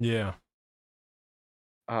movie. Yeah.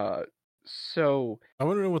 So I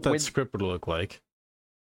want to know what that script would look like.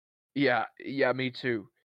 Yeah, me too.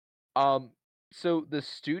 So the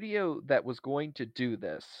studio that was going to do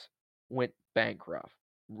this went bankrupt,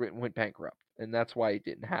 and that's why it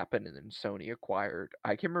didn't happen. And then Sony acquired.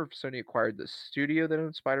 I can't remember if Sony acquired the studio that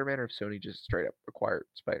owned Spider-Man, or if Sony just straight up acquired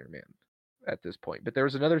Spider-Man at this point. But there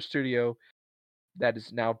was another studio that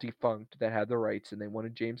is now defunct that had the rights, and they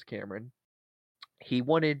wanted James Cameron.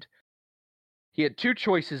 He had two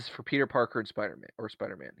choices for Peter Parker and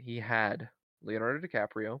Spider-Man. He had Leonardo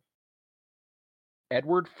DiCaprio.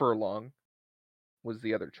 Edward Furlong was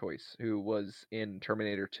the other choice, who was in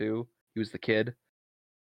Terminator 2. He was the kid.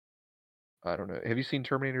 I don't know. Have you seen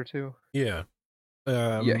Terminator 2? Yeah.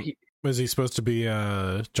 Was he supposed to be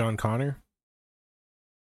John Connor?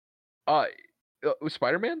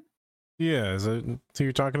 Spider-Man? Yeah, is that who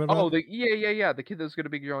you're talking about? Oh, the kid that was going to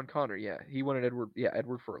be John Connor. Yeah, he wanted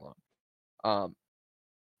Edward Furlong. A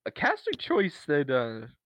casting choice that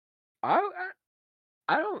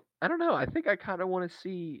I don't know. I think I kind of want to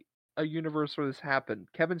see a universe where this happened.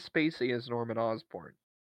 Kevin Spacey as Norman Osborn.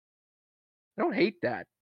 I don't hate that.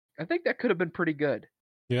 I think that could have been pretty good.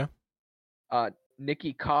 Yeah.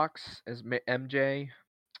 Nikki Cox as MJ.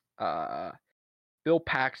 Uh, Bill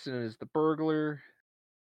Paxton as the burglar.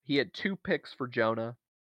 He had 2 picks for Jonah.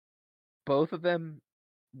 Both of them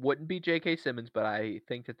wouldn't be J.K. Simmons, but I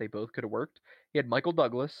think that they both could have worked. He had Michael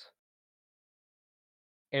Douglas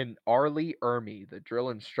and Arlie Ermy, the drill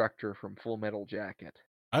instructor from Full Metal Jacket.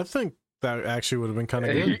 I think that actually would have been kind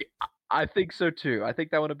of good. I think so too. I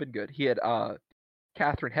think that would have been good. He had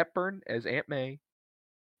Katharine Hepburn as Aunt May,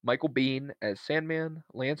 Michael Biehn as Sandman,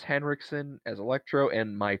 Lance Henriksen as Electro,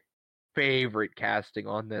 and my favorite casting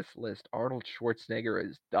on this list, Arnold Schwarzenegger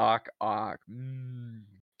as Doc Ock.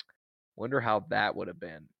 Wonder how that would have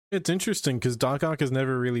been. It's interesting because Doc Ock has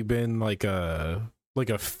never really been like a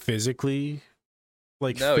physically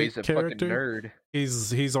no, fit he's a character. Fucking nerd.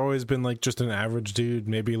 He's always been like just an average dude,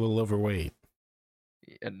 maybe a little overweight.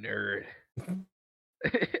 A nerd.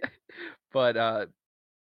 But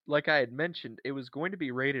like I had mentioned, it was going to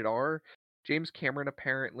be rated R. James Cameron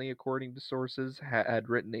apparently, according to sources, had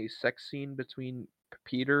written a sex scene between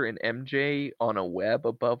Peter and MJ on a web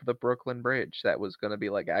above the Brooklyn Bridge that was going to be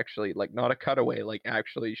like actually like not a cutaway, like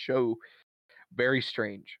actually show. Very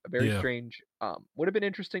strange. Very strange. Would have been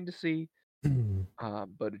interesting to see,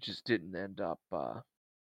 but it just didn't end up.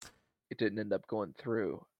 It didn't end up going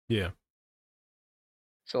through. Yeah.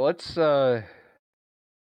 So let's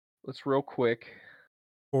real quick.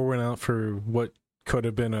 Or went out for what could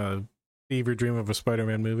have been a fever dream of a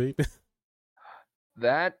Spider-Man movie.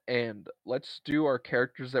 That, and let's do our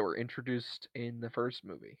characters that were introduced in the first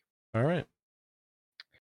movie. All right.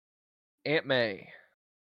 Aunt May.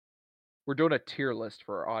 We're doing a tier list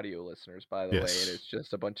for our audio listeners, by the way, and it's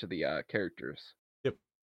just a bunch of the characters. Yep.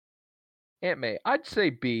 Aunt May, I'd say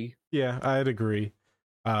B. Yeah, I'd agree.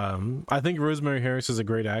 I think Rosemary Harris is a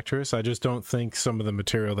great actress. I just don't think some of the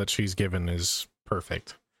material that she's given is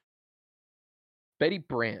perfect. Betty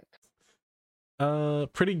Brant.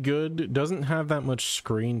 Pretty good. Doesn't have that much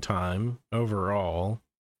screen time overall.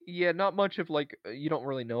 Yeah, not much of like, you don't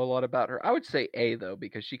really know a lot about her. I would say A, though,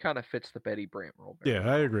 because she kind of fits the Betty Brant role. Yeah,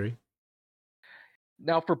 well. I agree.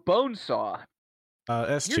 Now for Bonesaw.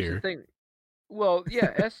 S tier. Here's the thing. Well,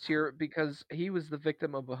 yeah, S tier, because he was the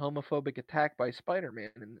victim of a homophobic attack by Spider-Man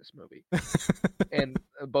in this movie. And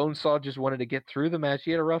Bonesaw just wanted to get through the match.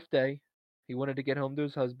 He had a rough day. He wanted to get home to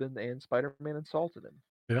his husband, and Spider-Man insulted him.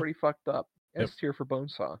 Yep. Pretty fucked up. S tier for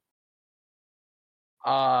Bonesaw.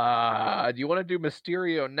 Do you want to do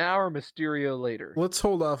Mysterio now or Mysterio later? Let's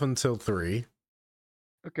hold off until 3.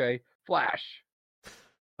 Okay. Flash.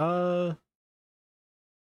 I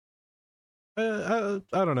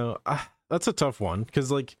don't know. That's a tough one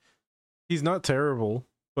because like he's not terrible,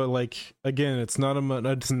 but like again, it's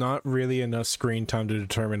not really enough screen time to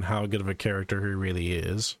determine how good of a character he really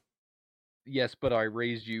is. Yes, but I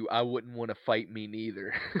raised you. I wouldn't want to fight me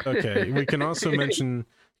neither. Okay, we can also mention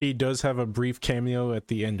he does have a brief cameo at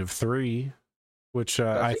the end of 3, which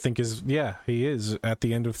I think is he is at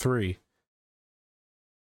the end of 3.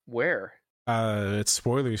 Where? It's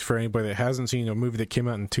spoilers for anybody that hasn't seen a movie that came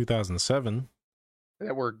out in 2007.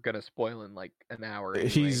 That we're gonna spoil in like an hour. Anyway.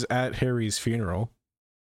 He's at Harry's funeral.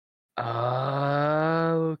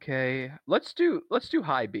 Okay. Let's do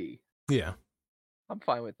high B. Yeah. I'm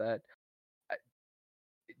fine with that.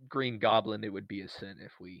 Green Goblin, it would be a sin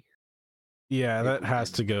if we. Yeah, that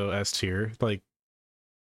has to go S tier. Like,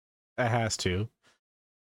 it has to.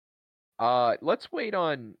 Let's wait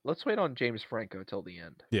on James Franco till the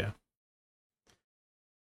end. Yeah.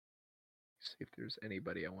 See if there's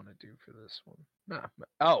anybody I want to do for this one. Nah.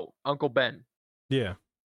 Oh, Uncle Ben. Yeah.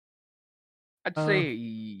 I'd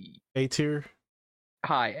say A tier.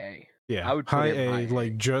 High A. Yeah, I would high A,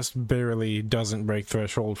 like just barely doesn't break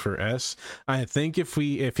threshold for S. I think if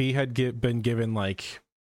he had been given like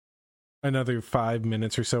another 5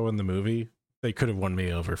 minutes or so in the movie, they could have won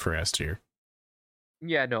me over for S tier.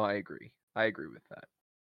 Yeah, no, I agree. I agree with that.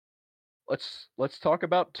 Let's talk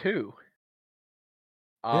about 2.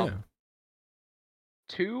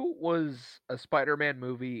 2 was a Spider-Man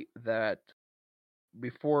movie that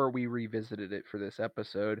before we revisited it for this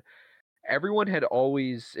episode, everyone had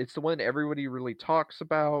always, it's the one everybody really talks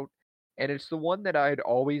about, and it's the one that I'd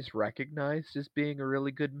always recognized as being a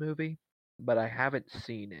really good movie, but I haven't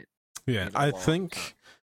seen it. Yeah, I think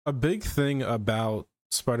a big thing about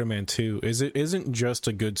Spider-Man 2 is it isn't just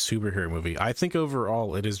a good superhero movie. I think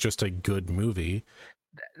overall it is just a good movie.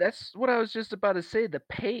 That's what I was just about to say. The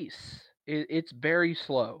pace, it's very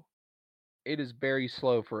slow. It is very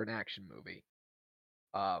slow for an action movie.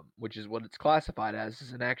 which is what it's classified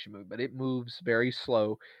as an action movie, but it moves very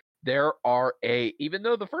slow. Even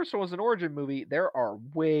though the first one was an origin movie, there are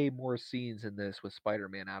way more scenes in this with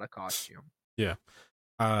Spider-Man out of costume. Yeah.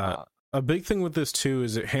 A big thing with this too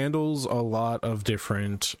is it handles a lot of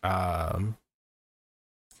different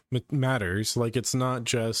matters. Like, it's not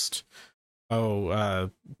just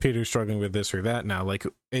Peter's struggling with this or that now. Like,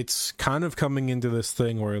 it's kind of coming into this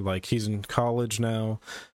thing where, like, he's in college now.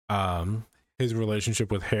 His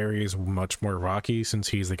relationship with Harry is much more rocky since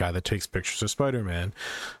he's the guy that takes pictures of Spider-Man.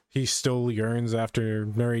 He still yearns after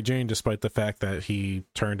Mary Jane despite the fact that he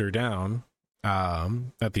turned her down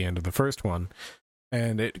at the end of the first one.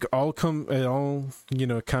 And it all kind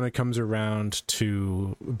of comes around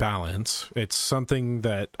to balance. It's something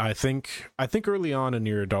that I think early on in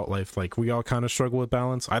your adult life, like, we all kind of struggle with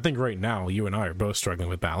balance. I think right now you and I are both struggling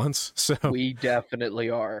with balance. So we definitely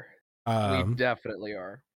are.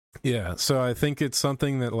 Yeah, so I think it's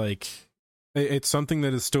something that, like, it's something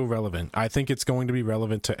that is still relevant. I think it's going to be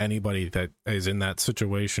relevant to anybody that is in that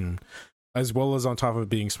situation, as well as on top of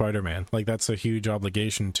being Spider-Man. Like, that's a huge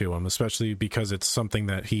obligation to him, especially because it's something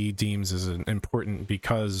that he deems as important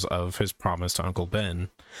because of his promise to Uncle Ben.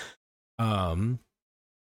 But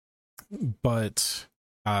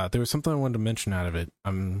there was something I wanted to mention out of it.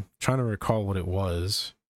 I'm trying to recall what it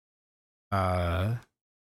was.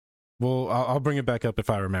 Well, I'll bring it back up if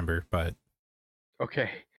I remember, but... Okay.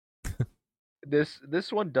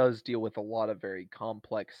 This one does deal with a lot of very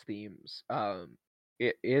complex themes.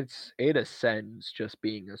 It ascends just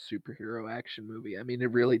being a superhero action movie. I mean, it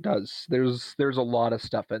really does. There's a lot of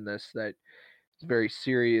stuff in this that is very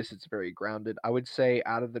serious. It's very grounded. I would say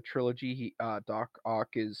out of the trilogy, Doc Ock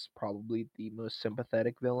is probably the most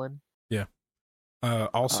sympathetic villain. Yeah.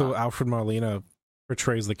 Also, Alfred Molina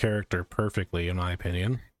portrays the character perfectly, in my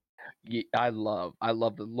opinion. Yeah, I love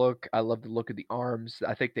the look. I love the look of the arms.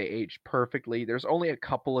 I think they aged perfectly. There's only a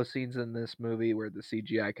couple of scenes in this movie where the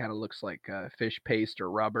CGI kind of looks like fish paste or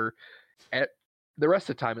rubber. The rest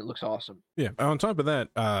of the time, it looks awesome. Yeah. On top of that,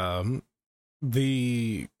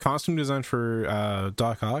 the costume design for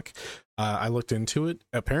Doc Ock, I looked into it.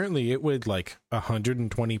 Apparently, it weighed like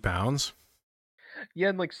 120 pounds. Yeah,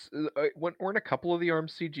 and like weren't a couple of the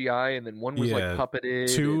arms CGI, and then one was like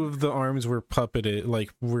puppeted. Two of the arms were puppeted,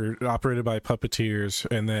 like were operated by puppeteers,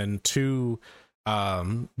 and then two,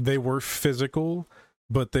 they were physical,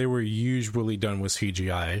 but they were usually done with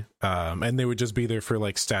CGI, and they would just be there for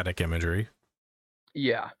like static imagery.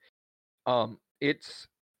 Yeah, it's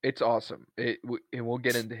awesome. And we'll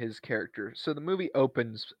get into his character. So the movie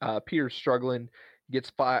opens. Peter's struggling,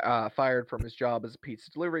 gets fired from his job as a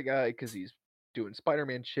pizza delivery guy because he's doing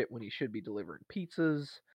Spider-Man shit when he should be delivering pizzas,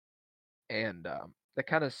 and that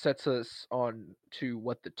kind of sets us on to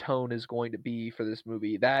what the tone is going to be for this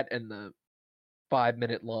movie. That and the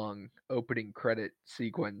 5-minute long opening credit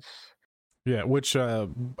sequence. Yeah, which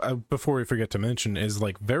before we forget to mention is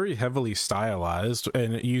like very heavily stylized,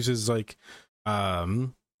 and it uses like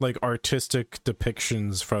artistic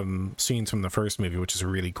depictions from scenes from the first movie, which is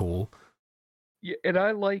really cool. Yeah, and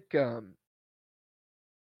I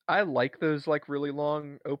like those like really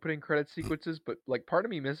long opening credit sequences, but like part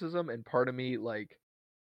of me misses them, and part of me like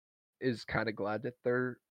is kind of glad that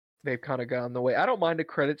they've kind of gone the way. I don't mind a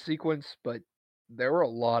credit sequence, but there were a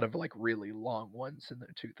lot of like really long ones in the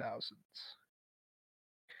 2000s.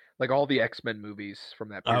 Like all the X-Men movies from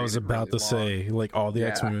that period. I was about to say, like, all the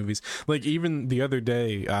X-Men movies. Like, even the other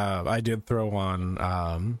day, I did throw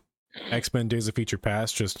on X-Men Days of Future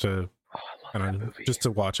Past just to just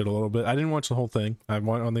to watch it a little bit. I didn't watch the whole thing. I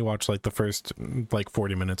only watched like the first like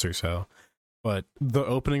 40 minutes or so. But the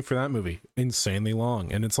opening for that movie, insanely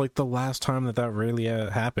long, and it's like the last time that really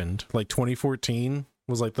happened. Like 2014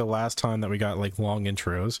 was like the last time that we got like long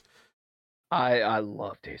intros. I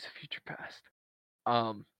love Days of Future Past.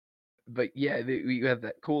 But yeah, you have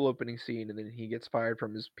that cool opening scene, and then he gets fired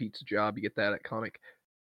from his pizza job. You get that iconic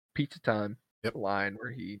pizza time line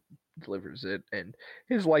where he delivers it, and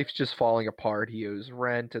his life's just falling apart. He owes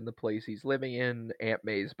rent in the place he's living in. Aunt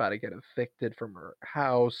May's about to get evicted from her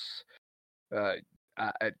house.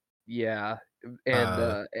 Yeah,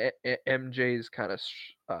 and MJ's kind of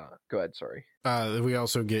go ahead, sorry. We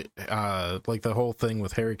also get like the whole thing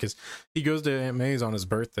with Harry, because he goes to Aunt May's on his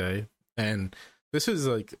birthday, and this is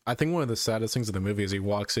like, I think one of the saddest things of the movie is he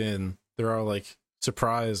walks in, they're all like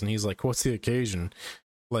surprised, and he's like, what's the occasion?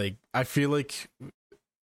 Like, I feel like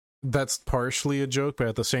that's partially a joke, but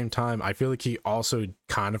at the same time, I feel like he also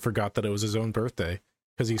kind of forgot that it was his own birthday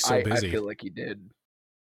because he's so busy. I feel like he did.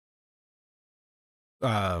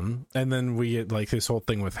 And then we get like this whole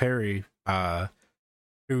thing with Harry,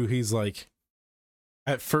 who he's like,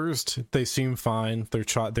 At first, they seem fine. They're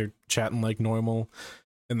chatting like normal.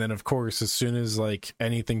 And then, of course, as soon as like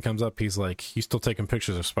anything comes up, he's like, "You still taking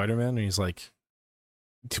pictures of Spider-Man?" And he's like,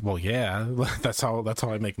 "Well, yeah, that's how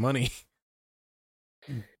I make money."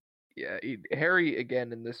 Yeah, Harry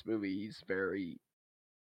again in this movie,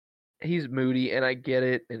 he's moody, and I get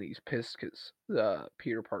it, and he's pissed because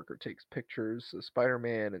Peter Parker takes pictures of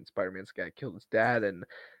Spider-Man, and Spider-Man's guy killed his dad, and I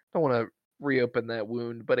don't want to reopen that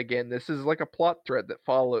wound. But again, this is like a plot thread that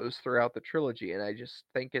follows throughout the trilogy, and I just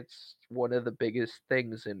think it's one of the biggest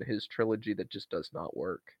things in his trilogy that just does not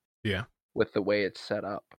work. Yeah, with the way it's set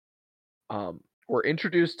up. We're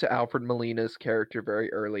introduced to Alfred Molina's character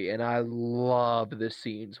very early, and I love the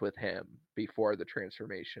scenes with him before the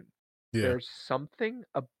transformation. yeah, There's something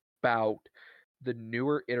about the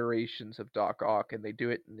newer iterations of Doc Ock, and they do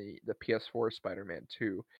it in the PS4 Spider-Man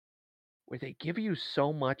 2, where they give you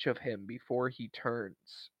so much of him before he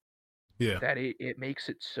turns yeah. that it makes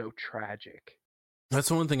it so tragic.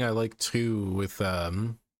 That's one thing I like too with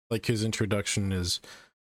like his introduction is,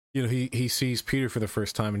 you know, he sees Peter for the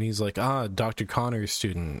first time and he's like, "Ah, Dr. Connor's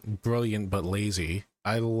student, brilliant but lazy."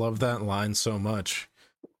 I love that line so much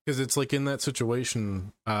because it's like in that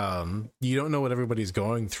situation, you don't know what everybody's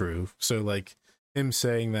going through. So like him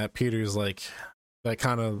saying that, Peter's like, that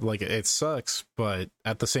kind of like, it sucks, but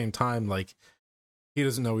at the same time, like, he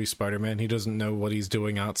doesn't know he's Spider-Man. He doesn't know what he's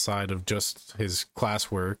doing outside of just his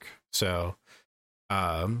classwork. So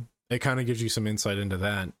it kind of gives you some insight into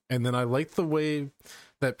that. And then I like the way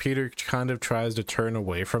that Peter kind of tries to turn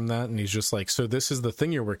away from that, and he's just like, "So this is the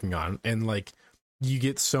thing you're working on," and like you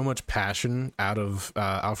get so much passion out of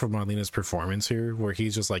Alfred Molina's performance here, where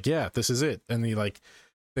he's just like, "Yeah, this is it," and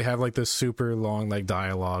they have like this super long like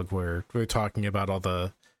dialogue where we're talking about all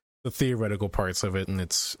the theoretical parts of it, and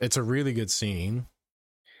it's a really good scene.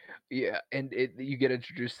 Yeah, and you get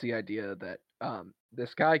introduced to the idea that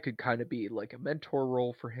this guy could kind of be like a mentor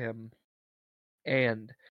role for him,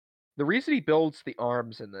 and the reason he builds the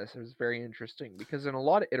arms in this is very interesting because in a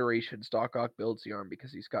lot of iterations, Doc Ock builds the arm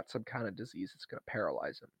because he's got some kind of disease that's going to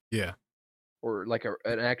paralyze him. Yeah. Or like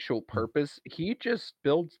an actual purpose. He just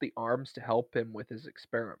builds the arms to help him with his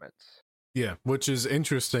experiments. Yeah, which is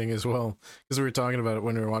interesting as well because we were talking about it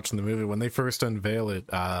when we were watching the movie. When they first unveil it,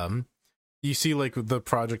 you see like the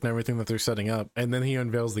project and everything that they're setting up, and then he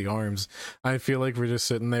unveils the arms. I feel like we're just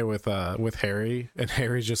sitting there with Harry, and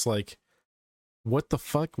Harry's just like, "What the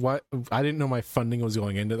fuck? What? I didn't know my funding was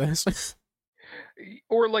going into this."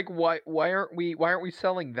 Or like, why aren't we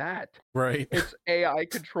selling that? Right. It's AI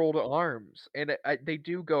controlled arms, and they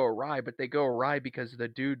do go awry, but they go awry because the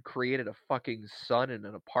dude created a fucking sun in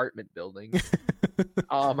an apartment building.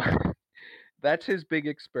 That's his big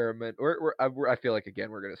experiment. I feel like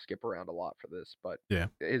again we're gonna skip around a lot for this, but Yeah.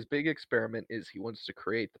 his big experiment is he wants to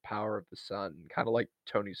create the power of the sun, kind of like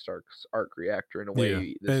Tony Stark's arc reactor in a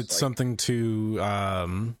way. Yeah. It's like something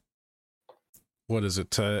to what is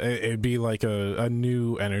it? It'd be like a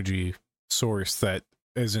new energy source that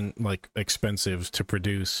isn't like expensive to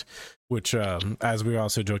produce, which as we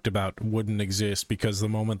also joked about, wouldn't exist because the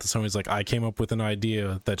moment that somebody's like, "I came up with an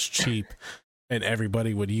idea that's cheap," and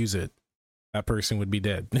everybody would use it, that person would be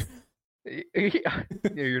dead. Yeah,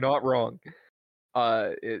 you're not wrong.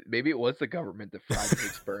 Maybe it was the government that fried the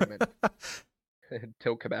experiment.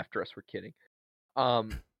 Don't come after us, we're kidding.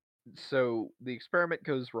 So the experiment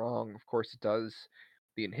goes wrong. Of course it does.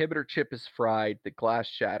 The inhibitor chip is fried. The glass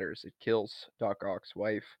shatters. It kills Doc Ock's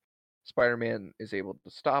wife. Spider-Man is able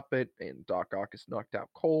to stop it, and Doc Ock is knocked out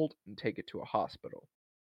cold and taken to a hospital.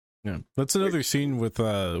 Yeah, that's another scene with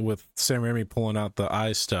Sam Raimi pulling out the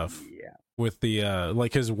eye stuff. Yeah, with the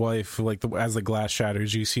like his wife, like as the glass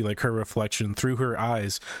shatters, you see like her reflection through her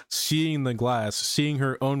eyes, seeing the glass, seeing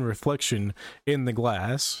her own reflection in the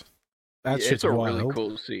glass. That's it's a wild. really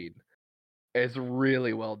cool scene. It's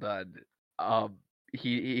really well done.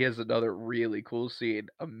 He has another really cool scene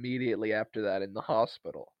immediately after that in the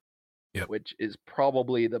hospital. Yep. Which is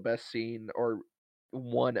probably the best scene or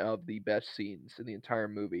one of the best scenes in the entire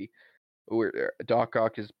movie, where Doc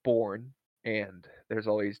Ock is born and there's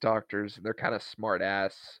all these doctors and they're kind of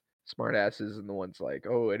smartasses, and the one's like,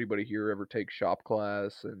 "Oh, anybody here ever take shop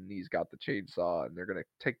class?" And he's got the chainsaw and they're gonna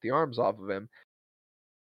take the arms off of him,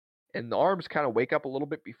 and the arms kind of wake up a little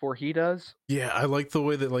bit before he does. Yeah, I like the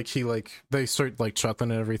way that they start like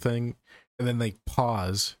chopping and everything, and then they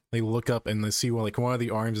pause, they look up, and they see like one of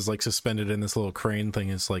the arms is like suspended in this little crane thing.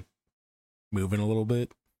 It's like moving a little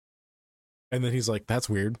bit, and then he's like, "That's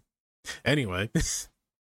weird." Anyway,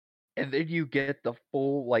 And then you get the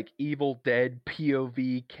full, like, Evil Dead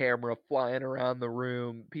POV camera flying around the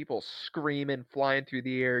room, people screaming, flying through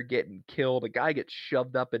the air, getting killed. A guy gets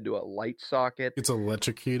shoved up into a light socket. It's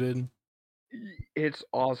electrocuted. It's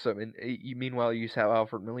awesome. And meanwhile, you just have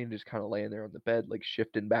Alfred Molina just kind of laying there on the bed, like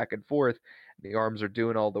shifting back and forth. The arms are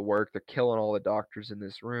doing all the work. They're killing all the doctors in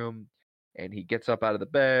this room. And he gets up out of the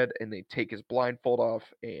bed and they take his blindfold off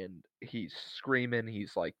and he's screaming.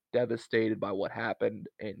 He's like devastated by what happened.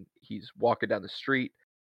 And he's walking down the street.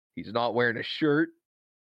 He's not wearing a shirt.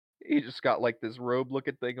 He just got like this robe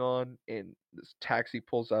looking thing on. And this taxi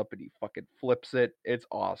pulls up and he fucking flips it. It's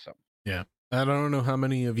awesome. Yeah. I don't know how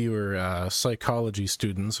many of you are psychology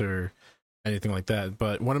students or anything like that,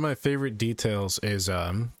 but one of my favorite details is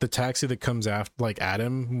the taxi that comes after, like, at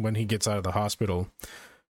him when he gets out of the hospital.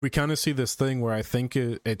 We kind of see this thing where I think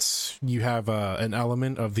it's you have an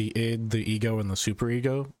element of the id, the ego, and the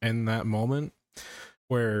superego in that moment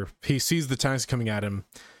where he sees the taxi coming at him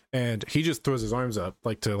and he just throws his arms up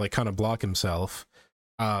like to like kind of block himself.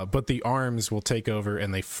 But the arms will take over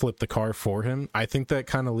and they flip the car for him. I think that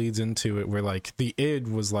kind of leads into it where like the id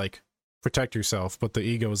was like protect yourself, but the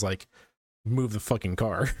ego was like move the fucking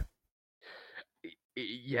car.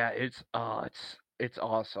 Yeah, it's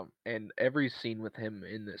awesome, and every scene with him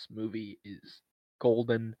in this movie is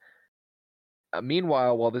golden.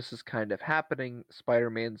 Meanwhile, while this is kind of happening,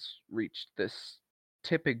 Spider-Man's reached this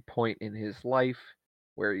tipping point in his life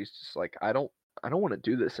where he's just like, I don't want to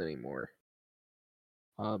do this anymore.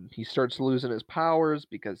 He starts losing his powers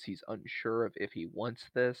because he's unsure of if he wants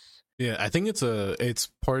this. Yeah, I think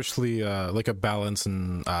it's partially like a balance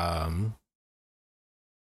and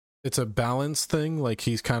it's a balance thing. Like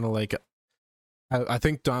he's kind of like I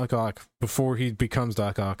think Doc Ock, before he becomes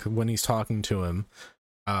Doc Ock, when he's talking to him,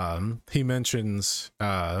 he mentions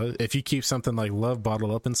if you keep something like love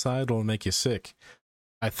bottled up inside, it'll make you sick.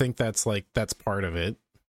 I think that's part of it.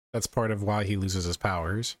 That's part of why he loses his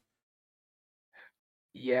powers.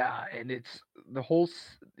 Yeah, and it's the whole.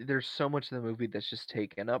 There's so much of the movie that's just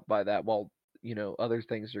taken up by that. While other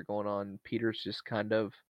things are going on, Peter's just kind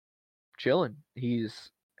of chilling.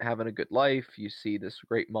 He's having a good life. You see this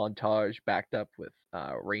great montage backed up with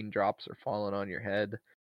raindrops are falling on your head.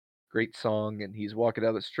 Great song, and he's walking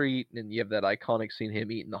down the street, and you have that iconic scene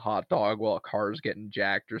him eating the hot dog while a car's getting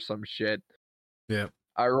jacked or some shit. Yeah.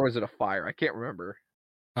 Or was it a fire? I can't remember.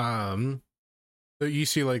 You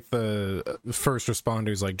see like the first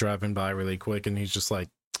responders like driving by really quick, and he's just like,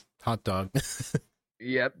 hot dog.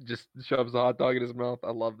 Yep, just shoves the hot dog in his mouth.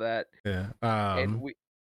 I love that. Yeah. And we.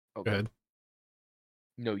 Okay. Go ahead.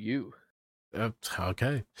 No, you.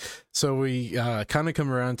 Okay. So we kind of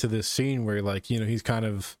come around to this scene where like, he's kind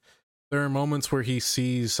of, there are moments where he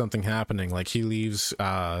sees something happening. Like he leaves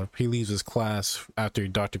his class after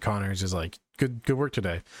Dr. Connors is like, good work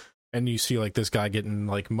today. And you see like this guy getting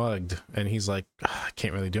like mugged and he's like, I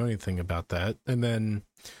can't really do anything about that. And then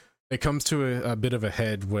it comes to a bit of a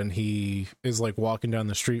head when he is like walking down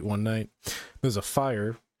the street one night. There's a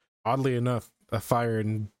fire. Oddly enough, a fire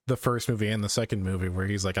in the first movie and the second movie where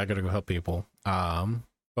he's like, I gotta go help people.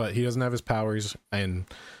 But he doesn't have his powers and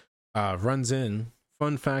runs in.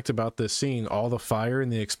 Fun fact about this scene, all the fire and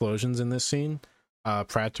the explosions in this scene,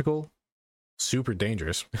 practical, super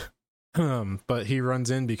dangerous. But he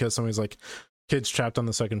runs in because somebody's like, kid's trapped on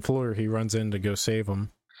the second floor. He runs in to go save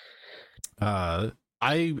him. I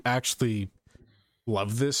actually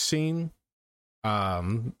love this scene.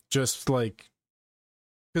 Just like,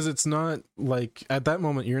 because it's not like at that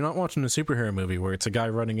moment you're not watching a superhero movie where it's a guy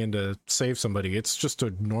running in to save somebody. It's just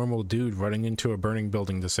a normal dude running into a burning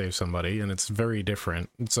building to save somebody, and it's very different.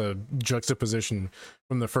 It's a juxtaposition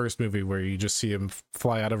from the first movie where you just see him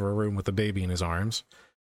fly out of a room with a baby in his arms.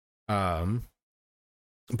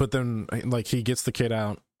 But then like he gets the kid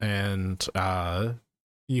out, and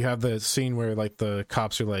you have the scene where like the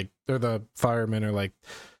cops are like, or the firemen are like,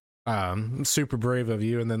 super brave of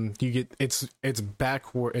you, and then you get it's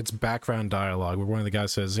background dialogue where one of the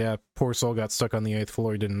guys says, yeah, poor soul got stuck on the 8th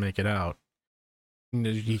floor, he didn't make it out. And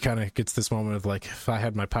he kind of gets this moment of like, if I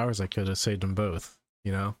had my powers I could have saved them both,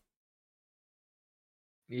 yeah,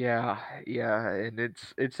 and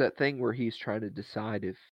it's that thing where he's trying to decide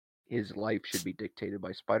if his life should be dictated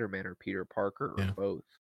by Spider-Man or Peter Parker or both.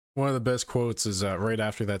 One of the best quotes is right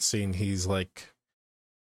after that scene, he's like,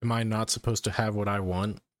 am I not supposed to have what I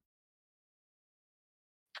want?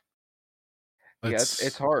 Yeah,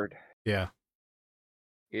 it's hard. Yeah.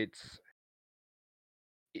 It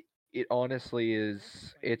honestly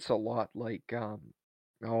is. It's a lot like,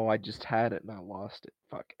 oh, I just had it and I lost it.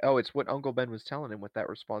 Fuck. Oh, it's what Uncle Ben was telling him with that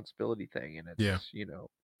responsibility thing, and it's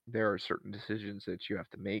there are certain decisions that you have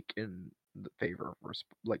to make, and favor of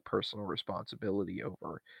like personal responsibility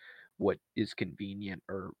over what is convenient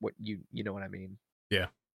or what you know what I mean. Yeah.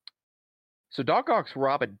 So Doc Ock's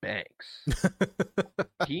robbing banks.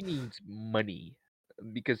 He needs money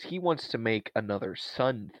because he wants to make another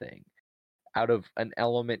sun thing out of an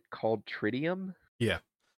element called tritium. Yeah,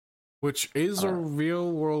 which is a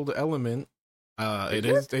real world element.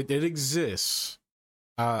 It exists.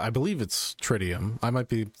 I believe it's tritium. I might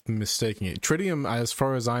be mistaking it. Tritium, as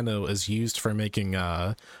far as I know, is used for making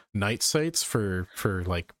night sights for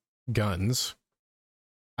like guns.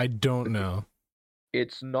 I don't know.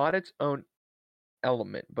 It's not its own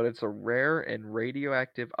element, but it's a rare and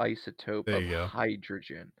radioactive isotope of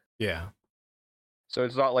hydrogen. Yeah. So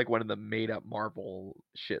it's not like one of the made up Marvel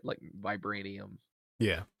shit like vibranium.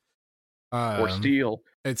 Yeah. Or steel.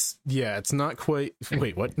 It's not quite.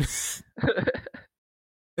 Wait, what?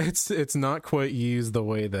 It's not quite used the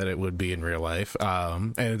way that it would be in real life.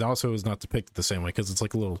 And it also is not depicted the same way because it's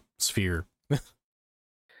like a little sphere.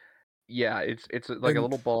 Yeah, it's like a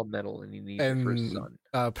little ball of metal, and he needs it for his son.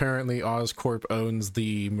 Apparently, Oscorp owns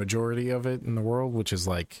the majority of it in the world, which is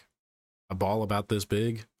like a ball about this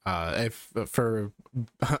big. If for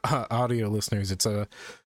audio listeners, it's a,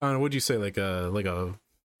 I don't know, what'd you say, like a little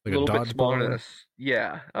bit smaller than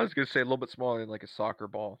yeah, I was gonna say a little bit smaller than like a soccer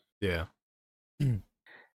ball. Yeah.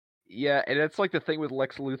 Yeah, and it's like the thing with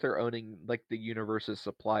Lex Luthor owning like the universe's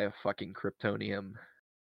supply of fucking kryptonium.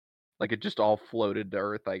 Like it just all floated to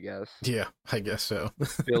Earth, I guess. Yeah, I guess so.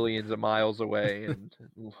 Billions of miles away, and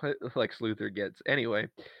Lex Luthor gets anyway.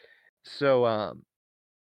 So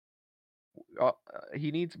he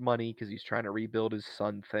needs money because he's trying to rebuild his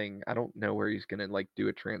sun thing. I don't know where he's gonna like do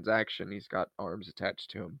a transaction. He's got arms attached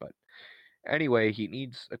to him, but anyway, he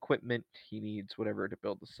needs equipment. He needs whatever to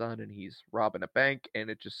build the sun, and he's robbing a bank. And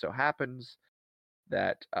it just so happens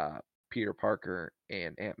that Peter Parker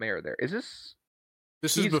and Aunt May are there. Is this?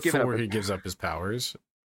 This is before he gives up his powers.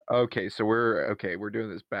 Okay, so we're doing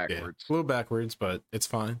this backwards. Yeah, a little backwards, but it's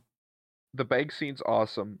fine. The bank scene's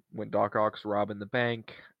awesome when Doc Ock's robbing the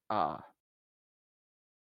bank.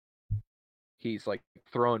 He's like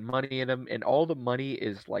throwing money at him, and all the money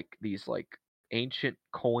is like these like ancient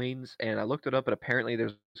coins. And I looked it up, and apparently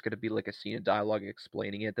there's going to be like a scene of dialogue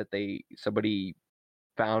explaining it, that somebody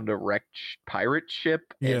found a wrecked pirate ship.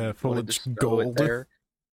 Yeah, full of gold. There.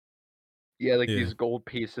 Yeah, like these gold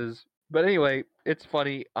pieces. But anyway, it's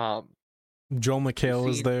funny. Joel McHale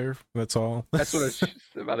is there. That's all. That's what I was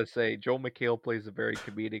just about to say. Joel McHale plays a very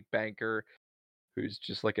comedic banker who's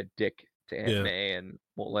just like a dick to Aunt May and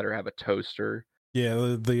won't let her have a toaster. Yeah,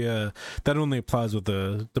 the that only applies with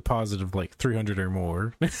the deposit of like 300 or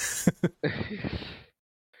more.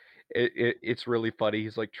 It's really funny.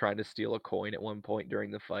 He's like trying to steal a coin at one point during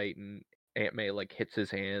the fight, and Aunt May like hits his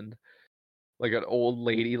hand. Like an old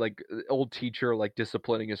lady, like old teacher, like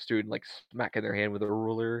disciplining a student, like smacking their hand with a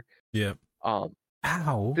ruler. Yeah.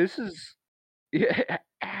 Ow. This is, yeah,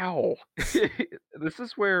 ow. This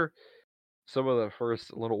is where some of the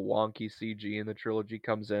first little wonky CG in the trilogy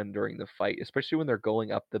comes in during the fight, especially when they're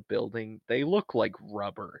going up the building. They look like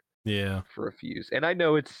rubber. Yeah. For a fuse. And I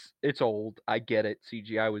know it's old. I get it.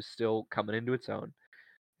 CGI was still coming into its own.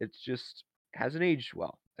 It's just hasn't aged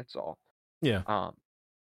well. That's all. Yeah.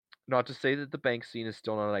 Not to say that the bank scene is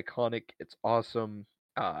still not iconic. It's awesome.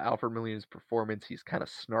 Alfred Molina's performance, he's kind of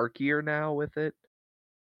snarkier now with it.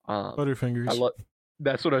 Butterfingers.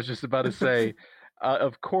 That's what I was just about to say.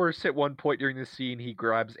 Of course, at one point during the scene, he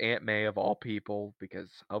grabs Aunt May of all people, because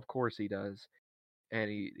of course he does. And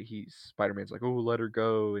he's Spider-Man's like, oh, let her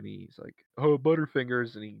go. And he's like, oh,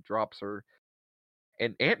 Butterfingers. And he drops her.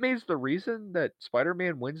 And Aunt May's the reason that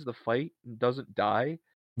Spider-Man wins the fight and doesn't die.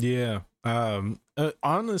 Yeah.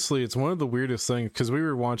 Honestly, it's one of the weirdest things, because we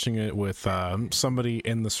were watching it with somebody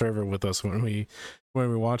in the server with us when we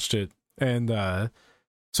watched it. And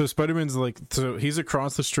so Spider-Man's like, so he's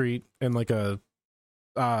across the street in like a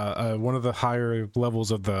one of the higher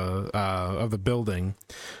levels of the building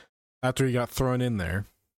after he got thrown in there,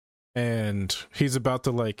 and he's about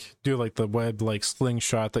to like do like the web like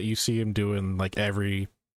slingshot that you see him do in like every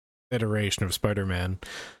iteration of Spider-Man,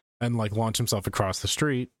 and like launch himself across the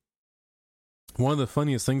street. One of the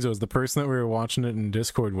funniest things was the person that we were watching it in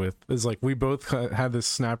Discord with is like, we both had this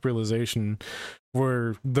snap realization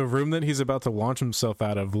where the room that he's about to launch himself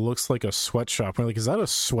out of looks like a sweatshop. We're like, is that a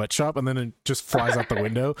sweatshop? And then it just flies out the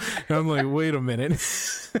window. And I'm like, wait a minute.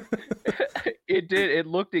 It did. It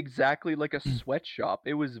looked exactly like a sweatshop.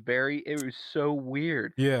 It was so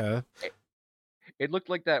weird. Yeah. It looked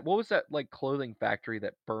like that. What was that like clothing factory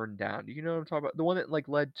that burned down? Do you know what I'm talking about? The one that like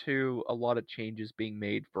led to a lot of changes being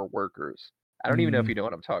made for workers. I don't even know if you know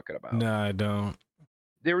what I'm talking about. No, I don't.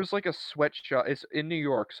 there was like a sweatshop. It's in New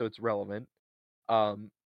York, so it's relevant.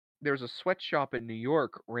 Um, there's a sweatshop in New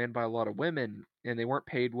York ran by a lot of women, and they weren't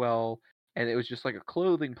paid well, and it was just like a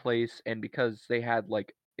clothing place. And because they had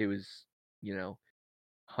like it was,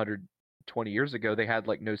 120 years ago, they had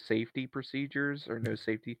like no safety procedures or no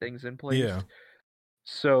safety things in place. Yeah.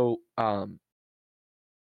 So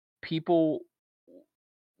people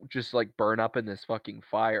just like burn up in this fucking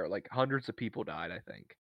fire. Like hundreds of people died, I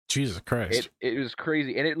think. Jesus Christ. It was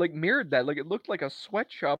crazy, and it like mirrored that. Like it looked like a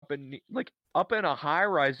sweatshop in like up in a high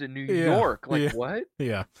rise in New York. Like what?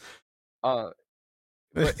 Yeah.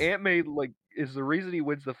 But Aunt May like is the reason he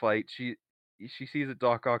wins the fight. She sees that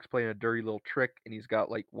Doc Ock's playing a dirty little trick, and he's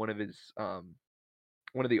got like one of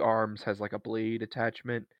the arms has like a blade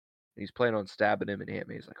attachment, and he's planning on stabbing him. And Aunt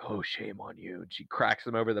May's like, "Oh, shame on you!" And she cracks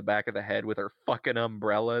him over the back of the head with her fucking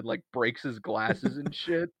umbrella, and like breaks his glasses and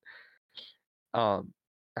shit. I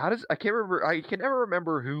can't remember. I can never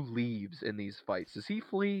remember who leaves in these fights. Does he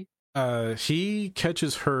flee? He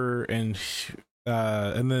catches her, and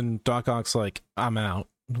then Doc Ock's like, "I'm out.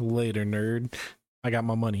 Later, nerd. I got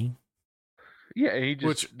my money." Yeah, and he just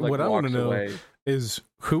Which like, what I want to know away. is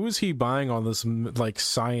who is he buying all this like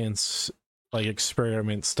science like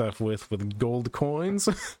experiment stuff with gold coins?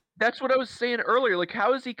 That's what I was saying earlier. Like,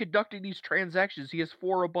 how is he conducting these transactions? He has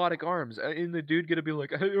 4 robotic arms. And the dude gonna be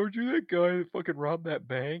like, "Hey, aren't you that guy that fucking robbed that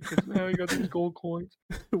bank? Isn't how you got these gold coins?"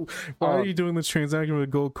 Why are you doing this transaction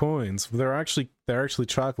with gold coins? They're actually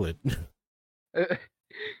chocolate.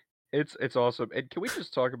 It's awesome. And can we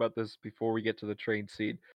just talk about this before we get to the train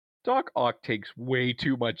scene? Doc Ock takes way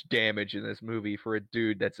too much damage in this movie for a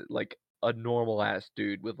dude that's like a normal ass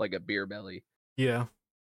dude with like a beer belly. Yeah.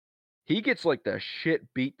 He gets like the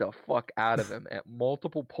shit beat the fuck out of him at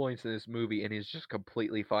multiple points in this movie, and he's just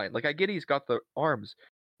completely fine. Like I get he's got the arms.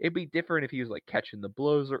 It'd be different if he was like catching the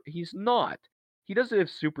blows, or he's not. He doesn't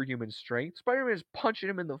have superhuman strength. Spider-Man is punching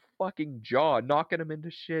him in the fucking jaw, knocking him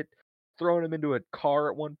into shit, throwing him into a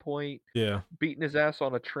car at one point, Yeah. beating his ass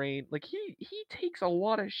on a train. Like he takes a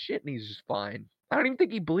lot of shit, and he's just fine. I don't even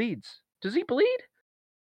think he bleeds. Does he bleed?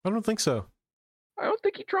 I don't think so. I don't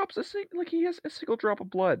think he drops he has a single drop of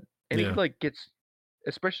blood. And Yeah. he like gets,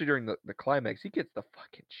 especially during the climax, he gets the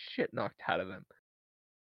fucking shit knocked out of him.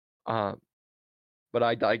 But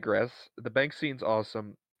I digress. The bank scene's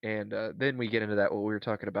awesome, and then we get into that what we were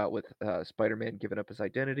talking about with Spider-Man giving up his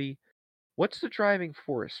identity. What's the driving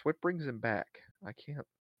force? What brings him back? I can't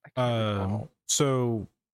recall. So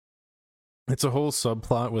it's a whole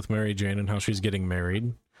subplot with Mary Jane and how she's getting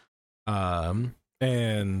married.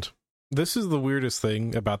 And this is the weirdest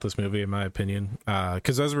thing about this movie, in my opinion,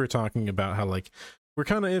 because as we were talking about how like we're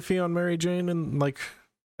kind of iffy on Mary Jane and like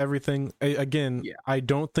everything. I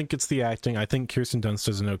don't think it's the acting. I think Kirsten Dunst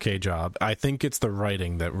does an okay job. I think it's the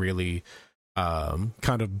writing that really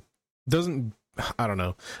kind of doesn't. I don't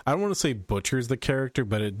know. I don't want to say butchers the character,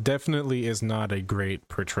 but it definitely is not a great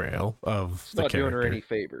portrayal of the character. Not doing her any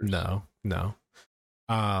favors. No.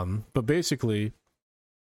 But basically,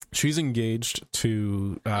 she's engaged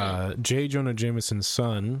to J. Jonah Jameson's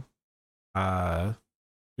son,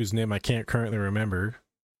 whose name I can't currently remember.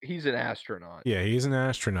 He's an astronaut. Yeah, he's an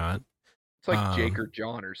astronaut. It's like Jake or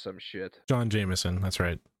John or some shit. John Jameson, that's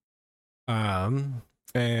right. And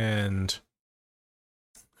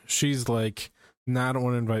she's like, "Nah, I don't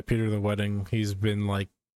want to invite Peter to the wedding. He's been like,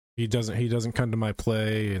 he doesn't come to my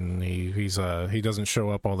play, and he doesn't show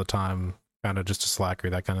up all the time. Kind of just a slacker,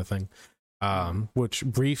 that kind of thing." Which,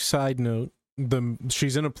 brief side note,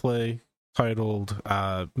 she's in a play titled,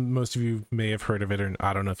 most of you may have heard of it, or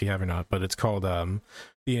I don't know if you have or not, but it's called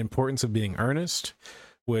The Importance of Being Earnest,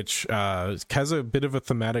 which has a bit of a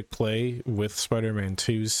thematic play with Spider-Man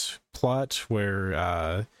 2's plot,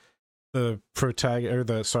 where the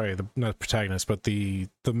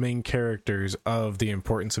main characters of The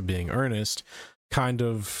Importance of Being Earnest kind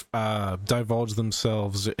of divulge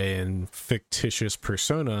themselves in fictitious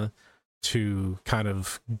persona to kind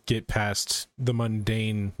of get past the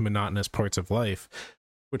mundane, monotonous parts of life,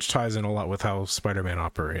 which ties in a lot with how Spider-Man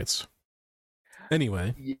operates.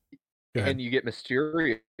 Anyway. And you get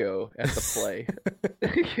Mysterio at the play.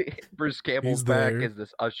 Bruce Campbell's He's back there as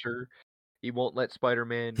this usher. He won't let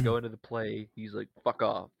Spider-Man go into the play. He's like, "Fuck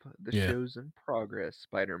off. The show's in progress,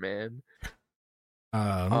 Spider-Man."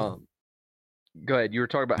 Go ahead. You were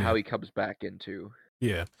talking about how he comes back into.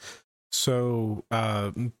 Yeah. So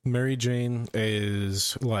Mary Jane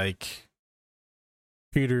is like,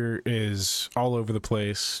 Peter is all over the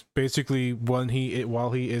place. Basically, while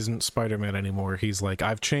he isn't Spider-Man anymore, he's like,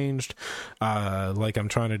 "I've changed. Like, I'm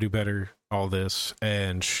trying to do better, all this."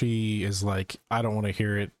 And she is like, "I don't want to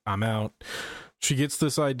hear it. I'm out." she gets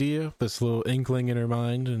this idea, this little inkling in her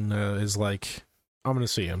mind, and is like, I'm gonna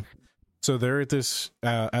see him. So they're at this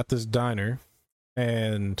diner,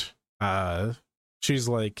 and she's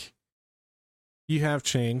like, you have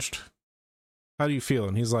changed. How do you feel?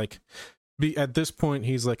 And he's like, at this point,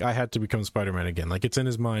 he's like, I had to become Spider-Man again. Like, it's in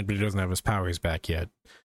his mind, but he doesn't have his powers back yet.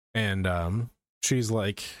 And she's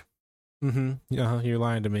like, you're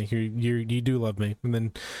lying to me. You do love me. And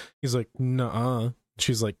then he's like, nuh-uh.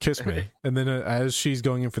 She's like, kiss me. And then as she's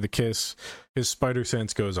going in for the kiss, his spider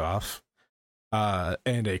sense goes off.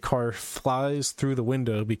 And a car flies through the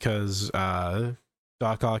window because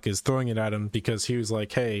Doc Ock is throwing it at him because he was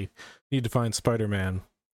like, hey, need to find Spider-Man.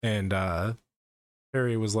 And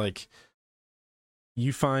Harry was like,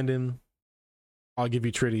 you find him, I'll give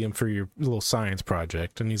you tritium for your little science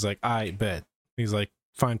project. And he's like, I bet. He's like,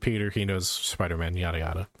 find Peter, he knows Spider-Man,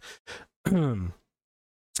 yada yada.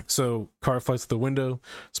 So car flies through the window,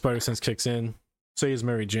 spider sense kicks in, saves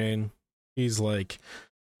Mary Jane. He's like,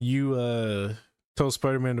 you tell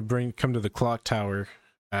Spider-Man to come to the clock tower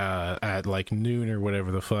at like noon or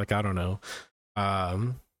whatever the fuck, I don't know.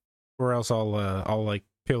 Or else I'll like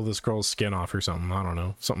peel this girl's skin off or something. I don't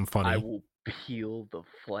know, something funny. I will peel the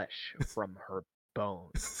flesh from her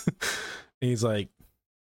bones. He's like,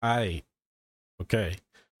 okay.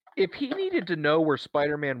 If he needed to know where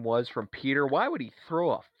Spider-Man was from Peter, why would he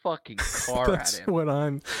throw a fucking car That's at him? what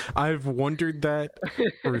I've wondered that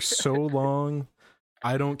for so long.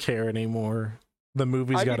 I don't care anymore. The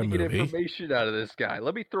movie's got a movie. I need to get information out of this guy.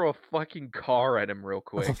 Let me throw a fucking car at him real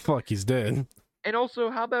quick. Oh, fuck, he's dead. And also,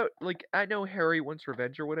 how about, like, I know Harry wants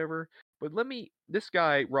revenge or whatever, but this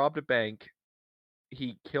guy robbed a bank.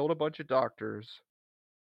 He killed a bunch of doctors.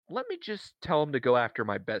 Let me just tell him to go after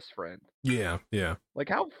my best friend. Yeah. Like,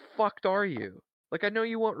 how fucked are you? Like, I know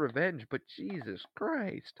you want revenge, but Jesus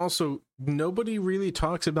Christ. Also, nobody really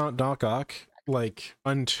talks about Doc Ock, like,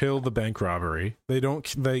 until the bank robbery.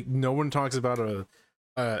 No one talks about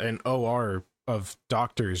an OR of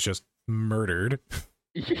doctors just murdered.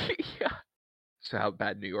 Yeah. So how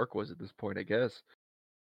bad New York was at this point, I guess.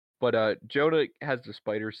 But Jonah has the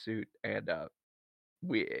spider suit, and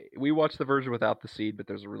we watched the version without the scene, but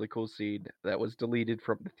there's a really cool scene that was deleted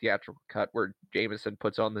from the theatrical cut where Jameson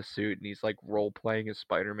puts on the suit and he's like role playing as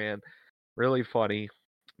Spider-Man. Really funny.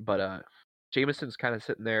 But Jameson's kind of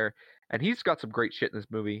sitting there, and he's got some great shit in this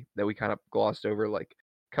movie that we kind of glossed over, like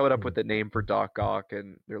coming up with the name for Doc Ock,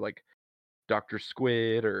 and they're like Dr.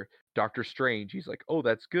 Squid or Dr. Strange. He's like, oh,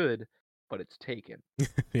 that's good, but it's taken.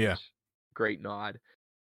 Yeah. Great nod.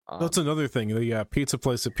 That's another thing. The pizza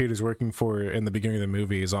place that Peter's working for in the beginning of the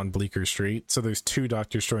movie is on Bleecker Street, so there's 2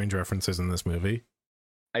 Doctor Strange references in this movie.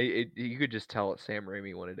 You could just tell that Sam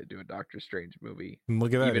Raimi wanted to do a Doctor Strange movie. And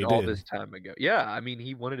look at that, even all this time ago. Yeah, I mean,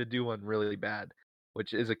 he wanted to do one really bad,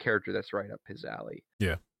 which is a character that's right up his alley.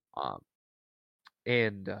 Yeah.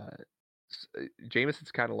 And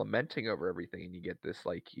Jameson's kind of lamenting over everything, and you get this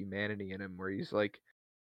like humanity in him where he's like,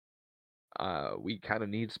 we kind of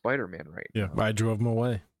need Spider-Man right now. Yeah, I drove him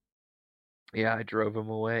away. Yeah, I drove him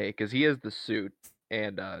away because he has the suit,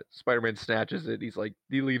 and Spider-Man snatches it.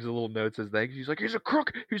 He leaves a little note, says thanks. He's like, he's a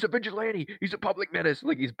crook, he's a vigilante, he's a public menace.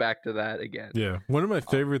 Like, he's back to that again. Yeah, one of my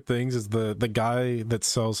favorite things is the guy that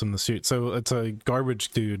sells him the suit. So it's a garbage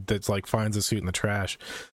dude that's like finds a suit in the trash.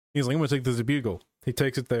 He's like, I'm gonna take this to Bugle. He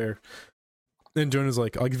takes it there. Then Jonah's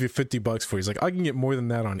like, I'll give you $50 for it. He's like, I can get more than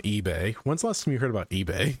that on eBay. When's the last time you heard about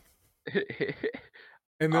eBay?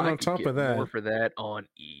 And then on top of that, more for that on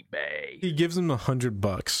eBay. He gives him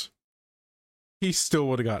 $100. He still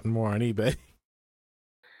would have gotten more on eBay.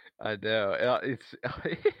 I know.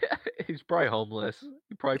 He's probably homeless.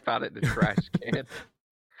 He probably found it in the trash can.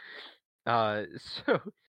 So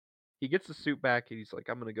he gets the suit back, and he's like,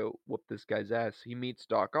 I'm gonna go whoop this guy's ass. He meets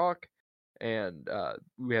Doc Ock, and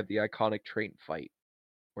we have the iconic train fight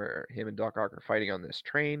where him and Doc Ock are fighting on this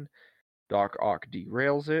train. Doc Ock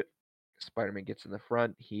derails it. Spider-Man gets in the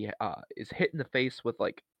front. He is hit in the face with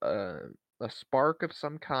like a spark of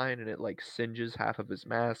some kind, and it like singes half of his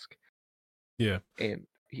mask. Yeah. And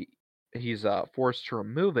he's forced to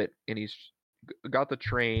remove it, and he's got the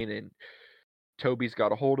train, and Toby's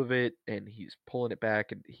got a hold of it, and he's pulling it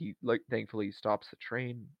back, and he like thankfully stops the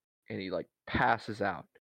train, and he like passes out.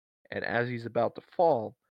 And as he's about to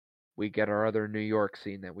fall, we get our other New York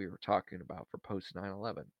scene that we were talking about for post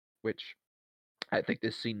 9/11, which I think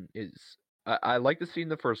this scene is... I like the scene in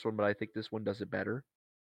the first one, but I think this one does it better.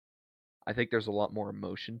 I think there's a lot more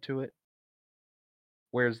emotion to it.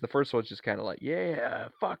 Whereas the first one's just kind of like, yeah,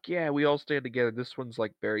 fuck yeah, we all stand together. This one's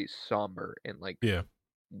like very somber and like, yeah,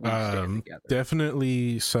 we stand together.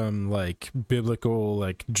 Definitely some like biblical,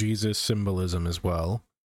 like Jesus symbolism as well.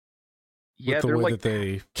 with Yeah, the they're way like, that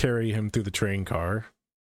they carry him through the train car.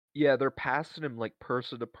 yeah, they're passing him like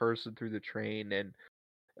person to person through the train, and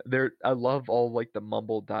I love all like the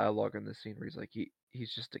mumbled dialogue in the scene where he's like,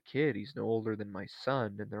 he's just a kid, he's no older than my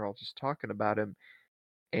son, and they're all just talking about him,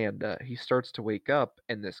 and he starts to wake up,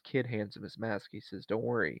 and this kid hands him his mask. He says, "Don't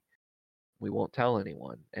worry, we won't tell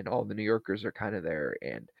anyone," and all the New Yorkers are kind of there,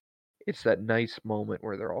 and it's that nice moment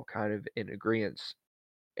where they're all kind of in agreement.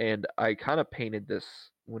 And I kind of painted this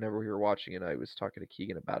whenever we were watching it. I was talking to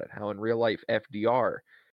Keegan about it, how in real life FDR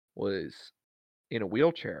was in a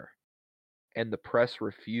wheelchair, and the press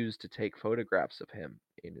refused to take photographs of him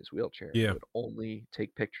in his wheelchair. They Yeah. would only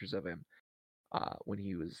take pictures of him when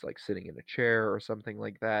he was like sitting in a chair or something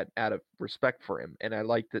like that, out of respect for him. And I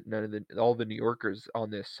like that all the New Yorkers on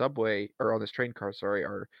this subway or on this train car, sorry,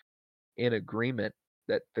 are in agreement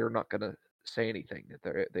that they're not gonna say anything.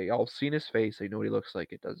 That they all seen his face, they know what he looks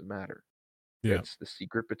like. It doesn't matter. Yeah. That's the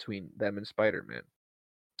secret between them and Spider-Man.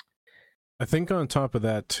 I think on top of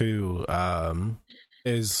that too,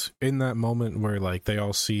 is in that moment where like they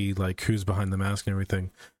all see like who's behind the mask and everything.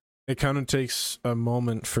 It kind of takes a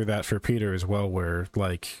moment for that for Peter as well, where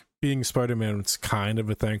like being Spider-Man, it's kind of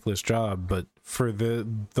a thankless job, but for the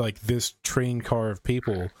like this train car of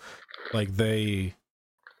people, like they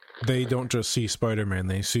don't just see Spider-Man,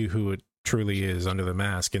 they see who it truly is under the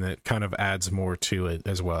mask, and it kind of adds more to it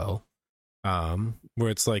as well. Where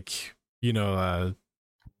it's like, getting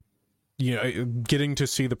to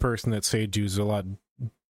see the person that saved you is a lot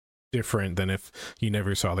different than if you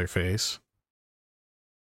never saw their face.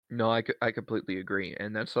 No, I completely agree,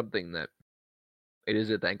 and that's something that it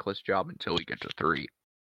is a thankless job until we get to 3.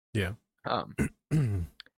 Yeah. Um,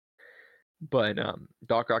 but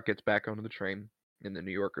Doc Ock gets back onto the train, and the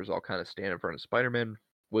New Yorkers all kind of stand in front of Spider-Man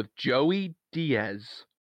with Joey Diaz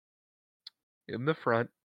in the front,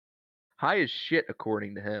 high as shit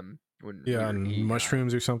according to him. Yeah, on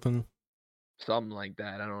mushrooms or something. Something like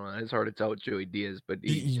that. I don't know. It's hard to tell with Joey Diaz, but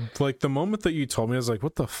like the moment that you told me, I was like,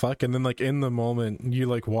 "What the fuck?" And then, like in the moment, you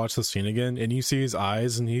like watch the scene again, and you see his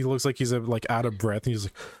eyes, and he looks like he's like out of breath, and he's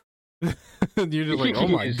like, and you're just like, "Oh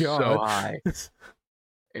my god, so high."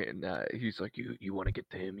 And he's like, "You want to get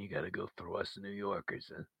to him? You got to go through us, New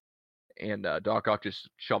Yorkers." And Doc Ock just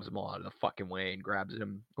shoves him all out of the fucking way and grabs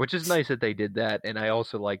him, which is nice that they did that. And I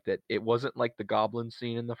also like that it wasn't like the Goblin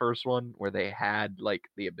scene in the first one where they had like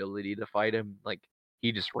the ability to fight him. Like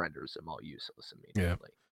he just renders them all useless immediately.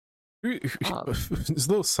 Yeah. This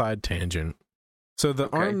little side tangent. So the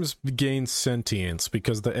arms gain sentience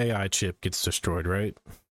because the AI chip gets destroyed, right?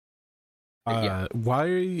 Yeah. Why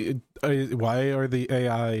are the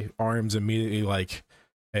AI arms immediately like,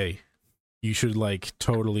 hey, you should like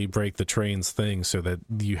totally break the train's thing so that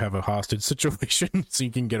you have a hostage situation so you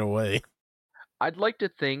can get away? I'd like to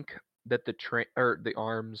think that the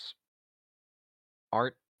arms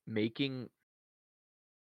aren't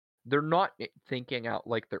they're not thinking out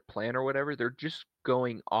like their plan or whatever. They're just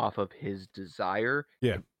going off of his desire.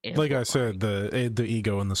 Yeah. Like I said, the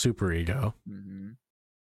ego and the super ego. Mm-hmm.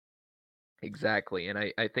 Exactly. And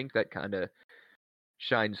I think that kind of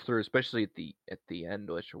shines through, especially at the end,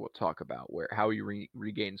 which we'll talk about, where how he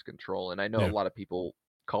regains control. And I know a lot of people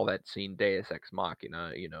call that scene Deus Ex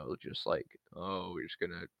Machina, just like, oh, we're just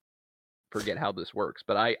gonna forget how this works.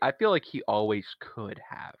 But I feel like he always could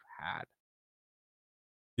have had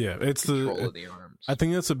it's control of the arms. I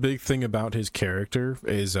think that's a big thing about his character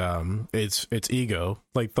is it's ego.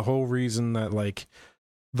 Like the whole reason that like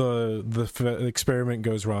the experiment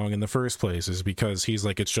goes wrong in the first place is because he's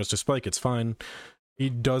like, it's just a spike, it's fine. He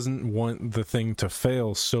doesn't want the thing to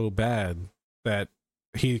fail so bad that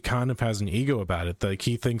he kind of has an ego about it. Like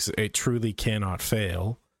he thinks it truly cannot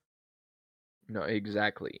fail. No,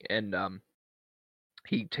 exactly. And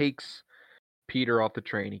he takes Peter off the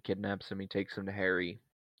train, he kidnaps him, he takes him to Harry.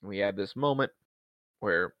 We have this moment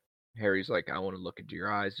where Harry's like, I want to look into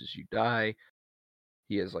your eyes as you die.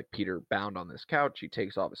 He has like Peter bound on this couch. He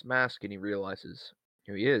takes off his mask and he realizes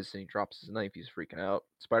who he is, and he drops his knife. He's freaking out.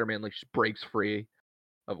 Spider-Man like just breaks free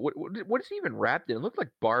of what is he even wrapped in? It looked like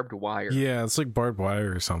barbed wire. Yeah, it's like barbed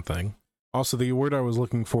wire or something. Also, the word I was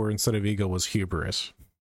looking for instead of ego was hubris.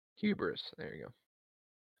 Hubris. There you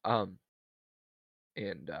go.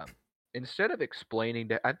 And instead of explaining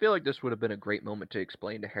to, I feel like this would have been a great moment to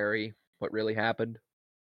explain to Harry what really happened.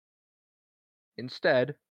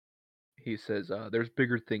 Instead, he says, "There's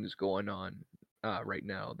bigger things going on right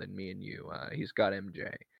now than me and you." He's got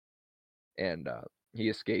MJ, and he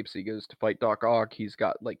escapes. He goes to fight Doc Ock. He's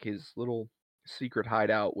got like his little secret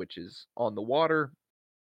hideout, which is on the water.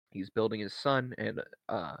 He's building his son and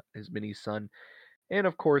his mini son, and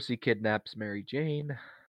of course he kidnaps Mary Jane.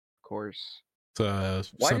 Of course, Why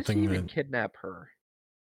does he something even that kidnap her?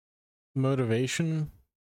 motivation.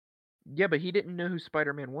 Yeah, but he didn't know who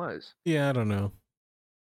Spider-Man was. Yeah, I don't know.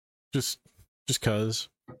 Just cause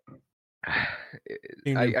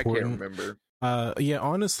seemed I can't important. remember. Yeah,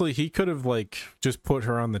 honestly, he could have like just put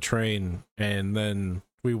her on the train, and then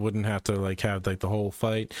we wouldn't have to like have like the whole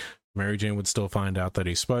fight. Mary Jane would still find out that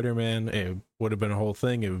he's Spider-Man. It would have been a whole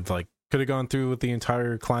thing. It would like could have gone through with the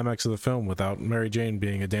entire climax of the film without Mary Jane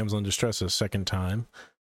being a damsel in distress a second time.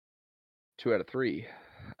 2 out of 3.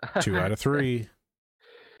 2 out of 3.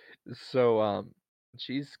 So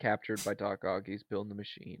she's captured by Doc Ock. He's building the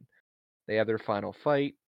machine. They have their final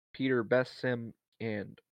fight. Peter bests him,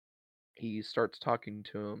 and he starts talking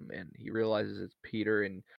to him, and he realizes it's Peter,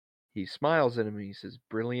 and he smiles at him, and he says,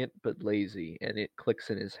 "Brilliant but lazy," and it clicks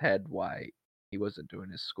in his head why he wasn't doing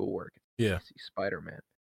his schoolwork. Yeah. He's Spider-Man,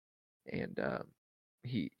 and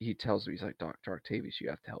he tells me, he's like, "Dr. Octavius, you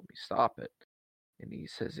have to help me stop it," and he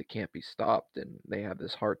says it can't be stopped, and they have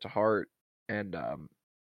this heart-to-heart, and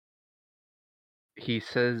he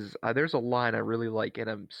says, there's a line I really like, and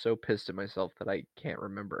I'm so pissed at myself that I can't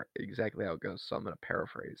remember exactly how it goes, so I'm going to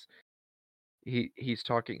paraphrase. He's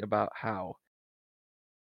talking about how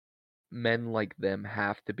men like them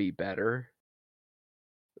have to be better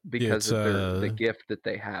because of the gift that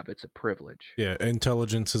they have. It's a privilege. Yeah,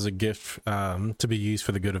 intelligence is a gift to be used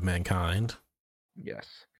for the good of mankind.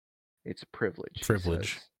 Yes, it's a privilege.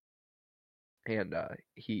 Privilege. And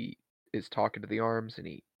he is talking to the arms, and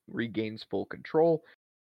he regains full control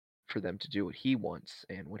for them to do what he wants,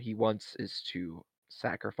 and what he wants is to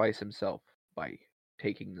sacrifice himself by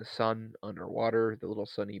taking the sun underwater, the little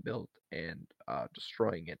sun he built, and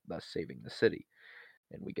destroying it, thus saving the city.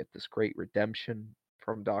 And we get this great redemption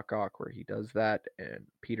from Doc Ock where he does that, and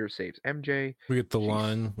Peter saves MJ. We get the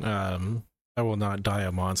line, "I will not die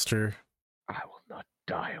a monster." I will not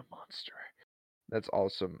die a monster. That's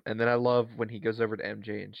awesome. And then I love when he goes over to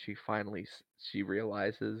MJ and she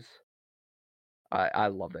realizes. I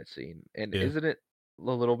love that scene. And Yeah. isn't it a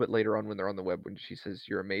little bit later on when they're on the web when she says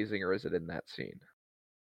you're amazing, or is it in that scene?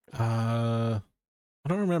 I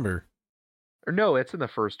don't remember. Or no, it's in the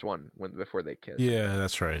first one before they kiss. Yeah,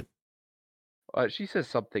 that's right. She says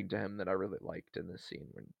something to him that I really liked in this scene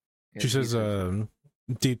when she says,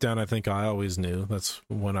 "Deep down, I think I always knew." That's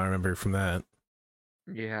one I remember from that.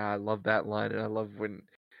 Yeah, I love that line, and I love when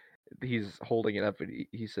he's holding it up and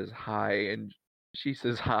he says hi, and she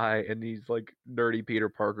says hi, and he's like nerdy Peter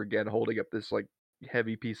Parker again, holding up this like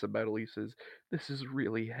heavy piece of metal. He says, "This is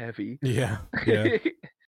really heavy." Yeah.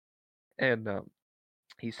 And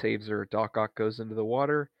he saves her. Doc Ock goes into the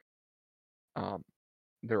water.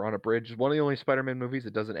 They're on a bridge. One of the only Spider-Man movies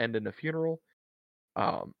that doesn't end in a funeral.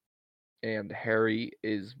 And Harry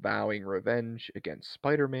is vowing revenge against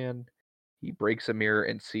Spider-Man. He breaks a mirror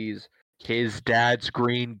and sees his dad's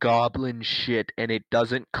Green Goblin shit, and it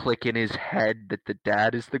doesn't click in his head that the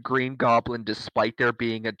dad is the Green Goblin despite there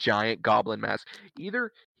being a giant goblin mask.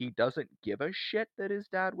 Either he doesn't give a shit that his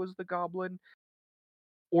dad was the Goblin,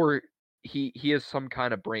 or he has some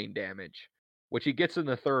kind of brain damage, which he gets in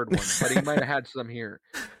the third one, but he might have had some here.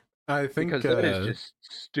 I think because that is just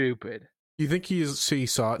stupid. You think he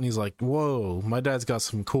saw it and he's like, "Whoa, my dad's got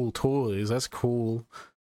some cool toys. That's cool."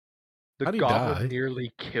 The goblin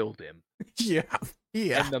nearly killed him. Yeah.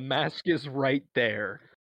 And the mask is right there.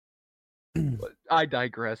 I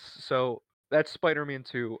digress. So that's Spider-Man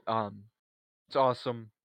 2. It's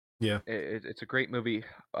awesome. Yeah. It's a great movie.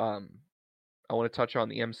 I want to touch on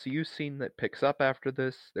the MCU scene that picks up after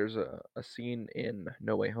this. There's a scene in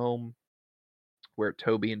No Way Home where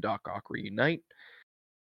Tobey and Doc Ock reunite.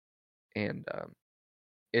 And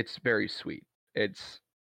it's very sweet.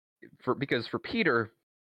 Because for Peter,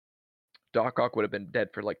 Doc Ock would have been dead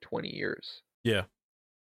for like 20 years. Yeah.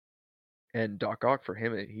 And Doc Ock, for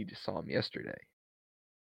him, he just saw him yesterday.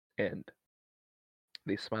 And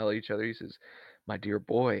they smile at each other. He says, "My dear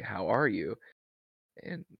boy, how are you?"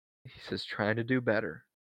 And he says, "Trying to do better."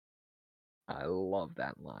 I love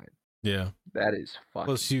that line. Yeah. That is fucking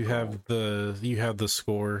Plus you have the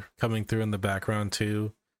score coming through in the background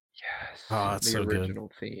too. Yes. Oh, it's so good. The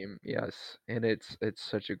original theme. Yes. And it's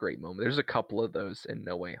such a great moment. There's a couple of those in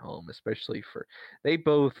No Way Home, especially they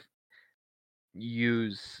both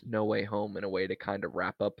use No Way Home in a way to kind of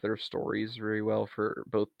wrap up their stories very well for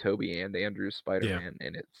both Tobey and Andrew's Spider-Man,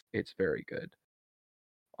 and it's very good.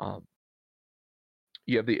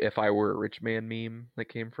 You have the "If I Were a Rich Man" meme that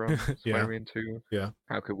came from Spider-Man 2. Yeah.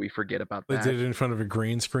 How could we forget about that? They did it in front of a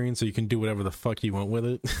green screen so you can do whatever the fuck you want with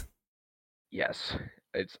it. Yes.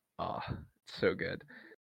 It's so good.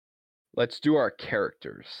 Let's do our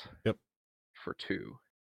characters. Yep. For 2.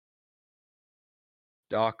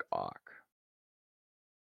 Doc Ock.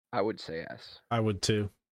 I would say S. I would too.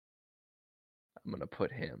 I'm gonna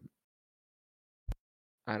put him,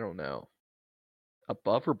 I don't know,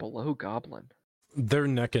 above or below Goblin. They're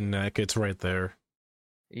neck and neck. It's right there.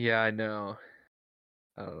 Yeah, I know.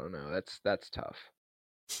 I don't know. That's tough.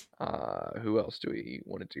 Who else do we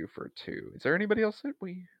want to do for 2? Is there anybody else that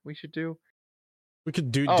we should do? We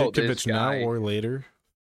could do Oh, Ditkovich now or later.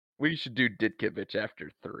 We should do Ditkovich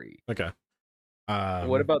after 3. Okay.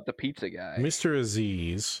 What about the pizza guy? Mr.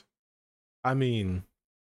 Aziz. I mean,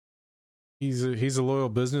 he's a loyal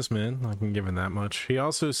businessman. I can give him that much. He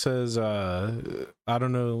also says, I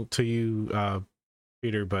don't know to you,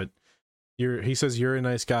 Peter, but he says you're a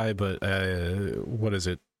nice guy, but what is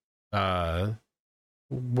it?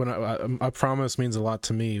 When a promise means a lot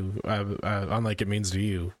to me, unlike it means to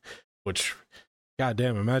you, which,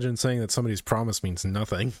 goddamn, imagine saying that somebody's promise means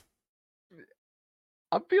nothing.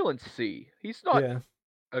 I'm feeling C. He's not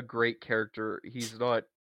a great character. He's not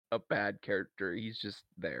a bad character. He's just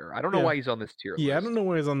there. I don't know why he's on this tier list. Yeah, I don't know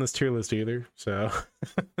why he's on this tier list either. So,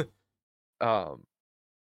 yeah,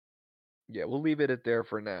 we'll leave it at there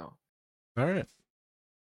for now. All right.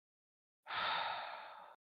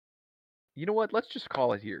 You know what? Let's just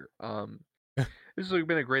call it here. This has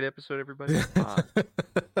been a great episode, everybody.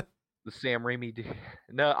 The Sam Raimi.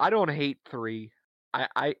 No, I don't hate 3.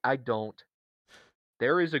 I don't.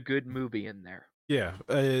 There is a good movie in there. Yeah,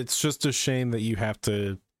 it's just a shame that you have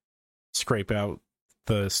to scrape out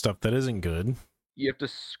the stuff that isn't good. You have to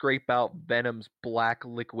scrape out Venom's black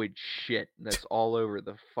liquid shit that's all over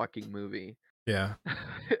the fucking movie. Yeah.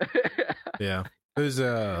 Yeah. There's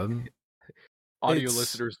audio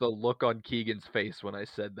listeners, the look on Keegan's face when I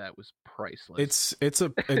said that was priceless.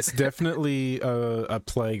 It's definitely a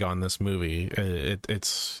plague on this movie.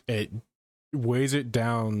 It weighs it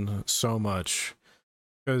down so much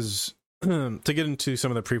because to get into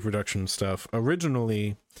some of the pre-production stuff,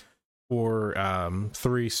 originally for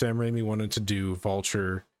 3, Sam Raimi wanted to do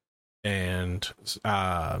Vulture and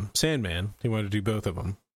Sandman. He wanted to do both of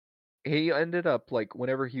them. He ended up, like,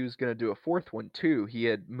 whenever he was going to do a 4th one, too, he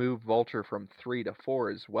had moved Vulture from 3 to 4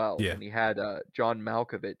 as well. Yeah. And he had John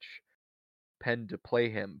Malkovich penned to play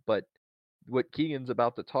him. But what Keegan's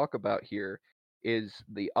about to talk about here is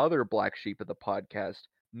the other black sheep of the podcast,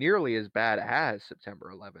 nearly as bad as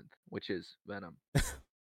September 11th, which is Venom.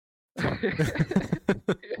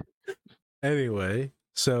 Anyway,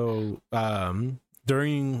 so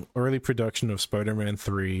during early production of Spider-Man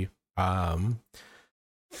 3,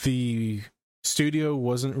 the studio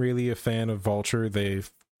wasn't really a fan of Vulture. They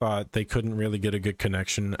thought they couldn't really get a good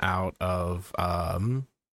connection out of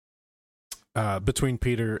between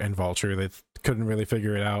Peter and Vulture. They couldn't really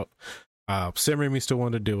figure it out. Sam Raimi still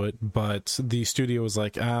wanted to do it, but the studio was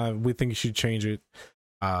like, we think you should change it.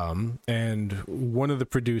 And one of the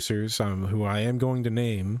producers, who I am going to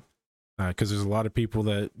name, because there's a lot of people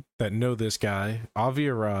that know this guy, Avi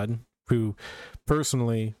Arad, who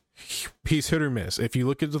personally, he's hit or miss. If you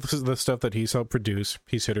look at the stuff that he's helped produce,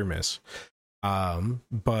 he's hit or miss.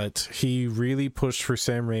 But he really pushed for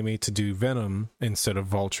Sam Raimi to do Venom instead of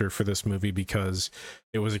Vulture for this movie because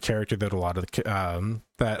it was a character that a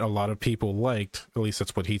lot of people liked. At least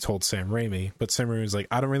that's what he told Sam Raimi. But Sam Raimi was like,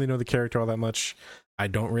 I don't really know the character all that much. I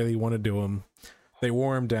don't really want to do him. They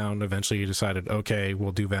wore him down. Eventually, he decided, okay,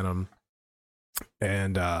 we'll do Venom.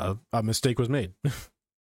 And a mistake was made.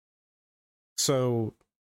 So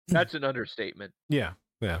that's an understatement. Yeah.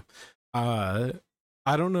 I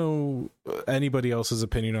don't know anybody else's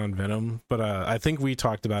opinion on Venom, but I think we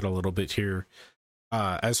talked about it a little bit here.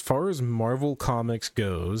 As far as Marvel Comics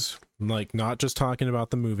goes, like not just talking about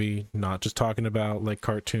the movie, not just talking about like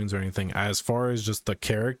cartoons or anything, as far as just the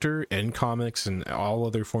character in comics and all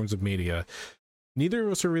other forms of media, neither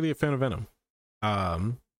of us are really a fan of Venom.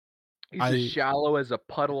 He's as shallow as a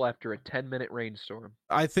puddle after a 10-minute rainstorm.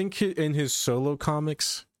 I think in his solo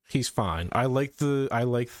comics, he's fine. I like the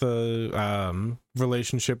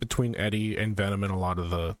relationship between Eddie and Venom in a lot of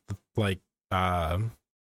the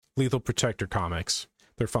Lethal Protector comics.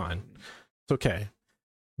 They're fine. It's okay.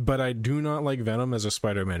 But I do not like Venom as a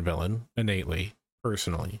Spider-Man villain innately,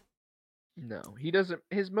 personally. No, he doesn't.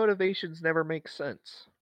 His motivations never make sense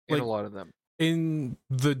in a lot of them. In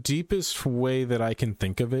the deepest way that I can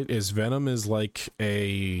think of it is Venom is like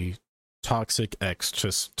a toxic ex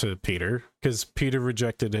just to Peter, because Peter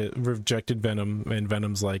rejected Venom, and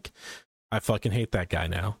Venom's like, I fucking hate that guy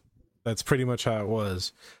now. That's pretty much how it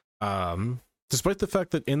was. Despite the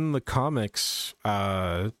fact that in the comics,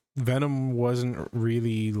 Venom wasn't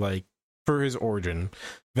really like, for his origin,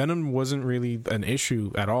 Venom wasn't really an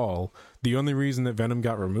issue at all. The only reason that Venom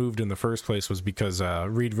got removed in the first place was because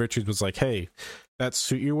Reed Richards was like, hey, that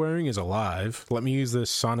suit you're wearing is alive. Let me use this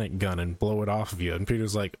sonic gun and blow it off of you. And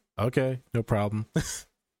Peter's like, okay, no problem.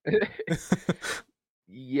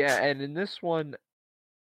 Yeah, and in this one,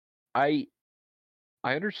 I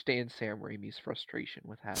understand Sam Raimi's frustration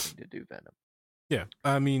with having to do Venom. Yeah,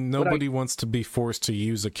 I mean, nobody wants to be forced to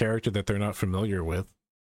use a character that they're not familiar with.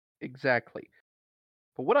 Exactly.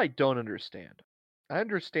 But what I don't understand, I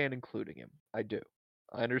understand including him. I do.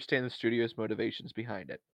 I understand the studio's motivations behind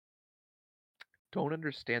it. Don't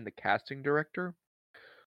understand the casting director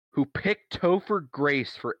who picked Topher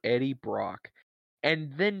Grace for Eddie Brock,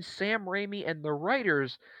 and then Sam Raimi and the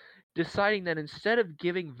writers deciding that instead of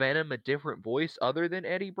giving Venom a different voice other than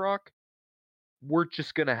Eddie Brock, we're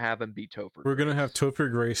just gonna have him be Topher. We're gonna have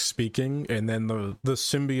Topher Grace speaking, and then the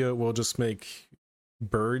symbiote will just make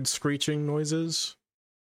bird screeching noises.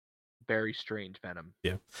 Very strange Venom.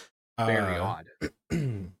 Yeah. Very odd.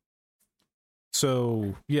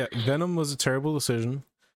 So yeah, Venom was a terrible decision.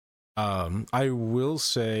 I will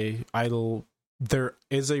say there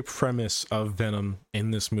is a premise of Venom in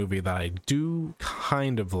this movie that I do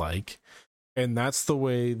kind of like, and that's the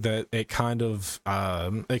way that it kind of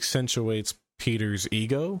accentuates Peter's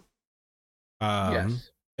ego. Yes.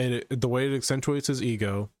 And the way it accentuates his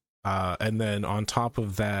ego, and then on top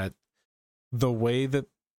of that, the way that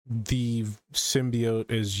the symbiote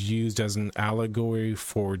is used as an allegory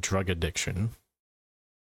for drug addiction.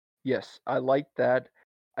 Yes, I liked that,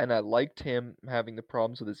 and I liked him having the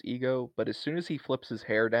problems with his ego, but as soon as he flips his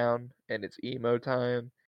hair down and it's emo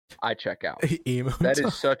time, I check out. Emo That time?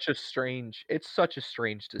 is such a strange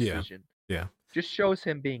decision. Yeah. Just shows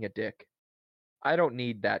him being a dick. I don't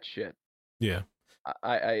need that shit. Yeah.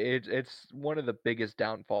 It's one of the biggest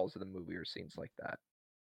downfalls of the movie or scenes like that.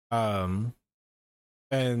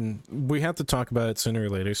 And we have to talk about it sooner or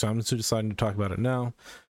later, so I'm just deciding to talk about it now.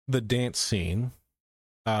 The dance scene.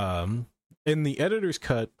 In the editor's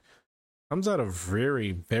cut, comes at a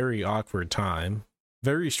very, very awkward time.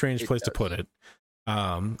 Very strange place to put it.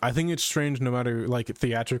 I think it's strange no matter like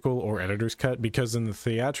theatrical or editor's cut, because in the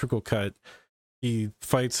theatrical cut, he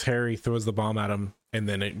fights Harry, throws the bomb at him, and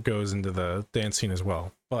then it goes into the dance scene as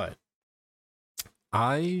well. But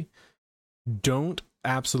I don't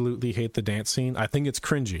absolutely hate the dance scene. I think it's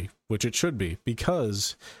cringy, which it should be,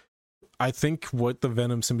 because I think what the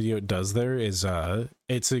Venom symbiote does there is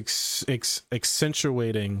it's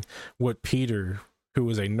accentuating what Peter, who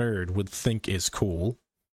is a nerd, would think is cool.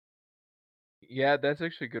 Yeah, that's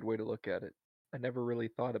actually a good way to look at it. I never really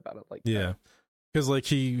thought about it like that. Yeah, because like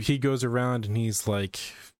he goes around and he's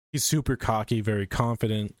super cocky, very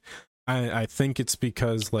confident. I think it's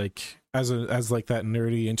because like as like that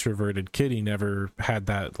nerdy introverted kid, he never had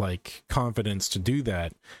that like confidence to do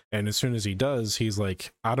that, and as soon as he does, he's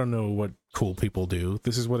like, I don't know what cool people do.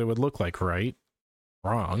 This is what it would look like, right?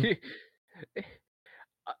 Wrong.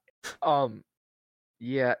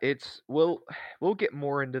 Yeah, we'll get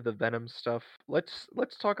more into the Venom stuff. Let's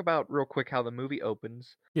talk about real quick how the movie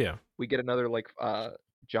opens. Yeah. We get another like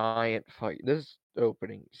giant fight. This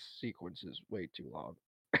opening sequence is way too long.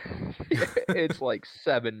 It's like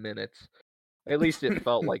 7 minutes. At least it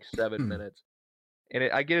felt like 7 minutes. And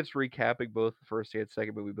I get it's recapping both the first and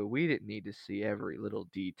second movie, but we didn't need to see every little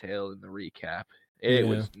detail in the recap. It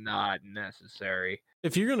was not necessary.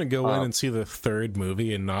 If you're gonna go in and see the third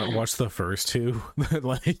movie and not watch the first two,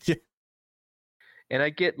 like, and I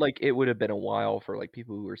get like it would have been a while for like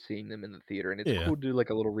people who were seeing them in the theater, and it's cool to do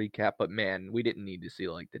like a little recap. But man, we didn't need to see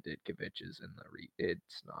like the Ditkoviches and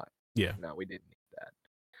it's not. Yeah. No, we didn't need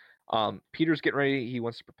that. Peter's getting ready. He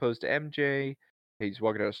wants to propose to MJ. He's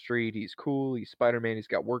walking down the street. He's cool. He's Spider-Man. He's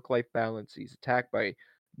got work-life balance. He's attacked by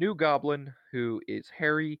New Goblin, who is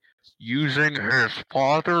Harry, using his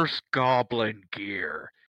father's goblin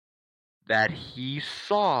gear that he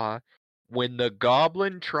saw when the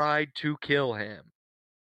goblin tried to kill him.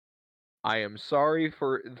 I am sorry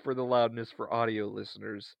for the loudness for audio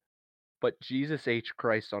listeners, but Jesus H.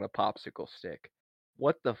 Christ on a popsicle stick.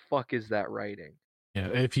 What the fuck is that writing? Yeah,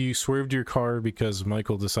 if you swerved your car because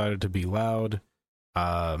Michael decided to be loud,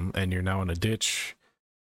 and you're now in a ditch,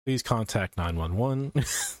 please contact 911.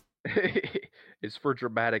 It's for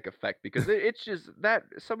dramatic effect, because it's just that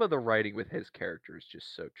some of the writing with his character is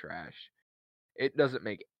just so trash. It doesn't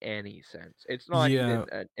make any sense. It's not even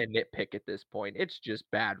a nitpick at this point. It's just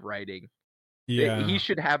bad writing. Yeah. He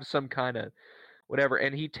should have some kind of whatever.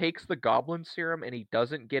 And he takes the goblin serum and he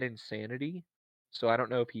doesn't get insanity. So I don't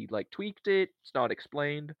know if he like tweaked it. It's not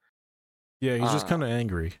explained. Yeah, he's just kind of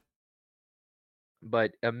angry.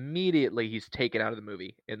 But immediately he's taken out of the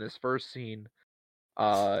movie in this first scene.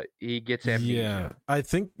 he gets Yeah, amnesia. I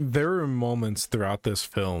think there are moments throughout this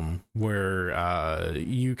film where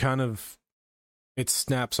you kind of, it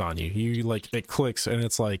snaps on you. You like, it clicks, and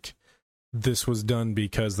it's like, this was done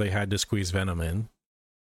because they had to squeeze Venom in.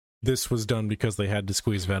 This was done because they had to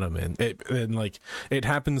squeeze Venom in. And like, it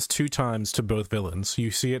happens 2 times to both villains.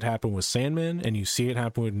 You see it happen with Sandman, and you see it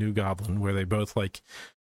happen with New Goblin, where they both like,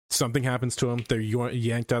 something happens to them, they're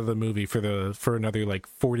yanked out of the movie for another like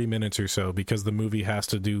 40 minutes or so because the movie has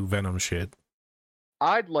to do Venom shit.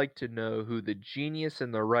 I'd like to know who the genius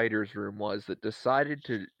in the writer's room was that decided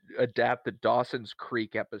to adapt the Dawson's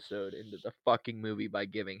Creek episode into the fucking movie by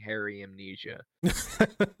giving Harry amnesia.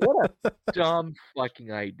 What a dumb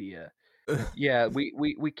fucking idea. Yeah,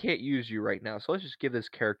 we can't use you right now, so let's just give this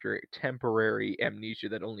character temporary amnesia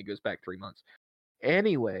that only goes back 3 months.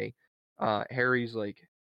 Anyway, Harry's like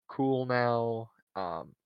cool now,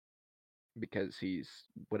 because he's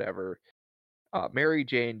whatever. Mary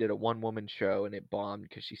Jane did a one-woman show and it bombed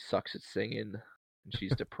because she sucks at singing and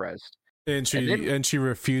she's depressed. and she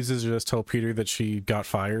refuses to just tell Peter that she got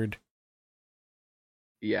fired.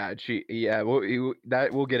 Yeah,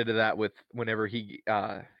 we'll get into that with whenever he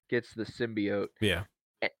gets the symbiote. Yeah.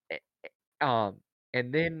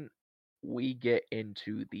 And then we get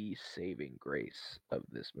into the saving grace of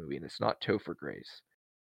this movie, and it's not Topher Grace.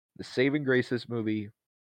 The saving grace of this movie,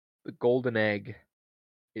 the golden egg,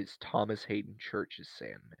 is Thomas Hayden Church's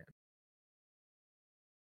Sandman.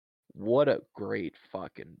 What a great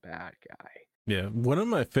fucking bad guy. Yeah, one of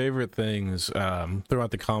my favorite things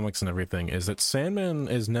throughout the comics and everything is that Sandman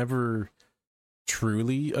is never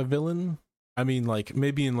truly a villain. I mean, like,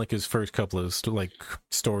 maybe in like his first couple of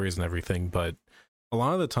stories and everything, but a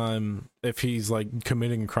lot of the time, if he's like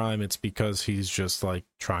committing crime, it's because he's just like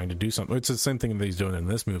trying to do something. It's the same thing that he's doing in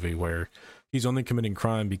this movie, where he's only committing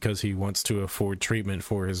crime because he wants to afford treatment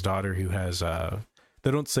for his daughter who has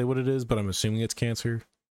they don't say what it is, but I'm assuming it's cancer.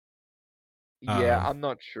 Yeah, I'm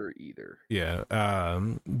not sure either. Yeah,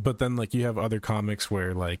 but then like you have other comics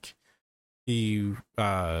where like he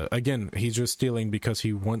again, he's just stealing because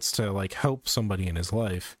he wants to like help somebody in his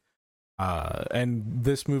life. And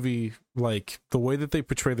this movie, like the way that they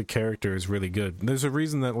portray the character is really good. There's a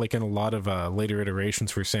reason that like in a lot of later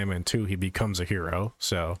iterations for Sandman 2, he becomes a hero.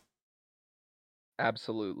 So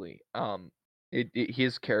absolutely.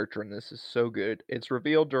 His character in this is so good. It's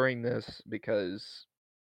revealed during this because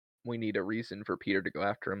we need a reason for Peter to go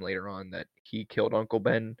after him later on, that he killed Uncle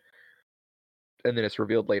Ben, and then it's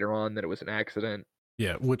revealed later on that it was an accident.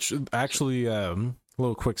 Yeah, which actually, a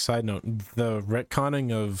little quick side note, the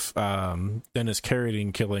retconning of Dennis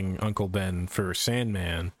Carradine killing Uncle Ben for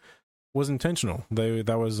Sandman was intentional.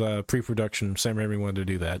 That was pre-production. Sam Raimi wanted to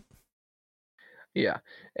do that. Yeah,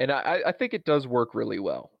 and I think it does work really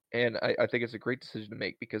well, and I think it's a great decision to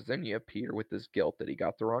make, because then you have Peter with this guilt that he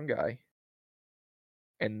got the wrong guy.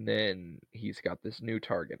 And then he's got this new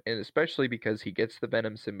target. And especially because he gets the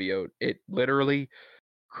Venom symbiote, it literally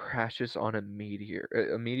crashes on a meteor.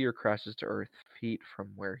 A meteor crashes to Earth feet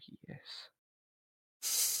from where he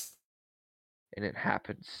is. And it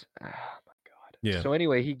happens. Oh my god. Yeah. So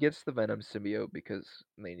anyway, he gets the Venom symbiote because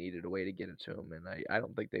they needed a way to get it to him. And I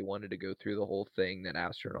don't think they wanted to go through the whole thing that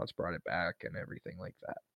astronauts brought it back and everything like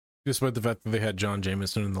that. Despite the fact that they had John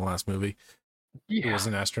Jameson in the last movie. Yeah. He was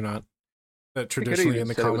an astronaut. That traditionally in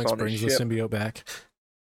the comics brings the symbiote back.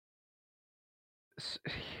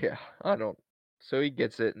 Yeah, I don't. So he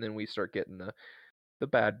gets it, and then we start getting the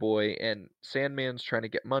bad boy, and Sandman's trying to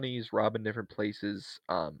get money. He's robbing different places.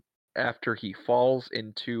 After he falls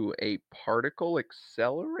into a particle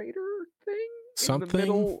accelerator thing in the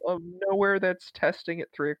middle of nowhere that's testing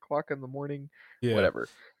at 3:00 in the morning. Yeah. Whatever.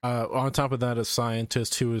 On top of that, a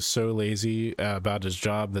scientist who is so lazy about his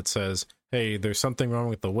job that says, hey, there's something wrong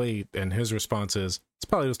with the weight, and his response is, it's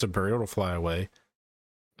probably just a bird, it'll fly away.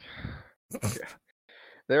 Yeah.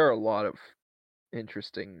 There are a lot of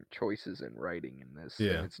interesting choices in writing in this.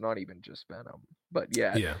 Yeah. And it's not even just Venom. But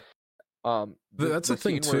yeah. Yeah. That's the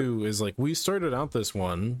thing too, is like we started out this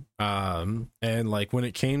one, and like when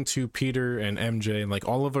it came to Peter and MJ and like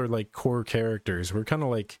all of our like core characters, we're kind of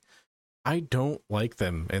like, I don't like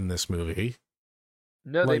them in this movie.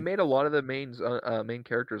 No, they made a lot of the main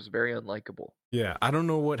characters very unlikable. Yeah, I don't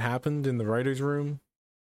know what happened in the writer's room.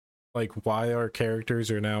 Like, why our characters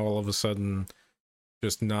are now all of a sudden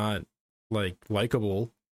just not, like,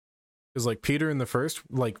 likable. Because, like, Peter in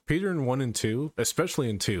 1 and 2, especially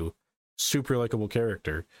in 2, super likable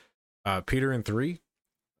character. Peter in 3,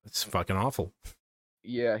 it's fucking awful.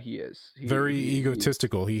 Yeah, he is. Very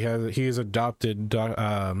egotistical. He has adopted Doc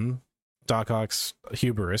Ock's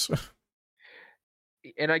hubris.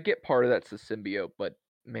 And I get part of that's the symbiote, but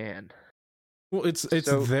man, Well, it's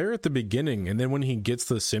So there at the beginning, and then when he gets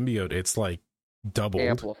the symbiote, it's like doubled.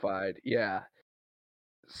 amplified, yeah.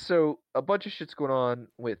 So a bunch of shit's going on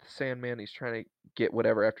with Sandman. He's trying to get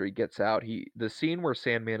whatever after he gets out. The scene where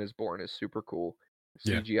Sandman is born is super cool.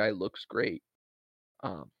 Yeah. CGI looks great.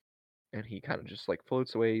 Um, and he kind of just like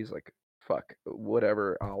floats away. He's like, "Fuck,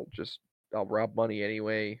 whatever. I'll rob money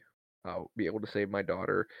anyway. I'll be able to save my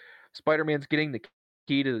daughter." Spider-Man's getting the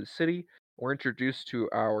key to the city. We're introduced to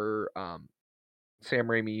our Sam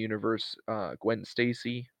Raimi universe, Gwen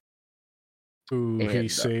Stacy, Who he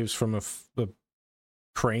and saves from a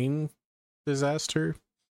crane disaster.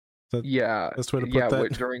 yeah, That's the way to put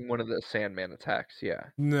that. during one of the Sandman attacks, yeah.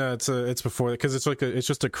 No, it's before, because it's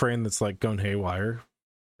just a crane that's like going haywire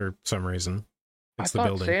for some reason. I It's the thought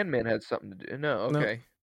building. Sandman had something to do. No, No. okay.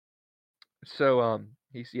 So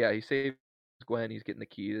he saves Gwen. He's getting the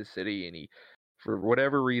key to the city, and for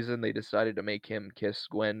whatever reason they decided to make him kiss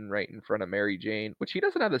Gwen right in front of Mary Jane, which he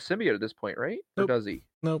doesn't have the symbiote at this point, right? Or Nope. does he?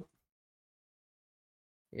 Nope.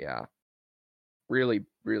 Yeah. Really,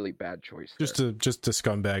 really bad choice there. Just a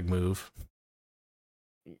scumbag move.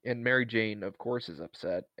 And Mary Jane, of course, is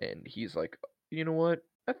upset, and he's like, "You know what?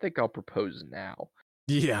 I think I'll propose now."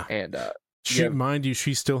 Yeah. And mind you,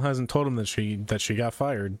 she still hasn't told him that she got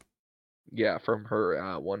fired. Yeah, from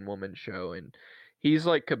her one-woman show, and he's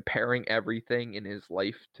like comparing everything in his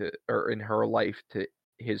life in her life to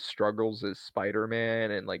his struggles as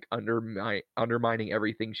Spider-Man, and like undermining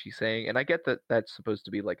everything she's saying. And I get that that's supposed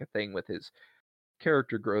to be like a thing with his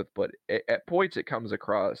character growth, but at points it comes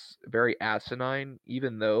across very asinine,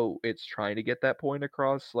 even though it's trying to get that point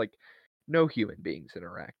across. Like, no human beings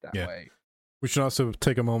interact that way. We should also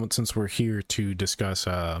take a moment, since we're here, to discuss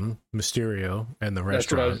Mysterio and the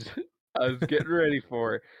restaurant. That's what I was getting ready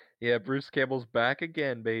for. Yeah, Bruce Campbell's back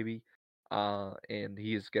again, baby. And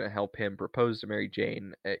he's gonna help him propose to Mary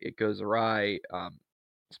Jane. It goes awry.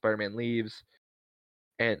 Spider-Man leaves,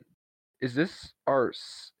 and is this our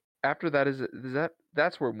after that? Is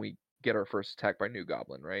that's when we get our first attack by New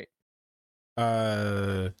Goblin, right?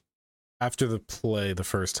 After the play the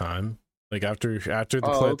first time, like after the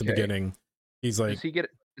play at the beginning, he's like, does he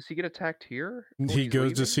get attacked here? He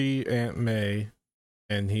goes to see Aunt May,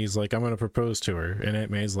 and he's like, "I'm gonna propose to her," and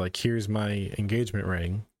Aunt May's like, "Here's my engagement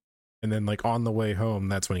ring," and then like on the way home,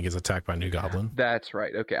 that's when he gets attacked by New Goblin. That's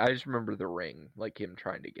right. Okay, I just remember the ring, like him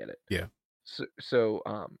trying to get it. Yeah. So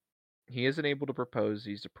he isn't able to propose.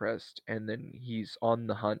 He's depressed, and then he's on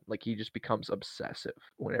the hunt. Like, he just becomes obsessive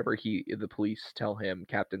whenever the police tell him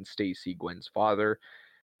Captain Stacy, Gwen's father,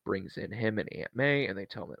 brings in him and Aunt May, and they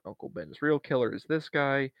tell him that Uncle Ben's real killer is this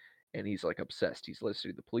guy, and he's like obsessed. He's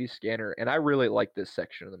listening to the police scanner, and I really like this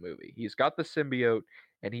section of the movie. He's got the symbiote,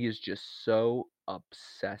 and he is just so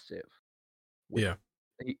obsessive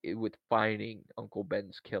with finding Uncle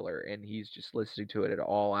Ben's killer, and he's just listening to it at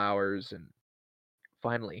all hours. And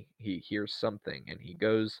finally he hears something, and he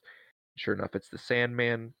goes. Sure enough, it's the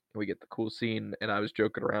Sandman. We get the cool scene, and I was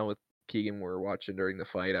joking around with Keegan when we were watching during the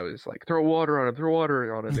fight. I was like, throw water on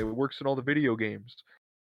him. It works in all the video games.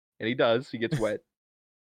 And he does. He gets wet.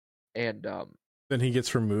 And then he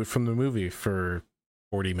gets removed from the movie for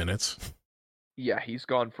 40 minutes. Yeah, he's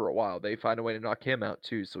gone for a while. They find a way to knock him out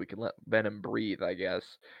too, so we can let Venom breathe, I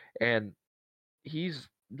guess. And he's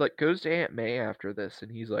like, goes to Aunt May after this,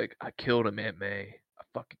 and he's like, "I killed him, Aunt May. I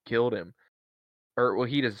fucking killed him." Or, well,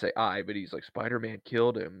 he doesn't say I, but he's like, Spider-Man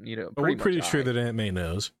killed him, But we're pretty sure that Aunt May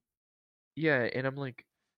knows. Yeah, and I'm like,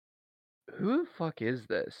 who the fuck is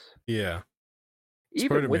this? Yeah. Even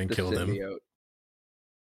Spider-Man with the killed symbiote. him.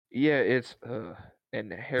 Yeah, it's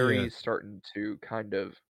and Harry's starting to kind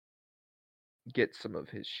of get some of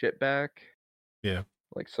his shit back. Yeah.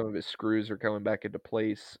 Like, some of his screws are coming back into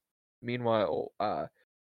place. Meanwhile,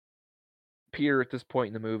 Peter at this point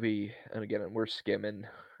in the movie, and again, we're skimming.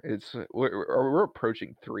 We're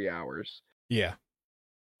approaching 3 hours. Yeah.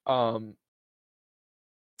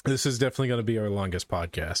 This is definitely going to be our longest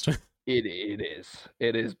podcast. It is.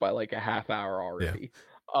 It is by like a half hour already.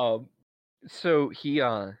 Yeah. So he's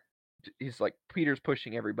like, Peter's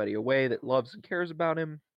pushing everybody away that loves and cares about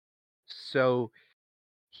him. So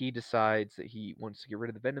he decides that he wants to get rid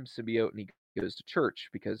of the Venom symbiote, and he goes to church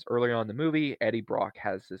because earlier on in the movie, Eddie Brock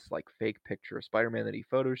has this like fake picture of Spider-Man that he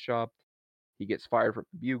photoshopped. He gets fired from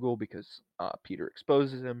the Bugle because Peter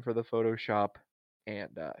exposes him for the Photoshop, and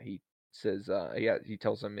he says, he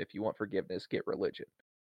tells him, if you want forgiveness, get religion.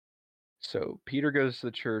 So Peter goes to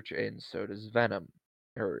the church, and so does Venom,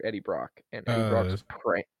 or Eddie Brock, and Eddie Brock's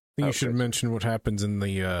praying. I think you should mention what happens in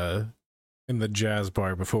the jazz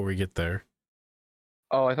bar before we get there.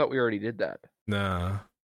 Oh, I thought we already did that. Nah.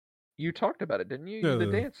 You talked about it, didn't you? No, the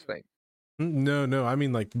dance thing. No, I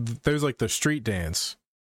mean, like, there's like the street dance,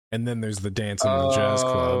 and then there's the dance in the jazz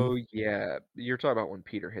club. Oh yeah, you're talking about when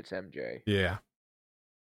Peter hits MJ. Yeah.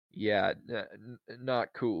 Yeah, not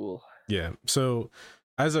cool. Yeah. So,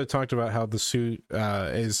 as I talked about how the suit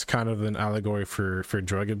is kind of an allegory for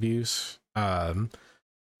drug abuse,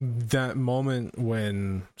 that moment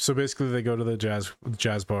when, so basically they go to the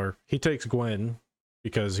jazz bar. He takes Gwen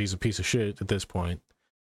because he's a piece of shit at this point,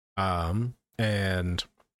 and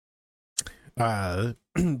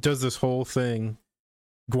does this whole thing.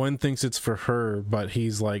 Gwen thinks it's for her, but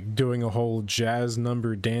he's like doing a whole jazz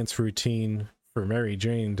number dance routine for Mary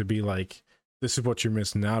Jane to be like, this is what you're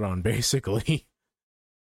missing out on, basically.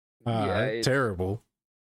 Yeah, terrible,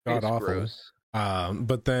 god awful. Gross.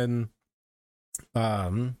 But then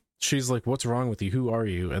she's like, what's wrong with you, who are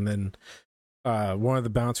you? And then one of the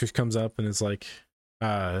bouncers comes up and is like,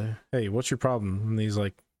 hey, what's your problem? And he's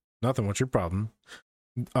like, nothing, what's your problem?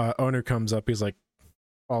 Owner comes up, he's like,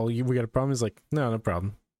 oh, we got a problem? He's like, no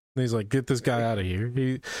problem. And he's like, get this guy out of here.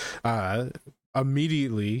 He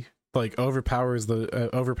immediately like overpowers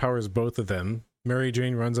both of them. Mary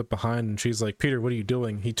Jane runs up behind and she's like, Peter, what are you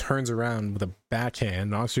doing? He turns around with a backhand,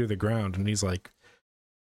 knocks her to the ground, and he's like,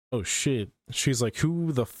 oh shit. She's like,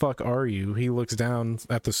 who the fuck are you? He looks down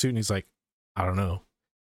at the suit and he's like, I don't know.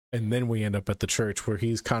 And then we end up at the church where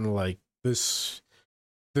he's kind of like, this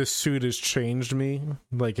suit has changed me.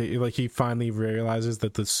 Like he finally realizes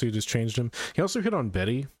that the suit has changed him. He also hit on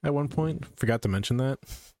Betty at one point. Forgot to mention that.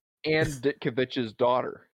 And Ditkovich's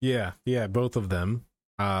daughter. Yeah, both of them.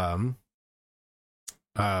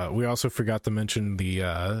 We also forgot to mention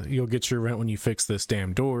the you'll get your rent when you fix this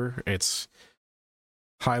damn door. It's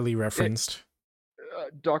highly referenced.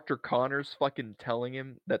 Dr. Connor's fucking telling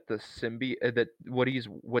him that the that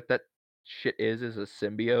what that shit is a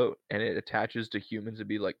symbiote, and it attaches to humans and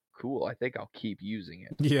be like, cool, I think I'll keep using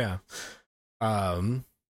it. Yeah.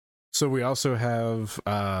 So we also have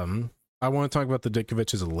I want to talk about the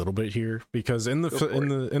Ditkoviches a little bit here, because in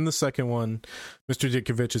the second one, Mr.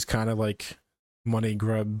 Ditkovich is kind of like money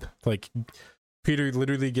grub. Like, Peter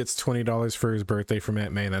literally gets $20 for his birthday from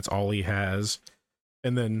Aunt May, and that's all he has.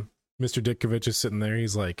 And then Mr. Ditkovich is sitting there,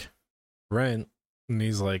 he's like, rent? And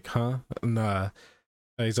he's like, huh? And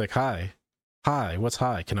he's like, hi, what's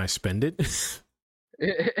hi? Can I spend it?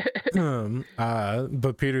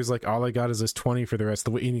 But Peter's like, all I got is this 20 for the rest of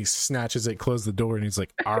the week, and he snatches it, closes the door, and he's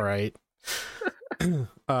like, all right. So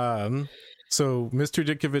Mr.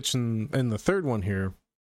 Ditkovich in the third one here,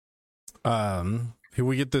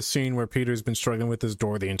 we get this scene where Peter's been struggling with his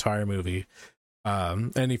door the entire movie,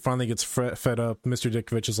 and he finally gets fed up. Mr.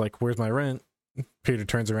 Ditkovich is like, where's my rent? Peter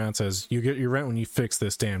turns around and says, you get your rent when you fix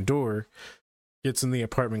this damn door. Gets in the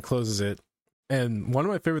apartment, closes it. And one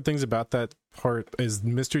of my favorite things about that part is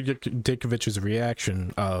Mr. Ditkovich's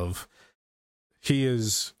reaction of, he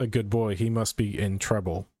is a good boy, he must be in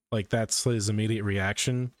trouble. Like, that's his immediate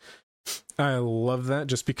reaction. I love that,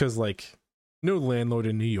 just because, like, no landlord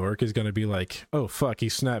in New York is going to be like, oh, fuck, he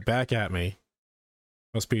snapped back at me.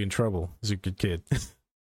 Must be in trouble. He's a good kid.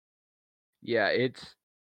 Yeah, it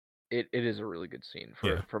is a really good scene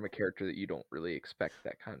from a character that you don't really expect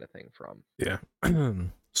that kind of thing from. Yeah.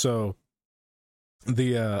 So,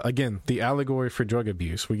 the allegory for drug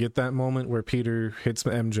abuse. We get that moment where Peter hits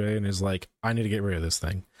MJ and is like, I need to get rid of this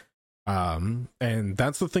thing. And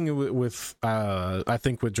that's the thing with I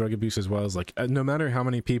think with drug abuse as well, is like, no matter how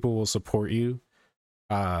many people will support you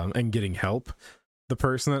and getting help, the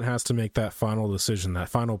person that has to make that final decision, that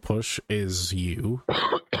final push, is you.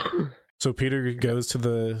 So Peter goes to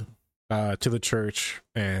the church,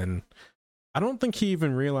 and I don't think he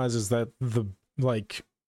even realizes that the like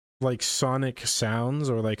sonic sounds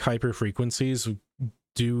or like hyper frequencies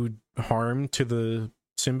do harm to the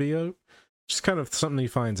symbiote. Just kind of something he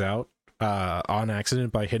finds out on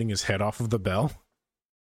accident by hitting his head off of the bell.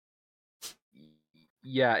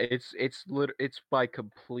 Yeah, it's by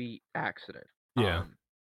complete accident. Yeah.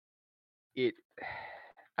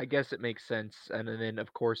 I guess it makes sense. And then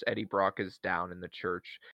of course Eddie Brock is down in the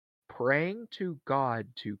church praying to God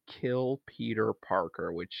to kill Peter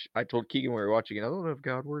Parker, which I told Keegan when we were watching it, I don't know if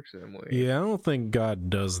God works in that way. Yeah, I don't think God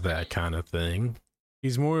does that kind of thing.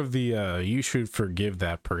 He's more of the you should forgive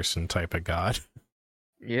that person type of God.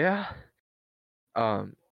 Yeah.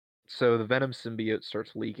 So the Venom symbiote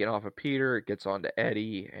starts leaking off of Peter, it gets onto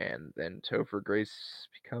Eddie, and then Topher Grace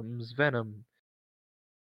becomes Venom.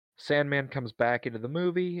 Sandman comes back into the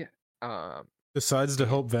movie. Decides to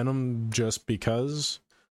help Venom just because.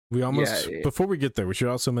 We almost before we get there, we should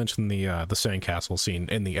also mention the sandcastle scene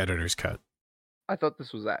in the editor's cut. I thought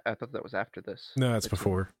that was after this. No, that's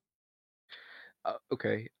before.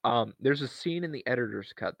 Okay. There's a scene in the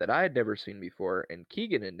editor's cut that I had never seen before, and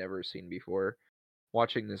Keegan had never seen before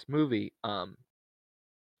watching this movie.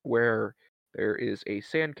 Where there is a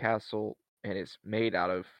sandcastle and it's made out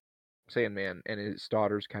of Sandman, and his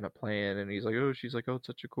daughter's kind of playing, and he's like, "Oh," she's like, "Oh, it's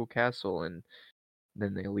such a cool castle," and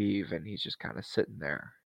then they leave, and he's just kind of sitting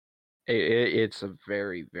there. It's a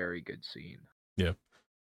very, very good scene. Yeah.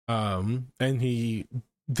 And the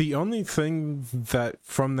only thing that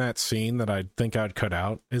from that scene that I think I'd cut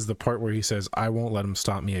out is the part where he says, "I won't let him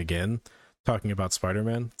stop me again," talking about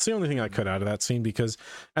Spider-Man. It's the only thing I cut out of that scene, because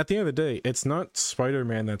at the end of the day, it's not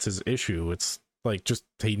Spider-Man that's his issue. It's like, just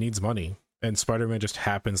he needs money, and Spider-Man just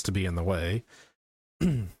happens to be in the way.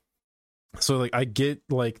 So like, I get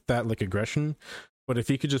like that, like, aggression, but if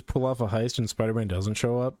he could just pull off a heist and Spider-Man doesn't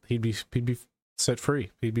show up, he'd be set free.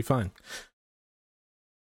 He'd be fine.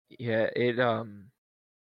 Yeah, it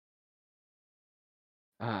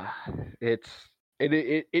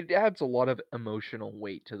adds a lot of emotional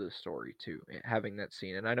weight to the story too, having that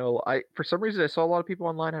scene. And I know, for some reason I saw a lot of people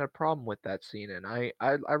online had a problem with that scene, and I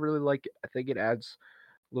really like it. I think it adds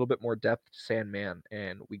a little bit more depth to Sandman,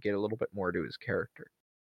 and we get a little bit more to his character.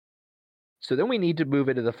 So then we need to move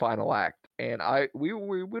into the final act, and we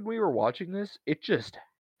when we were watching this, it just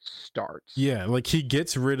starts. Yeah, like, he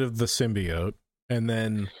gets rid of the symbiote, and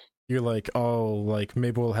then you're like, oh, like,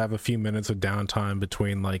 maybe we'll have a few minutes of downtime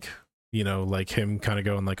between, like, you know, like, him kind of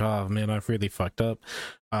going like, oh man, I've really fucked up.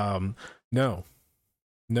 No,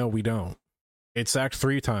 we don't. It's Act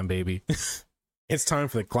 3 time, baby. It's time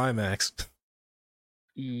for the climax.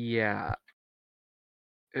 Yeah.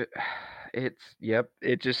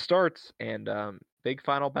 It just starts, and big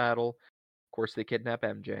final battle. Of course, they kidnap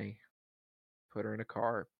MJ, put her in a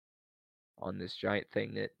car on this giant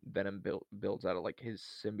thing that Venom builds out of like his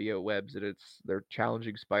symbiote webs, that they're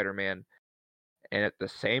challenging Spider-Man. And at the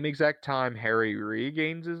same exact time, Harry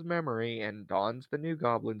regains his memory and dons the new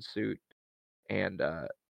Goblin suit. And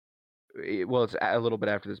it's a little bit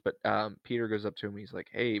after this, but Peter goes up to him and he's like,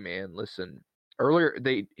 "Hey man, listen." Earlier,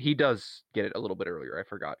 he does get it a little bit earlier. I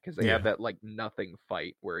forgot, because they have that like nothing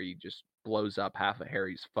fight where he just blows up half of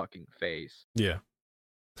Harry's fucking face. Yeah.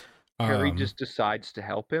 Harry just decides to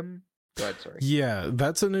help him. Go ahead, sorry. Yeah,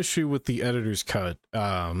 that's an issue with the editor's cut,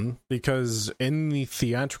 because in the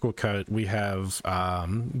theatrical cut we have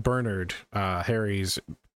Bernard, Harry's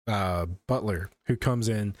butler, who comes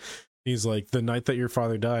in. He's like, "The night that your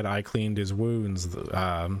father died, I cleaned his wounds.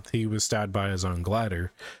 He was stabbed by his own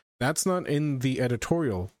glider." That's not in the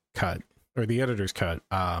editorial cut, or the editor's cut.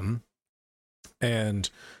 And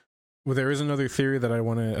there is another theory that I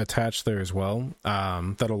want to attach there as well,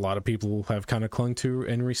 that a lot of people have kind of clung to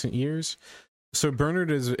in recent years. So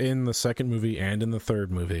Bernard is in the second movie and in the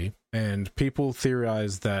third movie, and people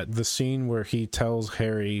theorize that the scene where he tells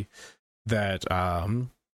Harry that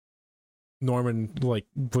Norman like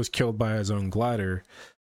was killed by his own glider,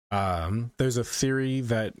 there's a theory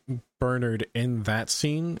that Bernard in that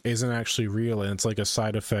scene isn't actually real, and it's like a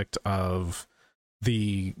side effect of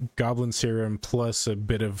the goblin serum plus a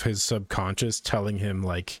bit of his subconscious telling him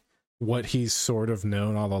like what he's sort of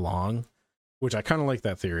known all along, which I kind of like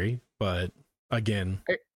that theory, but again,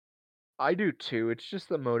 I do too. It's just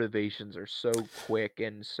the motivations are so quick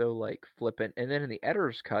and so like flippant, and then in the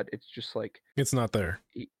editor's cut, it's just like, it's not there.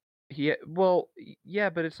 Well, yeah,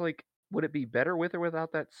 but it's like, would it be better with or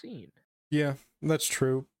without that scene? Yeah, that's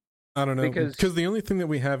true. I don't know, because the only thing that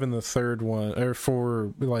we have in the third one, or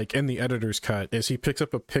for like in the editor's cut, is he picks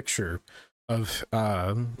up a picture of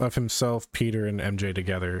himself, Peter, and MJ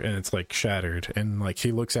together, and it's like shattered, and like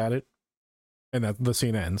he looks at it, and that the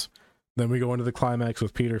scene ends. Then we go into the climax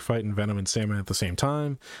with Peter fighting Venom and Sandman at the same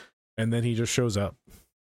time, and then he just shows up.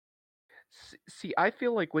 See, I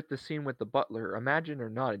feel like with the scene with the butler, imagine or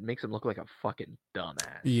not, it makes him look like a fucking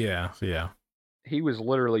dumbass. Yeah. He was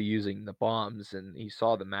literally using the bombs, and he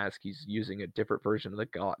saw the mask. He's using a different version of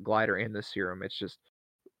the glider and the serum. It's just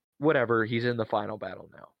whatever. He's in the final battle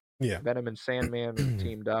now. Yeah. Venom and Sandman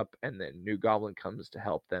teamed up, and then New Goblin comes to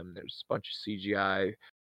help them. There's a bunch of CGI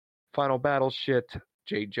final battle shit.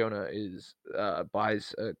 J. Jonah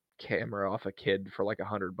buys a camera off a kid for like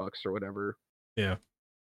 $100 or whatever. Yeah.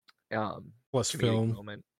 Plus film,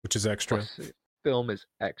 moment. Which is extra. Plus, film is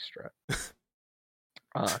extra.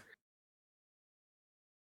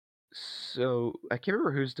 So I can't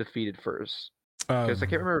remember who's defeated first, because I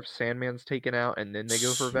can't remember if Sandman's taken out and then they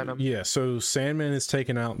go for Venom. Yeah, so Sandman is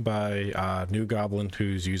taken out by New Goblin,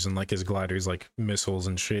 who's using like his gliders, like missiles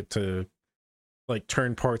and shit, to like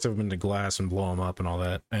turn parts of him into glass and blow him up and all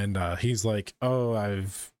that. And he's like, "Oh,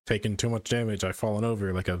 I've taken too much damage. I've fallen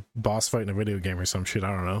over," like a boss fight in a video game or some shit.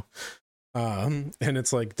 I don't know. And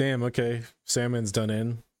it's like, damn, okay, Sandman's done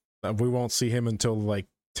in. We won't see him until like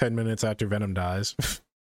 10 minutes after Venom dies.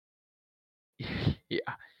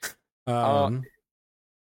 Yeah.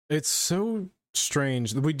 It's so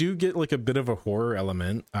strange. We do get like a bit of a horror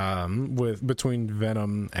element with between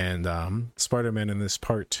Venom and Spider-Man in this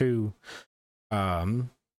part too.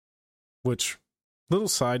 Which little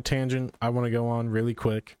side tangent I want to go on really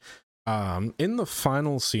quick. In the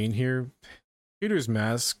final scene here, Peter's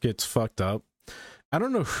mask gets fucked up. I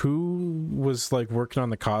don't know who was like working on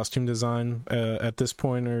the costume design at this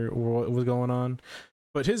point or what was going on,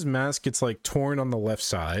 but his mask gets like torn on the left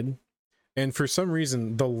side, and for some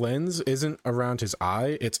reason the lens isn't around his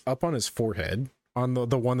eye, it's up on his forehead on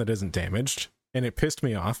the one that isn't damaged, and it pissed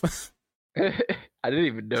me off. I didn't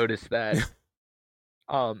even notice that.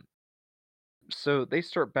 So they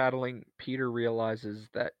start battling. Peter realizes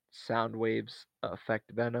that sound waves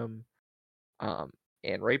affect Venom.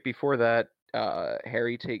 And right before that,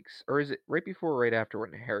 Harry takes, or is it right before or right after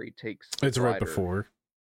when Harry takes the It's glider? right before.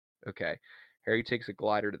 Okay. Harry takes a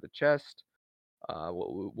glider to the chest,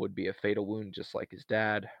 what would be a fatal wound, just like his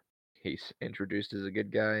dad. He's introduced as a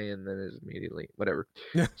good guy and then is immediately, whatever.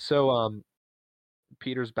 Yeah. So,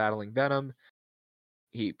 Peter's battling Venom.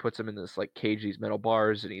 He puts him in this like cage, these metal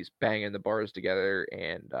bars, and he's banging the bars together,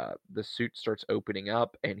 and the suit starts opening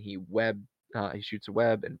up, and he shoots a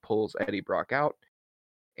web and pulls Eddie Brock out,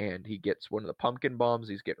 and he gets one of the pumpkin bombs.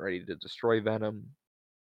 He's getting ready to destroy Venom.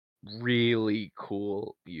 Really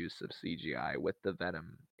cool use of CGI with the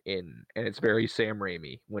Venom and it's very Sam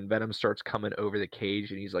Raimi. When Venom starts coming over the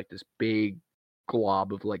cage, and he's like this big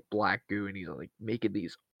glob of like black goo, and he's like making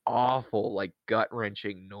these awful like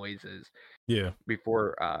gut-wrenching noises. Yeah.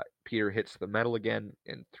 Before Peter hits the metal again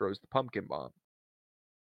and throws the pumpkin bomb.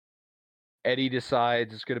 Eddie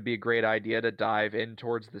decides it's going to be a great idea to dive in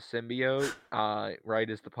towards the symbiote right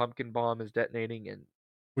as the pumpkin bomb is detonating, and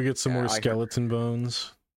we get some more skeleton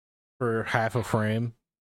bones for half a frame.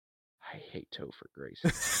 I hate Topher Grace.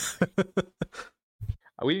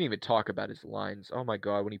 We didn't even talk about his lines. Oh my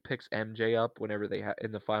god, when he picks MJ up whenever they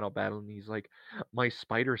in the final battle, and he's like, "My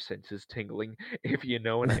spider sense is tingling, if you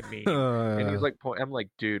know what I mean." And he's like, I'm like,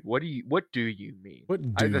 dude, what do you mean? What do you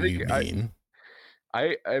mean?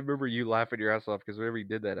 I remember you laughing your ass off because whenever he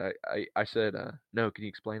did that, I said, "No, can you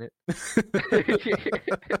explain it?"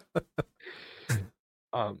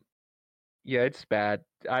 Yeah, it's bad.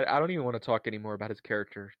 I don't even want to talk anymore about his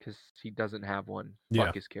character because he doesn't have one. Yeah.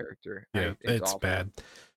 Fuck his character. Yeah, it's bad.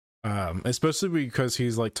 Especially because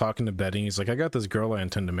he's like talking to Betty. He's like, "I got this girl I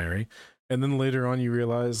intend to marry," and then later on you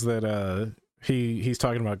realize that he's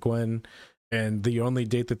talking about Gwen, and the only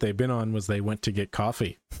date that they've been on was they went to get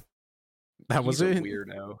coffee. That was it.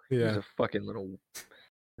 Weirdo. Yeah. He's a fucking little.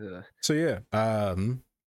 So yeah.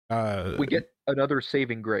 We get another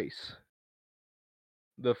saving grace.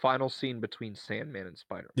 The final scene between Sandman and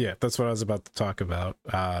Spider-Man. Yeah, that's what I was about to talk about.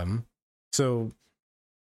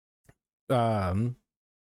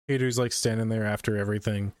 Peter's like standing there after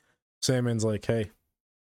everything. Sandman's like, "Hey,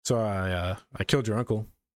 so I killed your uncle.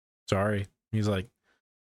 Sorry." He's like,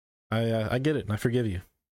 I get it and I forgive you.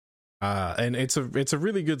 And it's a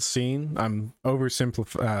really good scene. I'm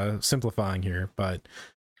simplifying here, but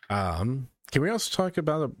can we also talk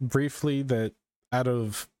about it briefly that out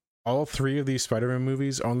of all three of these Spider-Man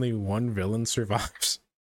movies, only one villain survives?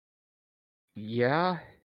 Yeah.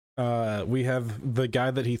 We have the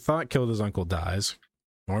guy that he thought killed his uncle dies.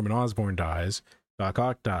 Norman Osborn dies. Doc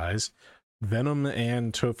Ock dies. Venom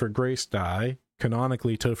and Topher Grace die.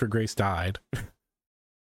 Canonically, Topher Grace died.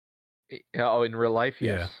 Oh, in real life,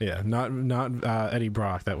 yes. Yeah. Not Eddie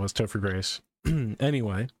Brock. That was Topher Grace.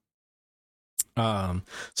 Anyway. So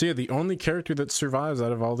yeah, the only character that survives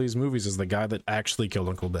out of all these movies is the guy that actually killed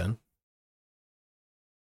Uncle Ben.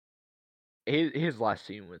 His last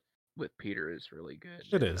scene with Peter is really good.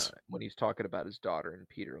 It is. When he's talking about his daughter and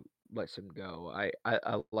Peter lets him go. I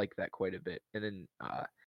like that quite a bit. And then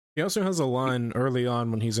he also has a line early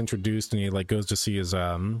on when he's introduced and he like goes to see his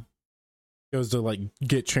goes to like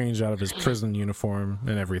get changed out of his prison uniform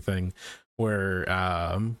and everything, where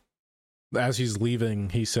as he's leaving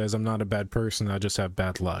he says, "I'm not a bad person, I just have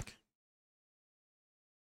bad luck."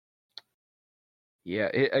 Yeah,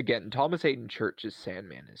 again, Thomas Hayden Church's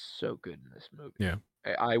Sandman is so good in this movie. Yeah.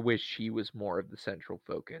 I wish he was more of the central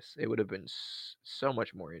focus. It would have been so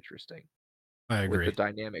much more interesting. I agree. With the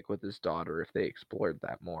dynamic with his daughter if they explored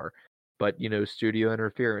that more. But, studio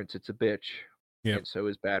interference, it's a bitch. Yeah. And so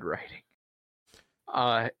is bad writing.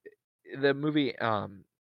 The movie,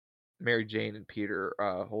 Mary Jane and Peter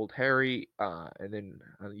hold Harry, and then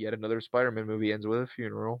yet another Spider-Man movie ends with a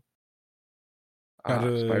funeral. Out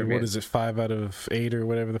of, what Spider-Man is it, 5 out of 8 or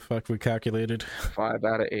whatever the fuck we calculated? 5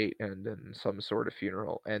 out of 8, and then some sort of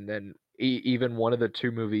funeral, and then even one of the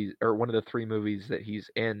 2 movies or one of the 3 movies that he's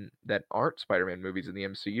in that aren't Spider-Man movies in the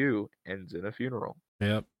MCU ends in a funeral.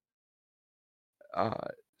 Yep.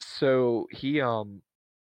 So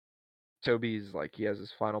Toby's like, he has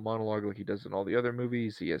his final monologue like he does in all the other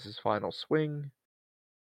movies. He has his final swing.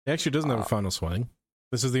 He actually doesn't have a final swing.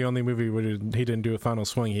 This is the only movie where he didn't do a final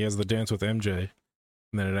swing. He has the dance with MJ,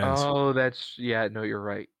 and then it ends. Oh, no, you're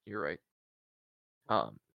right. You're right.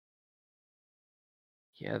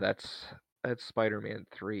 Yeah, that's Spider-Man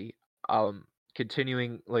 3.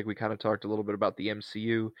 Continuing, like we kind of talked a little bit about the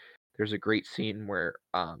MCU, there's a great scene where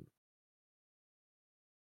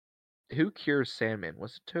who cures Sandman?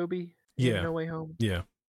 Was it Toby? Yeah. No Way Home? Yeah.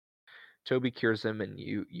 Toby cures him, and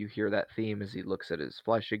you hear that theme as he looks at his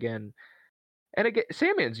flesh again. And again,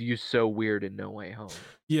 Sandman's used so weird in No Way Home.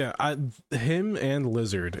 Yeah, him and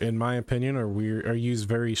Lizard, in my opinion, are used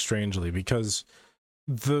very strangely, because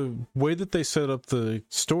the way that they set up the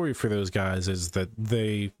story for those guys is that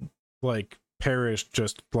they like perished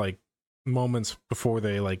just like moments before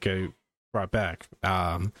they like get brought back.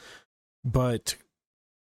 But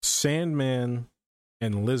Sandman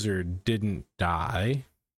and Lizard didn't die.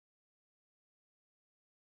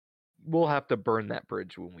 We'll have to burn that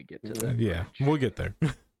bridge when we get to that. Yeah, we'll get there.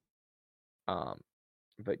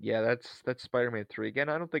 But yeah, that's Spider-Man 3. Again,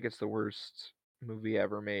 I don't think it's the worst movie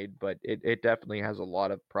ever made, but it definitely has a lot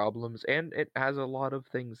of problems, and it has a lot of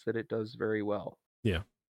things that it does very well. Yeah.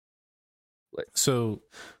 So,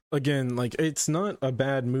 again, like, it's not a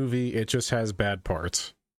bad movie, it just has bad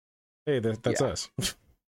parts. Hey, that's us.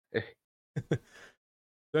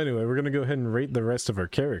 So anyway, we're gonna go ahead and rate the rest of our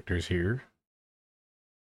characters here.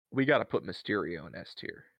 We gotta put Mysterio in S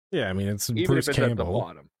tier. Yeah, I mean, it's even Bruce if it's Campbell. At the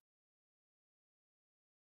bottom.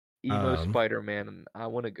 Emo Spider-Man, I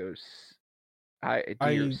want to go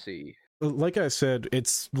D or C. Like I said,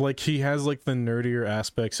 it's like he has like the nerdier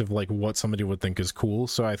aspects of like what somebody would think is cool,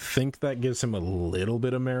 so I think that gives him a little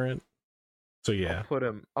bit of merit. So yeah,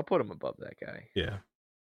 I'll put him above that guy. Yeah.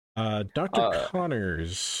 Dr.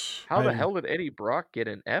 Connors. How the hell did Eddie Brock get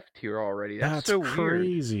an F tier already? That's so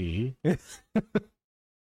crazy. Weird.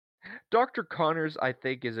 Dr. Connors, I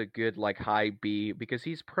think, is a good like high B because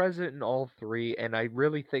he's present in all 3, and I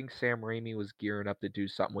really think Sam Raimi was gearing up to do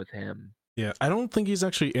something with him. Yeah, I don't think he's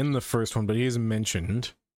actually in the first one, but he is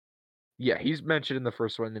mentioned. Yeah, he's mentioned in the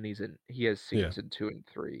first one, and he has scenes in 2 and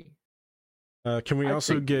 3. Can we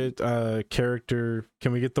also get character?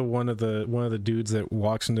 Can we get the one of the dudes that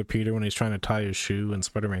walks into Peter when he's trying to tie his shoe in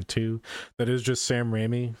Spider-Man 2? That is just Sam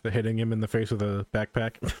Raimi hitting him in the face with a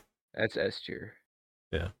backpack. That's S tier.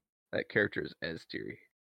 Yeah, that character is S tier.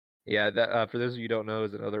 Yeah, that for those of you who don't know,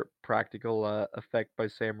 is another practical effect by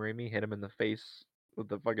Sam Raimi. Hit him in the face with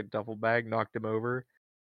the fucking duffel bag, knocked him over.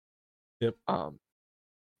 Yep.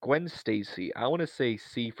 Gwen Stacy, I want to say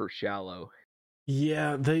C for shallow.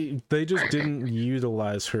 Yeah, they just didn't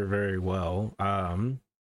utilize her very well.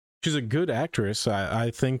 She's a good actress.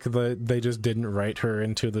 I think that they just didn't write her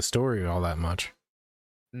into the story all that much.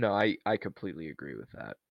 No, I completely agree with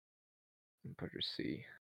that. Put her C.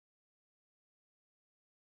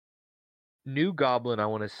 New Goblin, I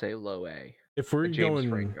want to say low A. If we're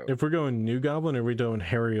going New Goblin, are we doing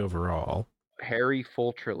Harry overall? Harry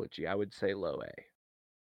full trilogy, I would say low A.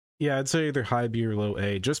 Yeah, I'd say either high B or low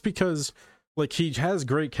A, just because like he has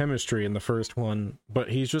great chemistry in the first one, but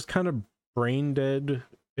he's just kind of brain dead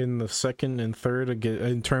in the second and third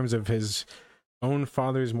in terms of his own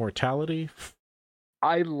father's mortality.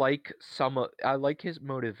 I like his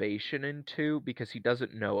motivation in 2 because he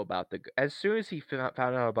doesn't know about as soon as he found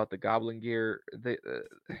out about the Goblin Gear,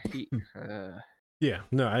 Yeah,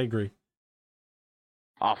 no, I agree.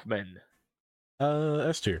 Hoffman.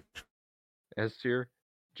 S tier. S tier.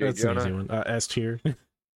 That's an easy one. S tier.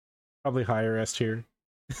 Probably higher S tier.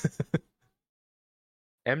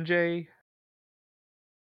 MJ.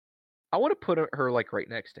 I want to put her like right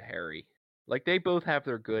next to Harry. Like they both have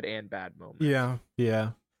their good and bad moments. Yeah.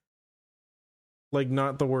 Like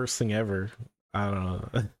not the worst thing ever. I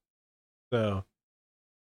don't know. So,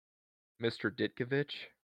 Mr. Ditkovich.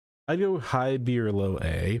 I'd go high B or low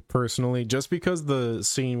A personally, just because the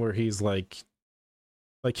scene where he's like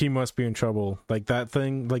he must be in trouble, like that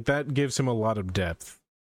thing, like that gives him a lot of depth.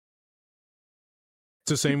 It's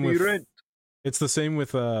the same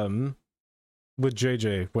with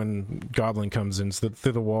JJ when Goblin comes in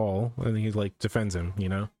through the wall and he like defends him, you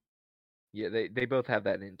know? Yeah, they both have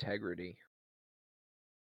that integrity.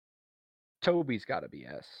 Toby's got to be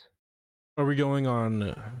S. Are we going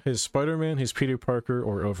on his Spider-Man, his Peter Parker,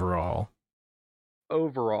 or overall?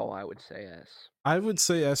 overall, I would say S. I would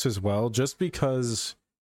say S as well, just because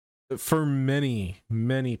for many,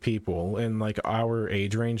 many people in like our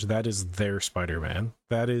age range, that is their Spider-Man.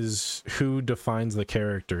 That is who defines the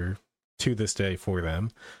character to this day for them.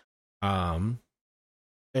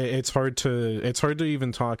 It's hard to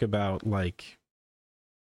even talk about like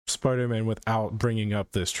Spider-Man without bringing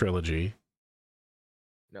up this trilogy.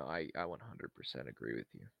 No, I 100% agree with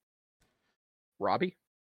you. Robbie?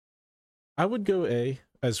 I would go A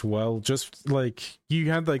as well. Just like you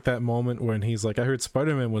had like that moment when he's like, I heard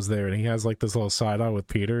Spider-Man was there, and he has like this little side eye with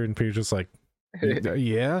Peter, and Peter's just like,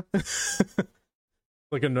 yeah.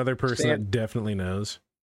 Like another person that definitely knows.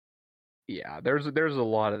 Yeah, there's a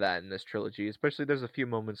lot of that in this trilogy. Especially there's a few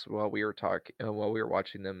moments while we were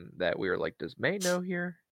watching them that we were like, does May know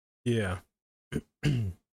here? Yeah.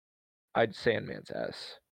 I'd Sandman's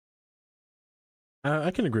S.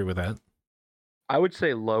 I can agree with that. I would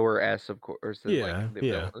say lower S, of course, than like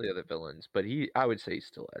the other villains, but I would say he's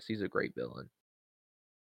still S. He's a great villain.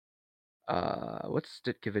 What's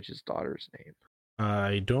Ditkovich's daughter's name?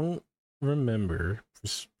 I don't remember.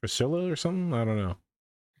 Priscilla or something? I don't know.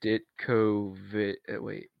 Ditkovich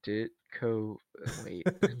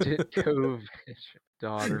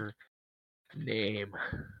daughter name.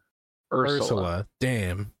 Ursula.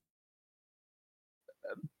 Damn.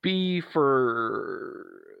 B for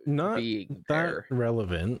not being that there.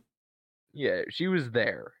 Relevant. Yeah, she was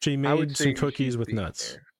there. She made some cookies with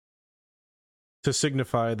nuts there to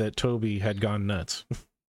signify that Toby had gone nuts.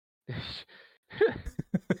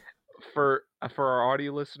 For our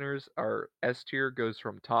audio listeners, our S tier goes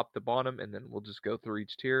from top to bottom, and then we'll just go through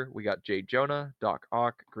each tier. We got J. Jonah, Doc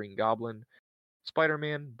Ock, Green Goblin,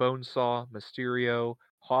 Spider-Man, Bonesaw, Mysterio,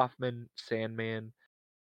 Hoffman, Sandman,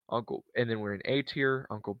 Uncle, and then we're in A tier: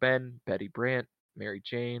 Uncle Ben, Betty Brant, Mary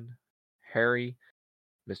Jane, Harry,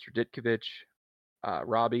 Mr. Ditkovich,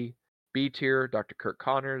 Robbie. B tier: Dr. Kirk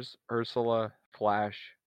Connors, Ursula, Flash,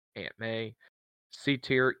 Aunt May. C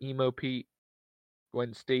tier: Emo Pete,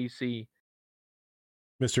 Gwen Stacy,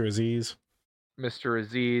 Mr. Aziz.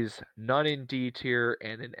 None in D tier,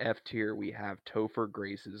 and in F tier we have Topher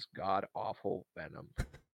Grace's god awful Venom.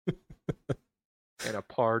 And a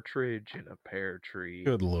partridge in a pear tree.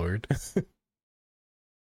 Good lord.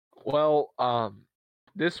 Well,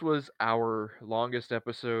 this was our longest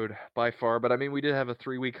episode by far, but I mean we did have a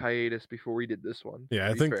 3-week hiatus before we did this one. Yeah,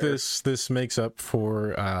 I think this makes up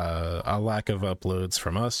for a lack of uploads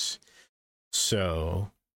from us.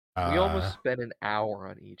 So we almost spent an hour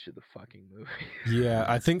on each of the fucking movies. Yeah,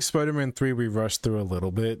 I think Spider-Man 3 we rushed through a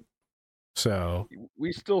little bit. So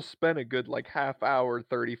we still spent a good like half hour,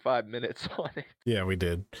 35 minutes on it. Yeah, we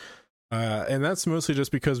did. And that's mostly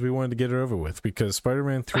just because we wanted to get it over with, because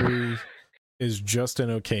Spider-Man 3 is just an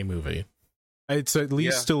okay movie. It's at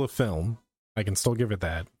least still a film. I can still give it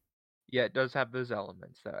that. Yeah, it does have those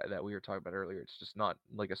elements that we were talking about earlier. It's just not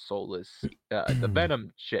like a soulless. The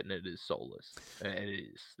Venom shit in it is soulless. It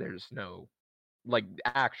is. There's no like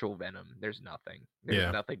actual Venom. There's nothing.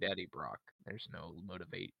 There's nothing to Eddie Brock. There's no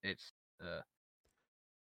motivate. It's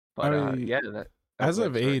as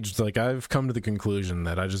I've aged, like I've come to the conclusion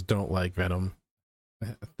that I just don't like Venom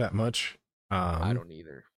that much. I don't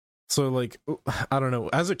either. So like, I don't know.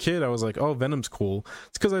 As a kid, I was like, "Oh, Venom's cool."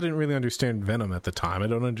 It's because I didn't really understand Venom at the time. I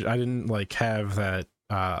didn't like have that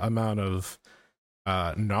amount of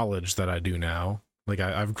knowledge that I do now. Like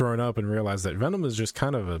I've grown up and realized that Venom is just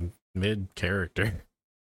kind of a mid character.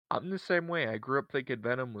 I'm the same way. I grew up thinking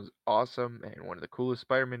Venom was awesome and one of the coolest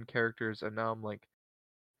Spider-Man characters, and now I'm like,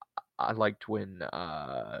 I liked when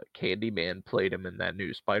Candyman played him in that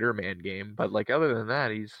new Spider-Man game, but like other than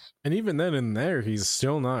that, and even then in there, he's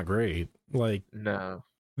still not great. Like no,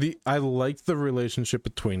 I liked the relationship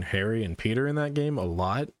between Harry and Peter in that game a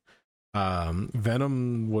lot.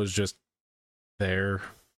 Venom was just there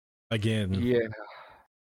again. Yeah.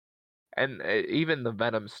 And even the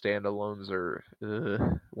Venom standalones are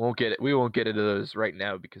won't get it. We won't get into those right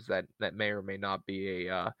now because that may or may not be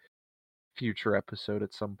a future episode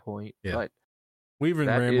at some point. Yeah. But we've been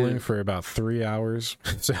rambling for about 3 hours.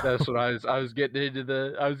 So. That's what I was getting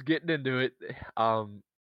into. I was getting into it.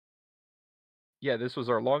 Yeah, this was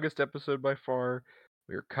our longest episode by far.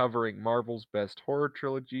 We are covering Marvel's best horror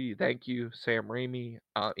trilogy. Thank you, Sam Raimi.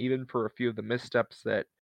 Even for a few of the missteps that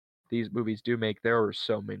these movies do make, there are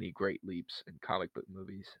so many great leaps in comic book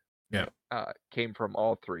movies. Yeah, came from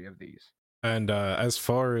all three of these. And as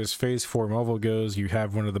far as Phase 4 Marvel goes, you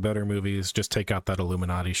have one of the better movies. Just take out that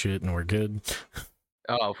Illuminati shit and we're good.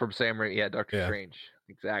 Oh, from Sam Raimi, yeah, Doctor Strange,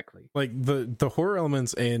 exactly. Like the horror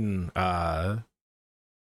elements in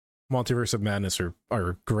Multiverse of Madness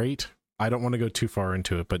are great. I don't want to go too far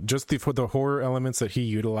into it, but just the horror elements that he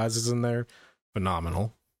utilizes in there,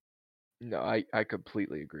 phenomenal. No, I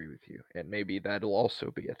completely agree with you. And maybe that'll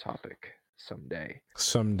also be a topic someday.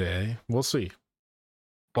 Someday. We'll see.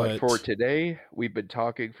 But for today, we've been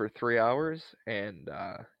talking for 3 hours, and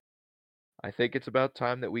I think it's about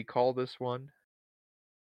time that we call this one.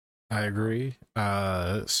 I agree.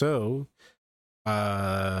 So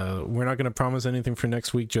we're not going to promise anything for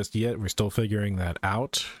next week just yet. We're still figuring that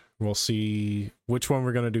out. We'll see which one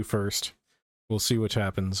we're going to do first. We'll see what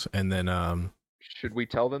happens, and then should we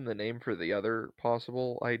tell them the name for the other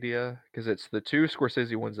possible idea? Because it's the 2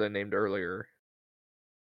 Scorsese ones I named earlier.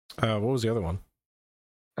 What was the other one?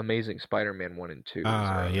 Amazing Spider-Man 1 and 2.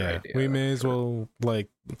 Yeah. We may as well, like,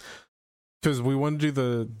 because we want to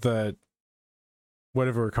do that,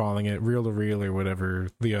 whatever we're calling it, reel to reel or whatever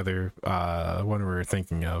the other one we're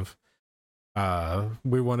thinking of.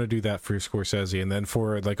 We want to do that for Scorsese, and then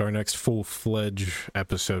for like our next full-fledged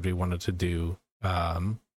episode, we wanted to do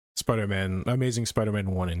Amazing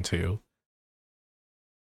Spider-Man 1 and 2.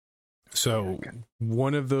 So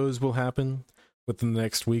one of those will happen within the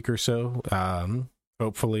next week or so.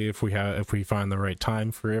 Hopefully, if we find the right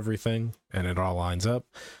time for everything and it all lines up.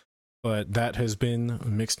 But that has been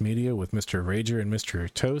Mixed Media with Mr. Rager and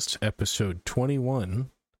Mr. Toast, episode 21.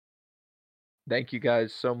 Thank you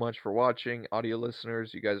guys so much for watching. Audio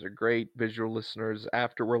listeners, you guys are great. Visual listeners,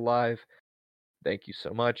 after we're live, thank you so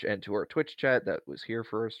much. And to our Twitch chat that was here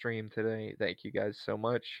for our stream today, thank you guys so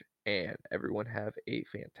much. And everyone have a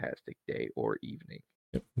fantastic day or evening.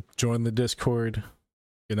 Yep. Join the Discord.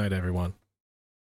 Good night, everyone.